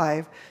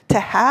B5, to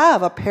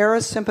have a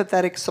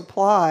parasympathetic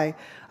supply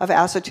of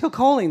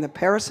acetylcholine? The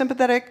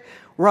parasympathetic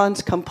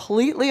runs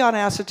completely on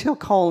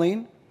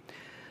acetylcholine.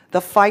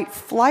 The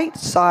fight-flight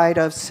side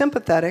of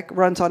sympathetic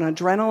runs on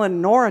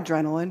adrenaline,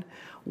 noradrenaline.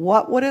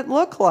 What would it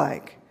look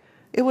like?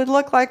 It would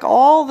look like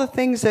all the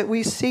things that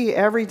we see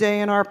every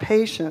day in our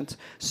patients.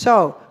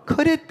 So,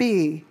 could it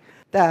be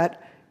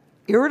that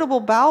irritable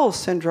bowel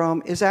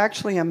syndrome is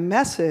actually a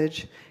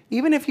message,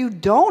 even if you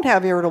don't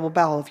have irritable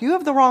bowel, if you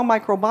have the wrong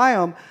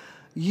microbiome,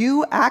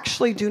 you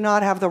actually do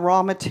not have the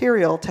raw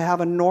material to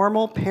have a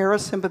normal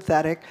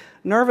parasympathetic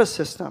nervous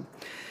system.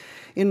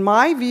 In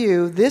my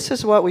view, this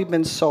is what we've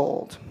been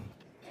sold.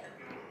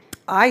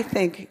 I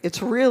think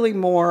it's really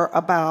more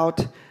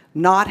about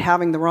not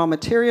having the raw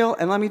material.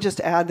 And let me just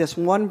add this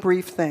one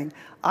brief thing.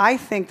 I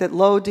think that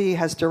low D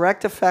has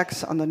direct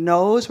effects on the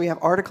nose. We have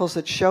articles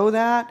that show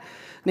that.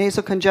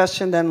 Nasal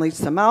congestion then leads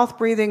to mouth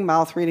breathing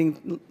leads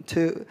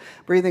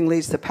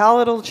to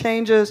palatal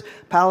changes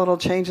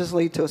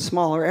lead to a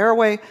smaller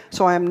airway.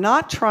 So I am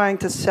not trying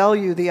to sell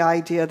you the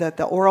idea that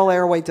the oral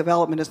airway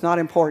development is not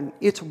important.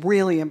 It's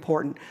really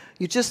important.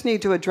 You just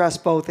need to address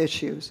both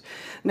issues.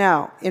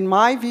 Now, in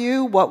my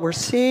view, what we're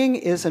seeing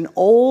is an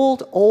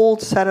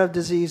old set of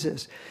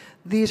diseases.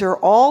 These are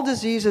all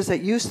diseases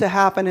that used to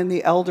happen in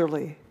the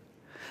elderly.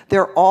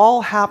 They're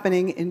all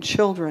happening in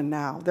children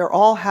now. They're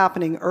all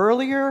happening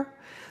earlier.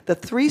 The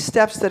 3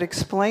 steps that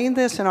explain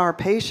this in our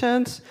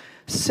patients,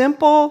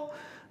 simple.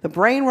 The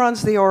brain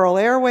runs the oral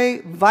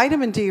airway,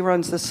 vitamin D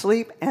runs the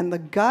sleep, and the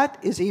gut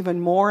is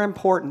even more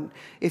important.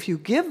 If you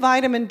give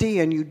vitamin D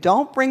and you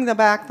don't bring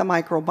back the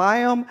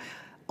microbiome,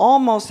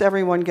 almost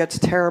everyone gets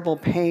terrible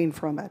pain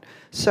from it.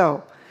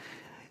 So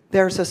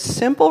there's a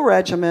simple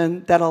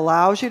regimen that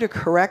allows you to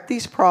correct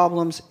these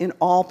problems in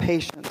all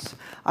patients.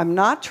 I'm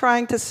not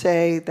trying to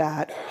say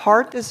that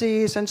heart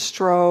disease and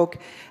stroke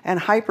and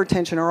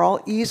hypertension are all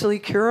easily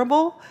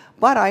curable,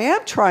 but I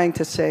am trying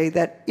to say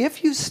that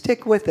if you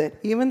stick with it,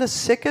 even the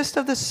sickest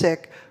of the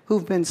sick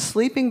who've been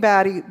sleeping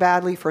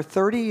badly for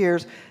 30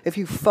 years, if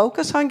you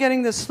focus on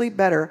getting the sleep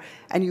better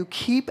and you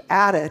keep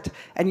at it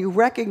and you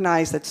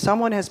recognize that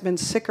someone has been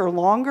sicker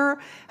longer,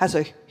 has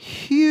a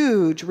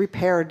huge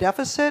repair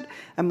deficit,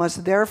 and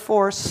must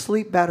therefore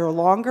sleep better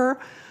longer,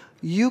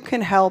 you can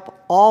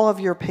help all of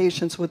your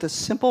patients with a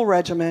simple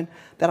regimen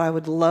that I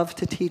would love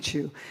to teach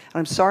you. And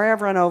I'm sorry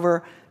I've run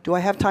over. Do I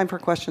have time for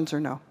questions or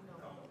no?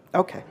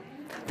 Okay.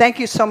 Thank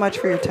you so much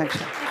for your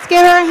attention. Let's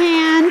give her a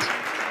hand.